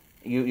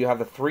 You have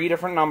the 3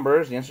 different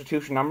numbers, the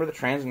institution number, the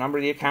transit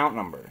number, the account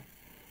number.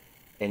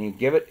 And you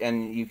give it,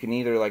 and you can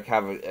either like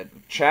have a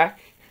check,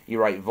 you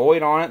write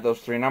void on it, those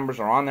 3 numbers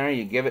are on there,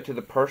 you give it to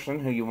the person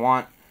who you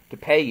want to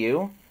pay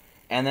you,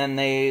 and then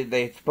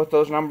they put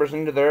those numbers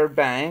into their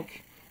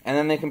bank, and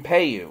then they can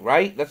pay you,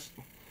 right? That's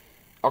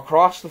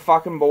across the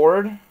fucking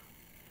board.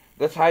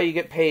 That's how you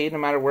get paid, no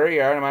matter where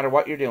you are, no matter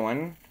what you're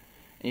doing.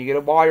 And you get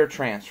a wire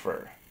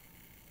transfer.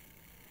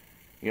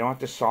 You don't have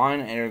to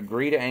sign and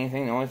agree to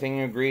anything. The only thing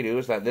you agree to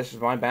is that this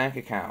is my bank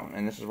account,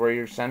 and this is where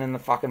you're sending the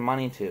fucking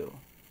money to.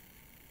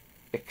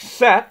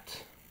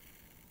 Except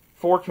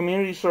for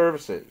community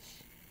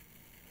services.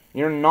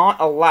 You're not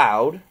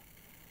allowed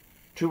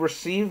to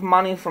receive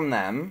money from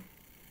them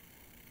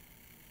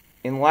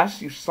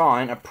unless you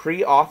sign a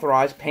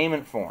pre-authorized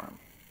payment form.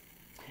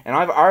 And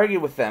I've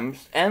argued with them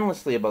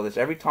endlessly about this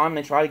every time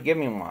they try to give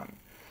me one.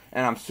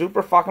 And I'm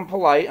super fucking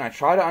polite, and I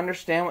try to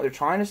understand what they're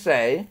trying to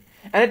say,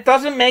 and it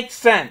doesn't make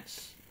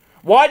sense.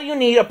 Why do you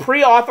need a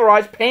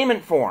pre-authorized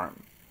payment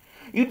form?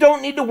 You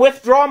don't need to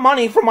withdraw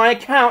money from my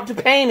account to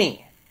pay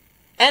me.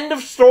 End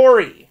of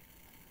story.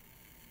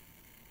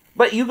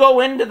 But you go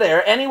into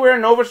there, anywhere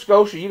in Nova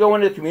Scotia, you go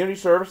into the community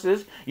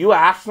services, you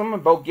ask them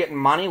about getting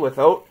money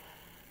without,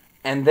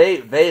 and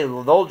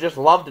they'll just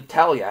love to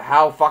tell you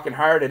how fucking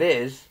hard it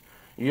is.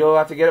 You'll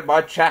have to get it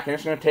by check, and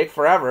it's going to take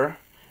forever.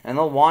 And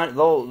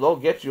they'll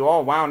get you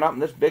all wound up in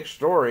this big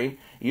story.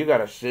 You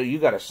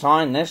gotta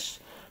sign this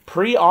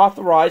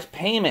pre-authorized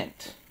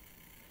payment.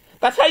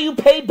 That's how you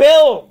pay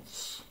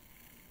bills.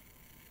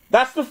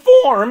 That's the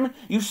form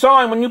you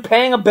sign when you're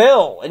paying a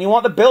bill, and you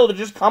want the bill to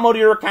just come out of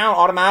your account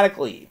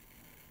automatically.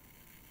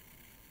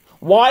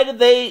 Why did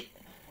they?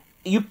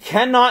 You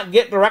cannot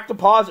get direct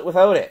deposit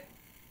without it.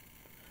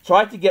 So I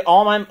have to get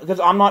all my, because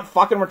I'm not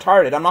fucking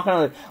retarded. I'm not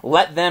going to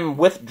let them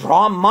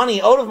withdraw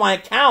money out of my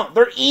account.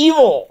 They're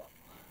evil.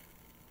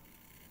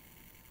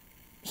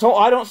 So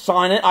I don't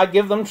sign it. I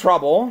give them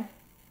trouble.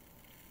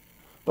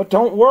 But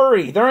don't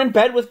worry, they're in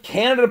bed with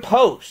Canada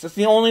Post. That's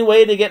the only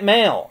way to get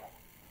mail.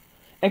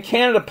 And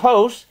Canada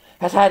Post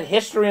has had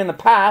history in the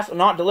past of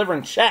not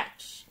delivering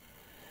checks.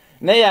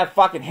 And they have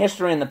fucking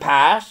history in the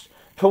past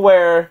to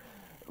where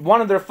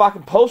one of their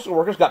fucking postal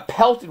workers got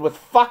pelted with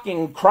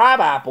fucking crab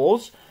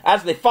apples,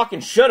 as they fucking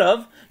should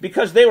have,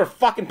 because they were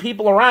fucking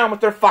people around with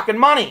their fucking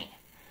money.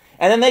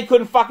 And then they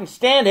couldn't fucking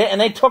stand it,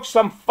 and they took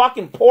some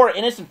fucking poor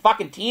innocent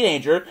fucking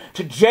teenager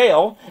to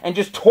jail and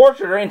just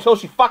tortured her until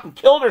she fucking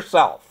killed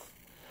herself.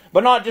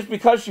 But not just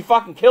because she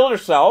fucking killed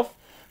herself,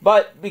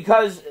 but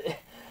because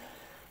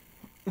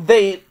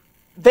they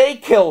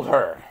killed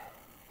her.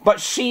 But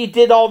she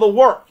did all the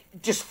work.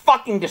 Just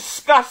fucking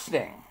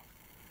disgusting.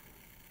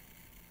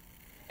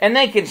 And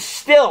they can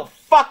still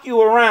fuck you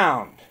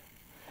around.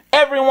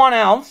 Everyone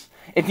else,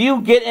 if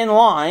you get in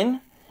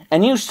line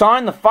and you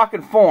sign the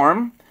fucking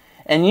form,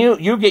 and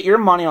you get your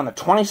money on the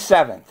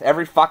 27th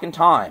every fucking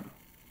time.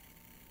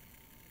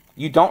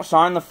 You don't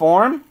sign the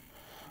form?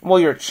 Well,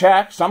 your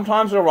check,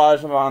 sometimes it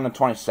arrives on the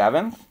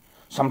 27th.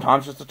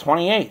 Sometimes it's the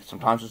 28th.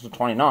 Sometimes it's the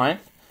 29th.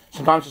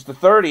 Sometimes it's the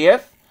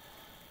 30th.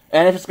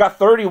 And if it's got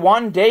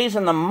 31 days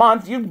in the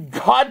month, you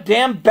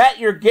goddamn bet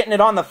you're getting it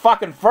on the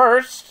fucking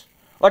 1st.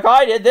 Like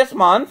I did this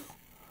month.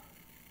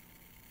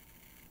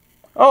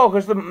 Oh,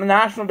 because the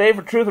National Day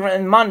for Truth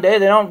and Monday,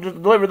 they don't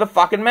just deliver the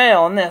fucking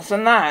mail, and this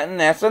and that, and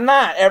this and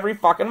that, every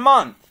fucking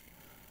month.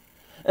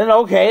 And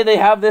okay, they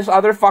have this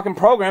other fucking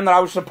program that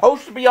I was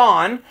supposed to be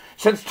on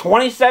since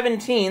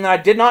 2017 that I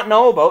did not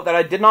know about, that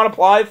I did not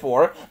apply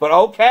for, but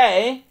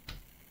okay.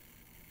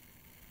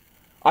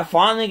 I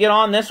finally get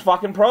on this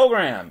fucking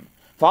program.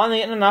 Finally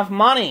getting enough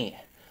money.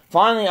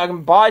 Finally, I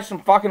can buy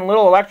some fucking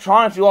little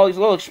electronics, do all these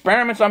little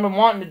experiments I've been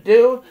wanting to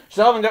do.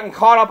 Still haven't gotten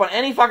caught up on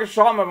any fucking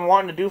show I've been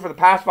wanting to do for the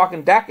past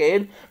fucking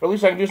decade. But at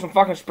least I can do some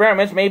fucking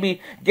experiments, maybe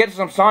get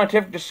some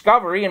scientific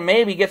discovery, and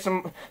maybe get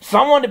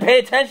someone to pay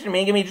attention to me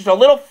and give me just a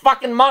little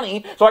fucking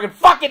money so I can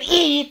fucking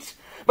eat.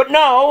 But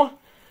no.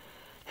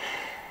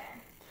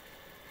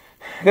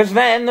 Because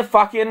then the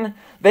fucking,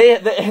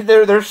 they're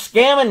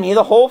scamming me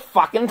the whole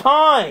fucking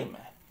time.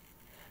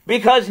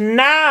 Because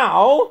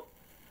now,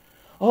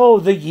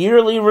 oh, the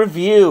yearly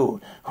review.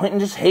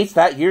 Quentin just hates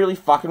that yearly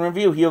fucking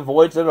review. He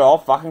avoids it at all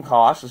fucking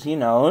costs, as he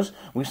knows.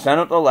 We send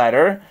out the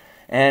letter,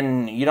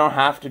 and you don't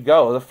have to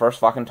go the first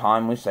fucking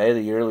time we say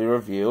the yearly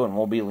review, and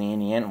we'll be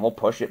lenient, and we'll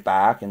push it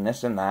back, and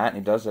this and that, and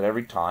he does it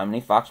every time, and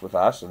he fucks with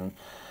us, and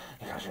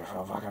because you're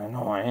so fucking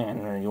annoying,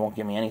 and you won't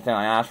give me anything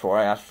I asked for.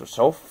 I asked for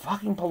so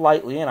fucking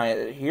politely, and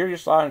I hear your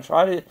side and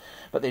try to,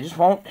 but they just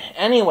won't.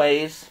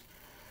 Anyways,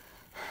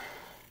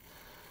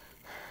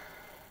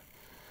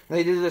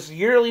 they do this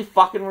yearly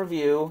fucking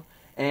review,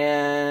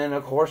 and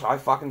of course I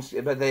fucking,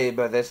 but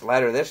this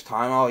letter this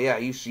time, oh yeah,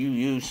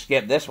 you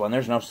skip this one.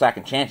 There's no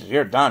second chances.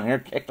 You're done. You're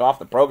kicked off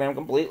the program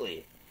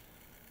completely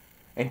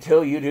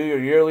until you do your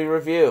yearly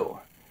review.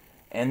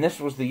 And this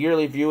was the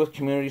yearly review with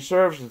community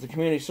services. The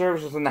community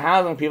services and the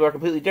housing people are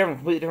completely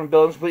different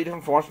buildings, completely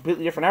different forms,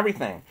 completely different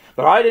everything.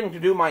 But I didn't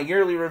do my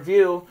yearly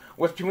review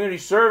with community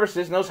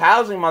services, and those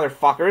housing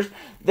motherfuckers,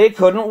 they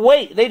couldn't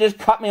wait. They just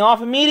cut me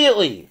off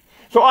immediately.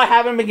 So I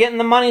haven't been getting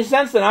the money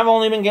since then. I've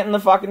only been getting the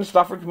fucking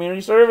stuff for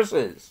community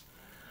services.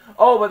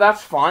 Oh, but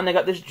that's fine. They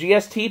got this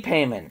GST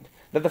payment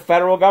that the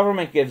federal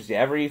government gives you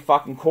every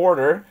fucking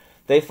quarter.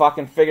 They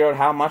fucking figure out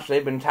how much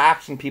they've been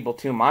taxing people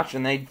too much,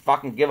 and they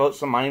fucking give out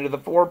some money to the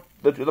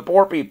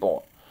poor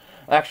people.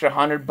 An extra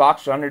 $100,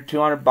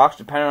 $200,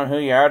 depending on who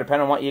you are,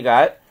 depending on what you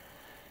got.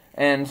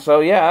 And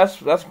so yeah,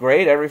 that's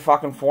great. Every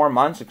fucking 4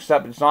 months,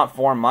 except it's not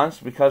 4 months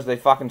because they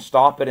fucking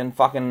stop it in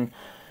fucking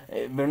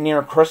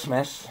near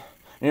Christmas.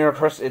 Near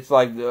Christmas, it's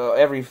like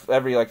every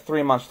like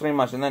 3 months,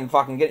 and then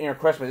fucking get near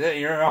Christmas,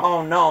 you're,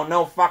 oh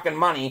no fucking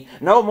money,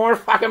 no more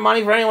fucking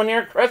money for anyone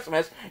near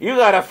Christmas. You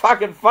gotta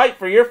fucking fight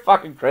for your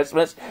fucking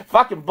Christmas,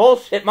 fucking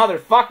bullshit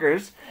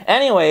motherfuckers.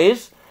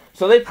 Anyways,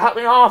 so they cut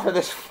me off of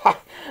this.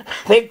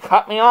 They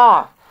cut me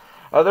off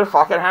of their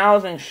fucking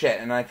housing shit,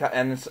 and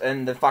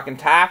the fucking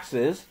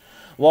taxes.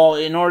 Well,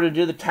 in order to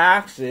do the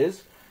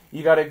taxes,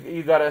 you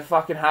gotta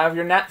fucking have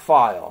your net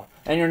file.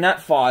 And your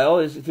net file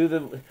is through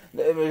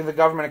the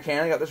government of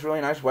Canada. They got this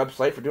really nice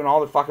website for doing all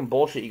the fucking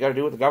bullshit you got to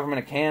do with the government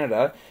of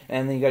Canada.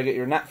 And then you got to get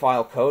your net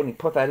file code, and you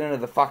put that into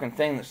the fucking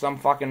thing that some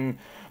fucking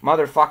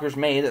motherfuckers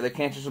made that they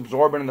can't just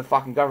absorb into the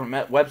fucking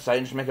government website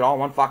and just make it all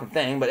one fucking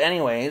thing. But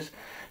anyways,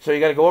 so you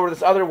got to go over to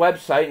this other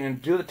website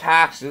and do the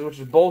taxes, which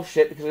is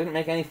bullshit because I didn't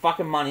make any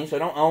fucking money, so I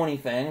don't owe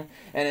anything.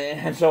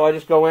 And so I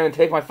just go in and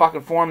take my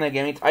fucking form they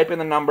gave me, type in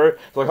the number.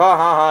 It's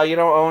like, you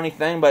don't owe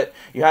anything, but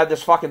you had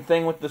this fucking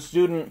thing with the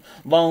student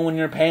loan when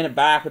you're paying it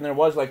back, and there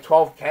was like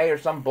 $12K or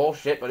some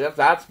bullshit, but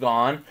that's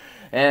gone.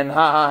 And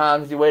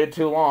because you waited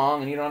too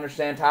long and you don't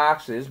understand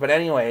taxes. But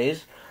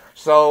anyways,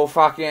 So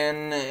fucking,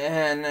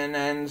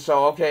 and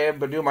so, okay,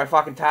 but do my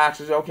fucking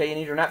taxes, okay, you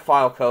need your net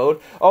file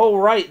code. Oh,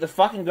 right, the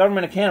fucking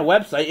Government of Canada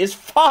website is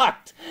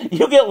fucked.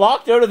 You get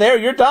locked out of there,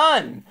 you're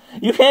done.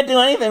 You can't do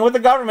anything with the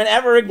government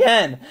ever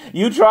again.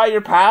 You try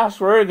your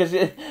password, because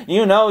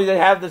you know they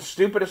have the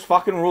stupidest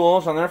fucking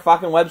rules on their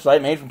fucking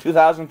website made from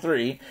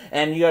 2003,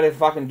 and you gotta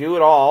fucking do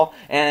it all,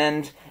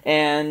 and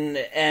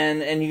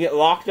you get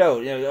locked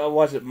out. You know,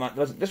 was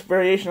it this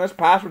variation, this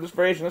password, this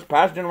variation, this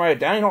password, didn't write it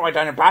down, you don't write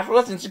down your password,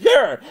 that's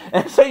insecure.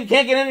 And so you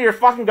can't get into your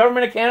fucking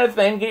Government of Canada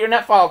thing, get your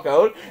net file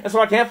code, and so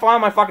I can't file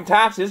my fucking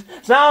taxes.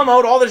 So now I'm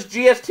owed all this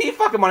GST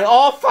fucking money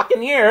all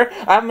fucking year.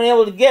 I haven't been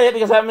able to get it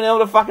because I haven't been able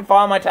to fucking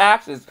file my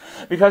taxes.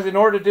 Because in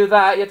order to do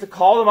that, you have to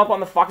call them up on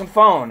the fucking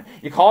phone.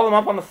 You call them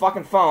up on the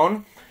fucking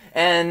phone,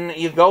 and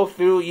you go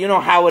through, you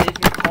know how it is,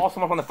 you call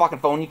someone on the fucking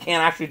phone, you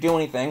can't actually do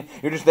anything,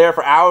 you're just there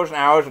for hours and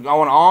hours,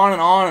 going on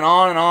and on and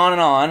on and on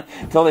and on,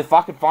 until they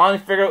fucking finally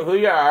figure out who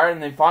you are,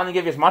 and they finally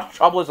give you as much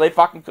trouble as they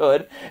fucking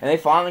could, and they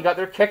finally got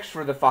their kicks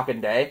for the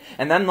fucking day,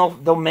 and then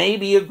they'll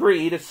maybe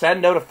agree to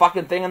send out a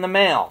fucking thing in the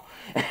mail.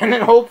 And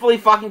then hopefully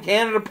fucking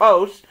Canada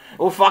Post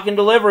will fucking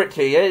deliver it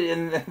to you,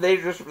 and they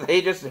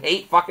just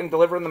hate fucking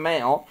delivering the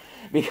mail,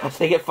 because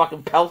they get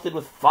fucking pelted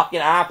with fucking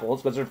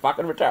apples, because they're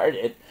fucking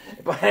retarded.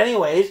 But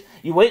anyways,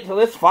 you wait till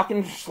this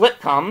fucking slip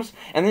comes,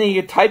 and then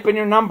you type in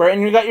your number,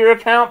 and you got your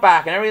account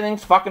back, and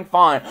everything's fucking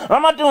fine.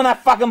 I'm not doing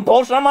that fucking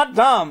bullshit, I'm not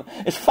dumb.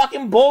 It's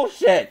fucking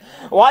bullshit.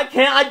 Why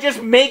can't I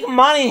just make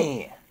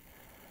money?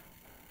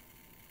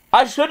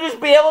 I should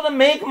just be able to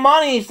make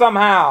money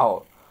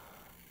somehow.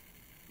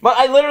 But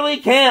I literally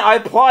can't. I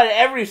apply to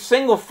every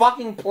single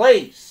fucking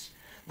place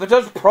that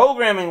does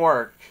programming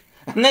work,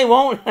 and they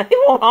won't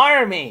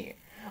hire me.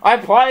 I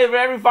apply for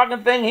every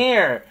fucking thing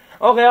here.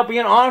 Okay, I'll be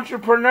an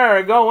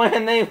entrepreneur. Go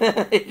in, they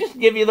just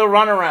give you the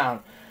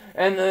runaround.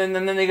 And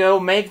then they go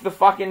make the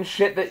fucking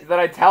shit that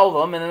I tell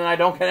them, and then I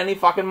don't get any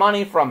fucking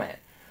money from it.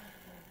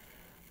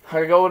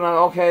 I go and,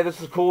 okay, this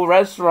is a cool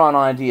restaurant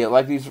idea.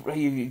 Like these,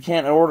 you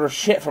can't order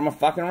shit from a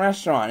fucking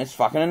restaurant. It's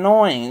fucking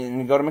annoying. And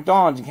you go to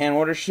McDonald's, you can't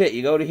order shit.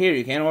 You go to here,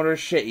 you can't order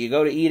shit. You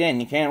go to Eat In,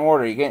 you can't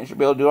order. You should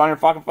be able to do it on your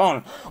fucking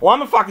phone. Well,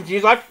 I'm a fucking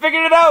genius. I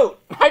figured it out.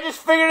 I just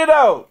figured it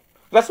out.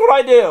 That's what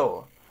I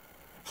do.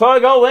 So I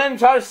go in and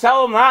try to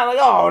sell them that. Like,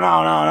 oh,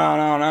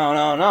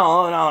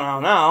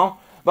 no.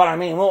 But I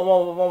mean,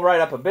 we'll write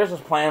up a business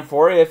plan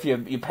for you if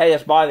you pay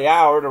us by the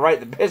hour to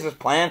write the business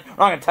plan. We're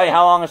not going to tell you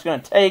how long it's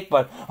going to take,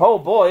 but oh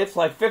boy, it's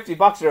like $50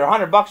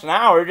 or $100 an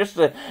hour just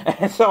to,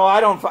 and so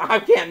I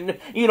can't,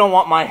 you don't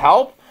want my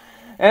help.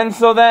 And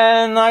so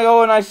then I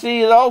go and I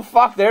see, oh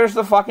fuck, there's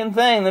the fucking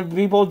thing. The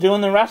people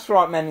doing the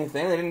restaurant menu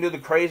thing, they didn't do the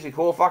crazy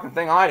cool fucking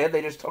thing I did.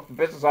 They just took the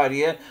business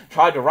idea,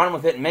 tried to run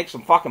with it and make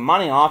some fucking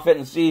money off it,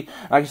 and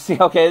I can see,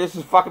 okay, this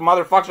is fucking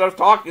motherfuckers I was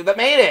talking to that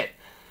made it.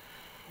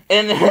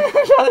 And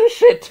there's other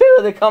shit too.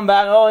 They come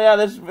back, oh yeah,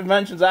 this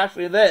invention's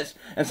actually this,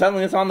 and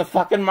suddenly it's on the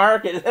fucking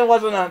market. There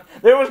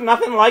was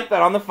nothing like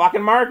that on the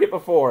fucking market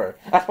before.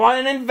 That's why I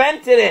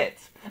invented it.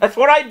 That's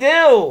what I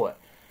do.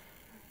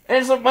 And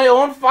it's like my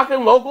own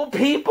fucking local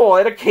people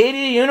at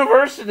Acadia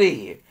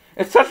University.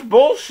 It's such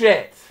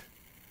bullshit.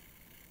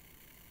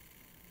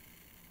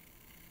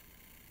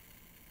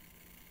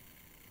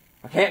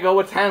 I can't go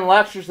attend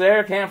lectures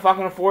there. Can't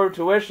fucking afford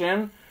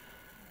tuition.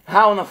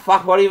 How in the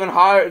fuck would I even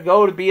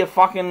go to be a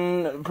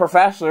fucking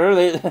professor?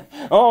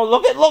 Oh,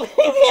 look,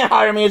 you can't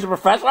hire me as a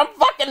professor. I'm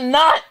fucking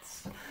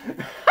nuts.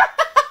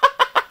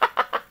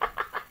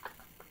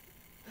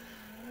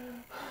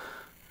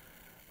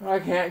 I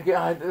can't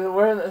get,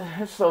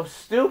 it's so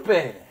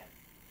stupid.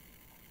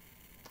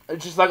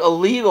 It's just like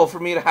illegal for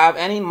me to have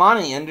any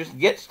money and just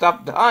get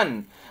stuff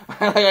done.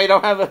 I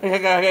don't have, I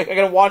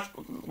gotta watch,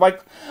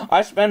 like,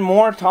 I spend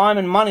more time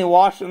and money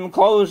washing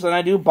clothes than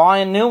I do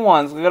buying new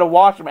ones. I gotta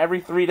wash them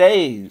every 3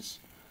 days.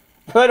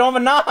 Because I don't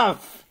have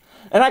enough.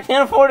 And I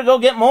can't afford to go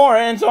get more,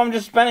 and so I'm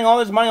just spending all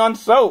this money on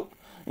soap.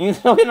 And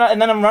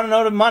then I'm running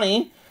out of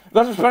money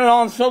because I'm spending it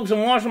all on soaps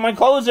and washing my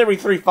clothes every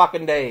 3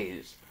 fucking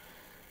days.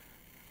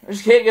 I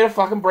just can't get a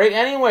fucking break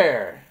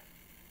anywhere.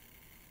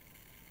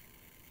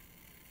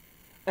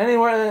 And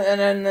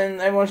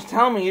then everyone's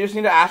telling me you just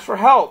need to ask for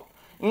help.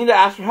 You need to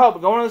ask for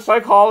help. Go into the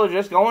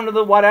psychologist, go into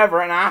the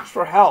whatever, and ask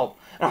for help.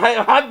 And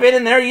I've been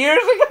in there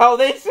years ago.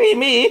 They see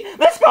me.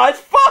 This guy's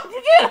fucked.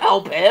 You can't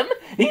help him.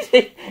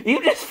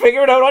 You just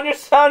figure it out on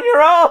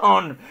your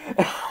own.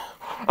 And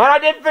I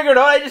did figure it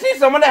out. I just need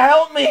someone to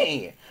help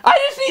me. I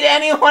just need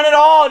anyone at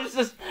all.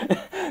 Just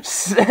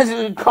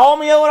call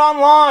me out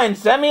online.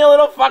 Send me a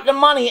little fucking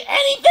money.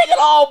 Anything at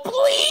all,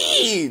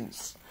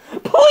 please.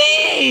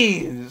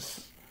 Please.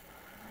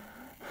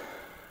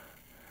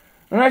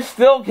 And I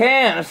still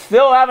can't. I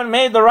still haven't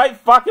made the right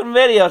fucking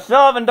video. Still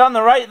haven't done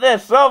the right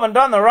this. Still haven't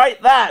done the right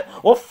that.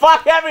 Well,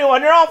 fuck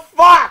everyone. You're all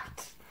fucked.